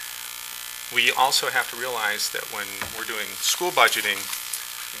 We also have to realize that when we're doing school budgeting,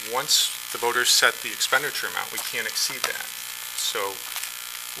 once the voters set the expenditure amount, we can't exceed that. So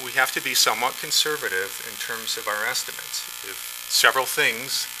we have to be somewhat conservative in terms of our estimates. If several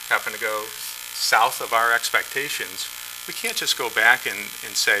things happen to go south of our expectations, we can't just go back and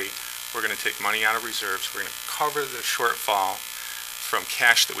say we're going to take money out of reserves, we're going to cover the shortfall from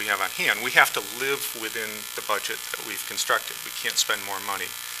cash that we have on hand. We have to live within the budget that we've constructed. We can't spend more money.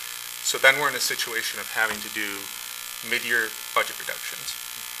 So then we're in a situation of having to do mid-year budget reductions.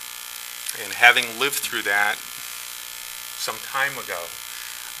 And having lived through that some time ago,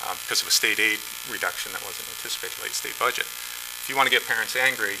 because of a state aid reduction that wasn't anticipated, late state budget, if you want to get parents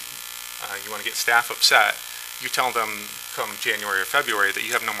angry, you want to get staff upset, you tell them come January or February that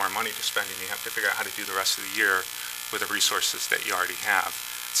you have no more money to spend and you have to figure out how to do the rest of the year with the resources that you already have.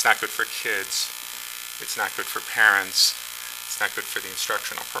 It's not good for kids. It's not good for parents. It's not good for the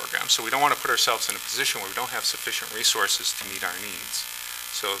instructional program. So we don't want to put ourselves in a position where we don't have sufficient resources to meet our needs.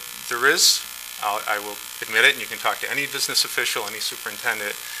 So there is, I will admit it, and you can talk to any business official, any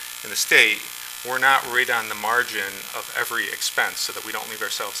superintendent in the state, we're not right on the margin of every expense so that we don't leave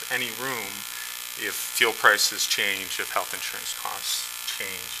ourselves any room if fuel prices change, if health insurance costs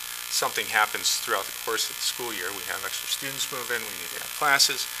change. Something happens throughout the course of the school year. We have extra students move in, we need to have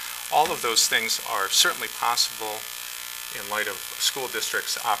classes. All of those things are certainly possible in light of school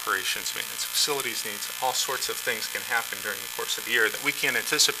districts' operations, maintenance, facilities needs. All sorts of things can happen during the course of the year that we can't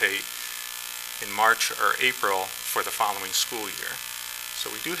anticipate in March or April for the following school year. So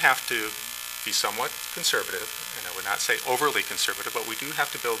we do have to be somewhat conservative, and I would not say overly conservative, but we do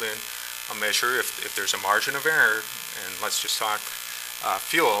have to build in a measure if there's a margin of error, and let's just talk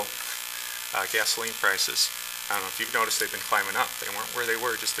fuel, gasoline prices. I don't know if you've noticed they've been climbing up. They weren't where they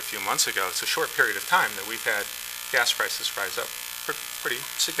were just a few months ago. It's a short period of time that we've had gas prices rise up pretty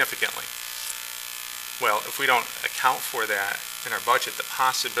significantly. Well, if we don't account for that in our budget, the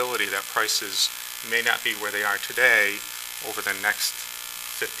possibility that prices may not be where they are today over the next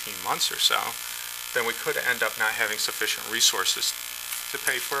 15 months or so, then we could end up not having sufficient resources to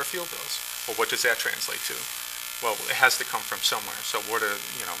pay for our fuel bills. Well, what does that translate to? Well, it has to come from somewhere. So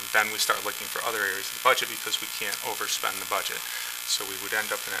then we start looking for other areas of the budget because we can't overspend the budget. So we would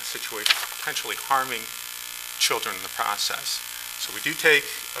end up in that situation, potentially harming children in the process. So we do take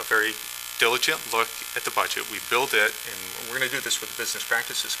a very diligent look at the budget. We build it, and we're going to do this with the Business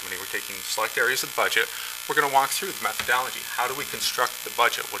Practices Committee. We're taking select areas of the budget. We're going to walk through the methodology. How do we construct the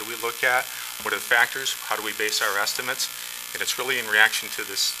budget? What do we look at? What are the factors? How do we base our estimates? And it's really in reaction to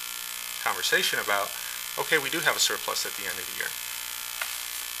this conversation about, okay, we do have a surplus at the end of the year.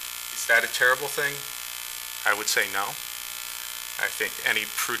 Is that a terrible thing? I would say no. I think any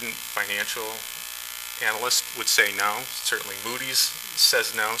prudent financial analyst would say no. Certainly Moody's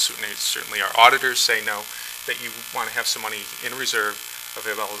says no. Certainly our auditors say no, that you want to have some money in reserve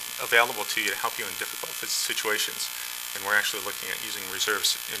available to you to help you in difficult situations. And we're actually looking at using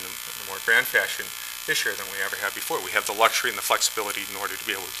reserves in a more grand fashion this year than we ever have before. We have the luxury and the flexibility in order to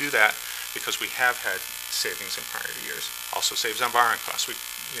be able to do that because we have had savings in prior years. Also saves on borrowing costs. We've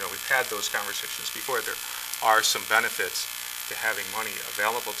had those conversations before. There are some benefits to having money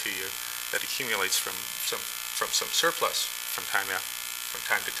available to you that accumulates from some surplus from time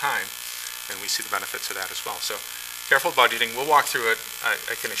to time, and we see the benefits of that as well. So careful budgeting. We'll walk through it.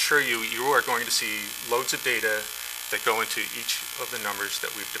 I can assure you, you are going to see loads of data that go into each of the numbers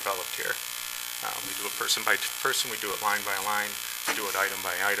that we've developed here. We do it person by person, we do it line by line, we do it item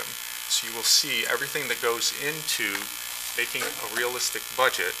by item. So you will see everything that goes into making a realistic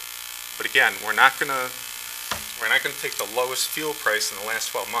budget. But again, we're not going to take the lowest fuel price in the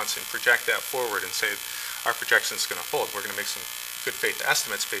last 12 months and project that forward and say our projection is going to hold. We're going to make some good faith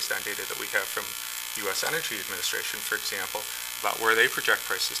estimates based on data that we have from U.S. Energy Administration, for example, about where they project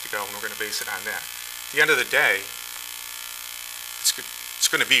prices to go, and we're going to base it on that. At the end of the day, it's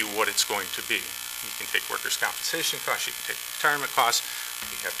going to be what it's going to be. You can take workers' compensation costs, you can take retirement costs,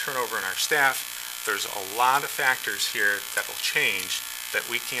 we have turnover in our staff. There's a lot of factors here that will change that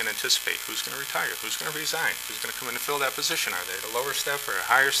we can't anticipate. Who's going to retire? Who's going to resign? Who's going to come in to fill that position? Are they at a lower step or a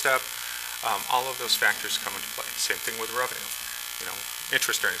higher step? All of those factors come into play. Same thing with revenue.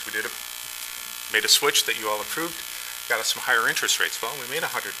 Interest earnings. We made a switch that you all approved, got us some higher interest rates. Well, we made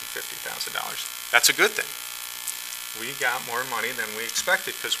 $150,000. That's a good thing. We got more money than we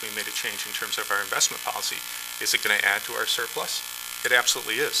expected because we made a change in terms of our investment policy. Is it going to add to our surplus? It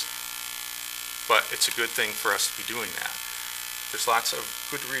absolutely is. But it's a good thing for us to be doing that. There's lots of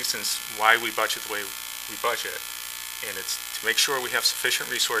good reasons why we budget the way we budget, and it's to make sure we have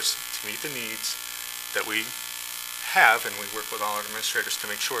sufficient resources to meet the needs that we have, and we work with all our administrators to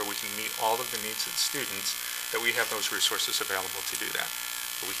make sure we can meet all of the needs of the students, that we have those resources available to do that.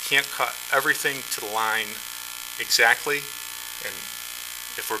 But we can't cut everything to the line exactly, and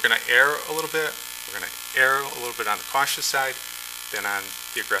if we're going to err a little bit, we're going to err a little bit on the cautious side than on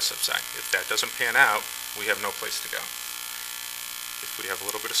the aggressive side. If that doesn't pan out, we have no place to go. If we have a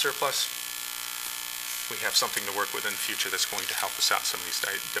little bit of surplus, we have something to work with in the future that's going to help us out some of these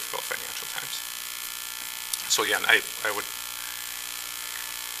difficult financial times. So again, I would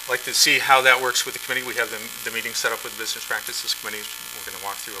like to see how that works with the committee. We have the meeting set up with the Business Practices Committee. We're going to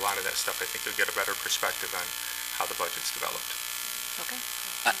walk through a lot of that stuff. I think you'll get a better perspective on how the budget's developed. Okay.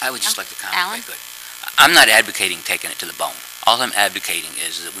 I would just like to comment. Alan? If I could. I'm not advocating taking it to the bone. All I'm advocating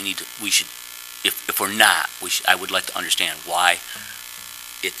is that we should, if we're not, I would like to understand why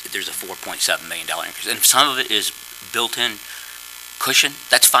there's a $4.7 million increase. And if some of it is built-in cushion,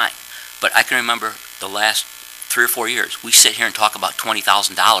 that's fine. But I can remember the last 3 or 4 years, we sit here and talk about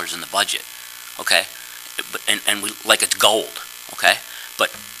 $20,000 in the budget, okay? And we like it's gold, okay?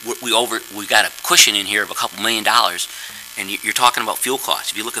 But we got a cushion in here of a couple $1 million, and you're talking about fuel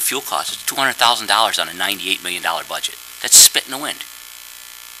costs. If you look at fuel costs, it's $200,000 on a $98 million budget. That's spit in the wind,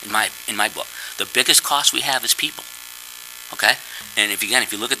 in my book. The biggest cost we have is people, okay? And if you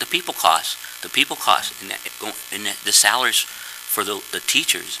look at the people costs, and the salaries for the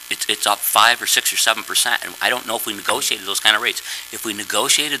teachers, it's up 5 or 6 or 7%, and I don't know if we negotiated those kind of rates. If we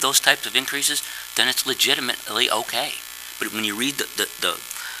negotiated those types of increases, then it's legitimately okay. But when you read the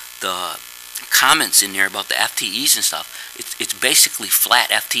comments in there about the FTEs and stuff, it's basically flat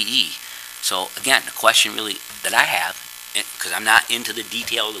FTE. So again, the question really that I have, because I'm not into the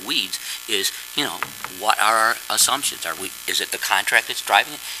detail of the weeds, is, what are our assumptions? Is it the contract that's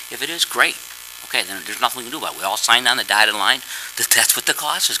driving it? If it is, great. Okay, then there's nothing we can do about it. We all signed on the dotted line that that's what the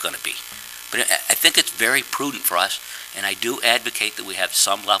cost is going to be. But I think it's very prudent for us, and I do advocate that we have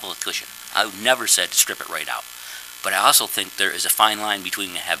some level of cushion. I would never said to strip it right out. But I also think there is a fine line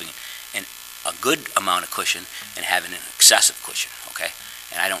between having a good amount of cushion and having an excessive cushion, okay?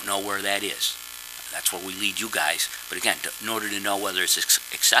 And I don't know where that is. That's where we lead you guys. But again, in order to know whether it's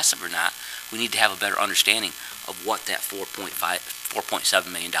excessive or not, we need to have a better understanding of what that $4.7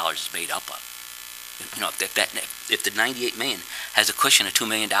 million is made up of. If the $98 million has a cushion of $2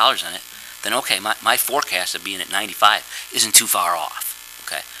 million in it, then okay, my forecast of being at 95 isn't too far off,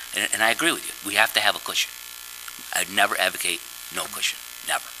 okay? And I agree with you. We have to have a cushion. I'd never advocate no cushion,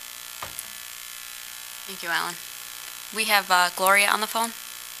 never. Thank you, Alan. We have Gloria on the phone.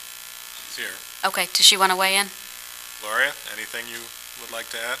 She's here. Okay, does she want to weigh in? Gloria, anything you would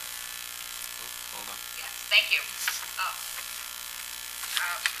like to add? Oh, hold on. Yes, thank you.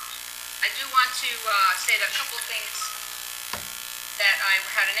 I do want to say that a couple of things that I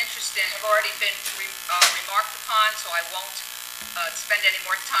had an interest in have already been remarked upon, so I won't spend any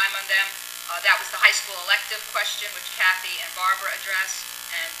more time on them. That was the high school elective question, which Kathy and Barbara addressed,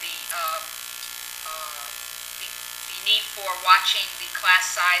 and the need for watching the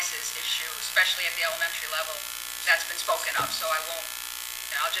class sizes issue, especially at the elementary level. That's been spoken of, so I won't.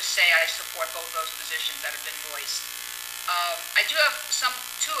 I'll just say I support both those positions that have been voiced. I do have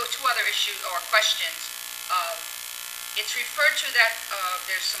two other issues or questions. It's referred to that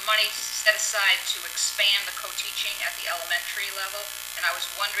there's some money set aside to expand the co-teaching at the elementary level, and I was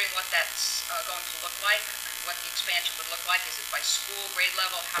wondering what that's going to look like, and what the expansion would look like. Is it by school, grade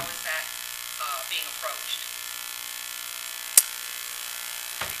level? How is that being approached?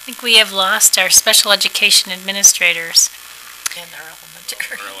 I think we have lost our special education administrators. And our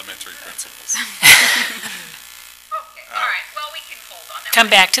elementary principals. Okay, all right. Well, we can hold on that. Come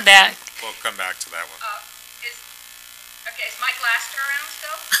back to that. We'll come back to that one. Is Mike Laster around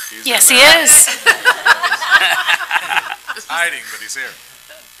still? Yes, he is. Hiding, but he's here.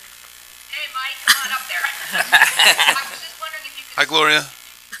 Hey, Mike, come on up there. I was just wondering if you could Hi, Gloria.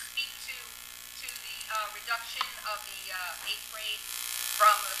 speak to the reduction of the 8th grade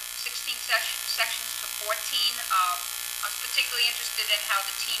from 16 sections to 14. I was particularly interested in how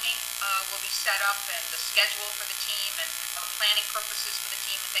the teaming will be set up, and the schedule for the team, and planning purposes for the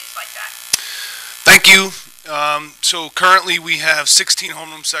team, and things like that. Thank you. So currently we have 16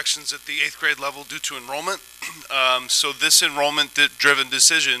 homeroom sections at the 8th grade level due to enrollment. So this enrollment-driven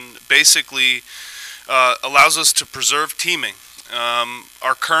decision basically allows us to preserve teaming.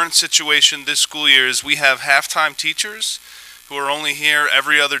 Our current situation this school year is we have half-time teachers who are only here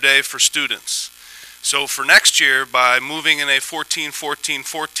every other day for students. So for next year, by moving in a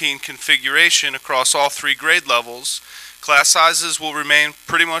 14-14-14 configuration across all 3 grade levels, class sizes will remain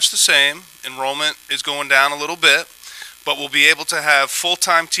pretty much the same. Enrollment is going down a little bit, but we'll be able to have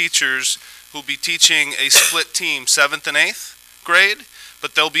full-time teachers who'll be teaching a split team, 7th and 8th grade,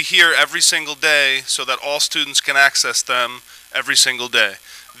 but they'll be here every single day so that all students can access them every single day.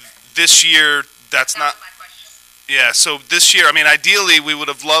 This year, that's not... Yeah, so this year, I mean, ideally, we would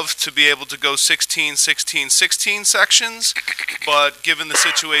have loved to be able to go 16, 16, 16 sections, but given the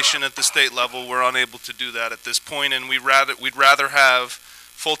situation at the state level, we're unable to do that at this point, and we'd rather have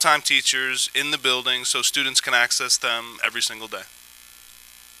full-time teachers in the building so students can access them every single day.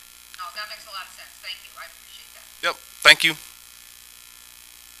 Oh, that makes a lot of sense. Thank you. I appreciate that. Yep, thank you.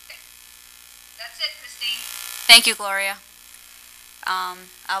 That's it, Christine. Thank you, Gloria.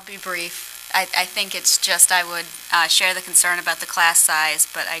 I'll be brief. I think it's just, I would share the concern about the class size,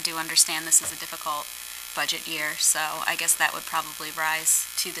 but I do understand this is a difficult budget year, so I guess that would probably rise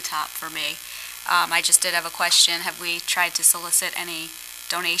to the top for me. I just did have a question. Have we tried to solicit any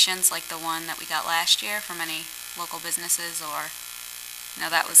donations like the one that we got last year from any local businesses, or,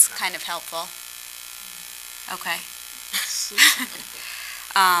 that was kind of helpful? Okay.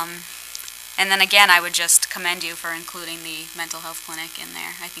 And then again, I would just commend you for including the mental health clinic in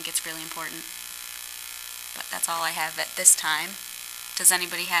there. I think it's really important. But that's all I have at this time. Does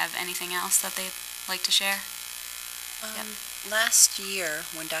anybody have anything else that they'd like to share? Last year,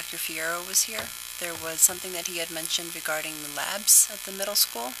 when Dr. Fierro was here, there was something that he had mentioned regarding the labs at the middle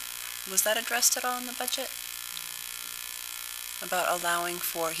school. Was that addressed at all in the budget? About allowing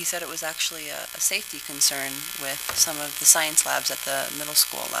for, he said it was actually a safety concern with some of the science labs at the middle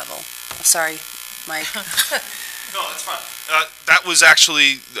school level. Sorry, Mike. No, that's fine. That was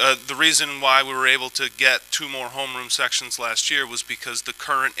actually the reason why we were able to get 2 more homeroom sections last year, was because the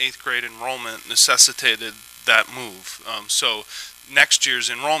current 8th grade enrollment necessitated that move. So next year's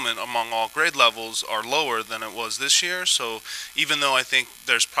enrollment among all grade levels are lower than it was this year. So even though I think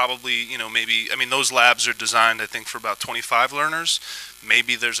there's probably, those labs are designed, I think, for about 25 learners.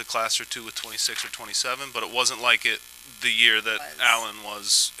 Maybe there's a class or two with 26 or 27, but it wasn't like it the year that Alan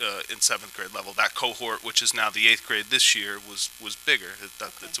was in 7th grade level. That cohort, which is now the 8th grade this year, was bigger. It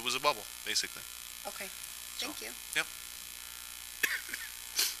was a bubble, basically. Okay, thank you. Yep.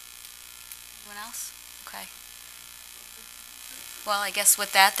 Anyone else? Okay. Well, I guess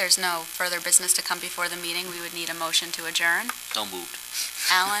with that, there's no further business to come before the meeting. We would need a motion to adjourn. So moved.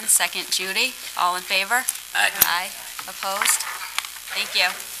 Alan, second Judy. All in favor? Aye. Aye. Opposed? Thank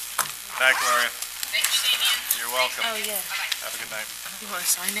you. Bye, Gloria. Thank you, Damien. You're welcome. Oh, yeah. Have a good night. You want to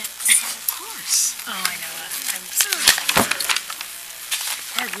sign it? Of course. Oh, I know. I'm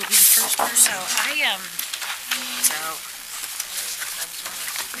Barb, you'll be the first person. so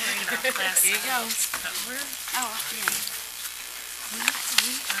There you go. Oh, yeah. I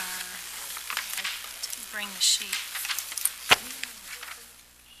didn't bring the sheet.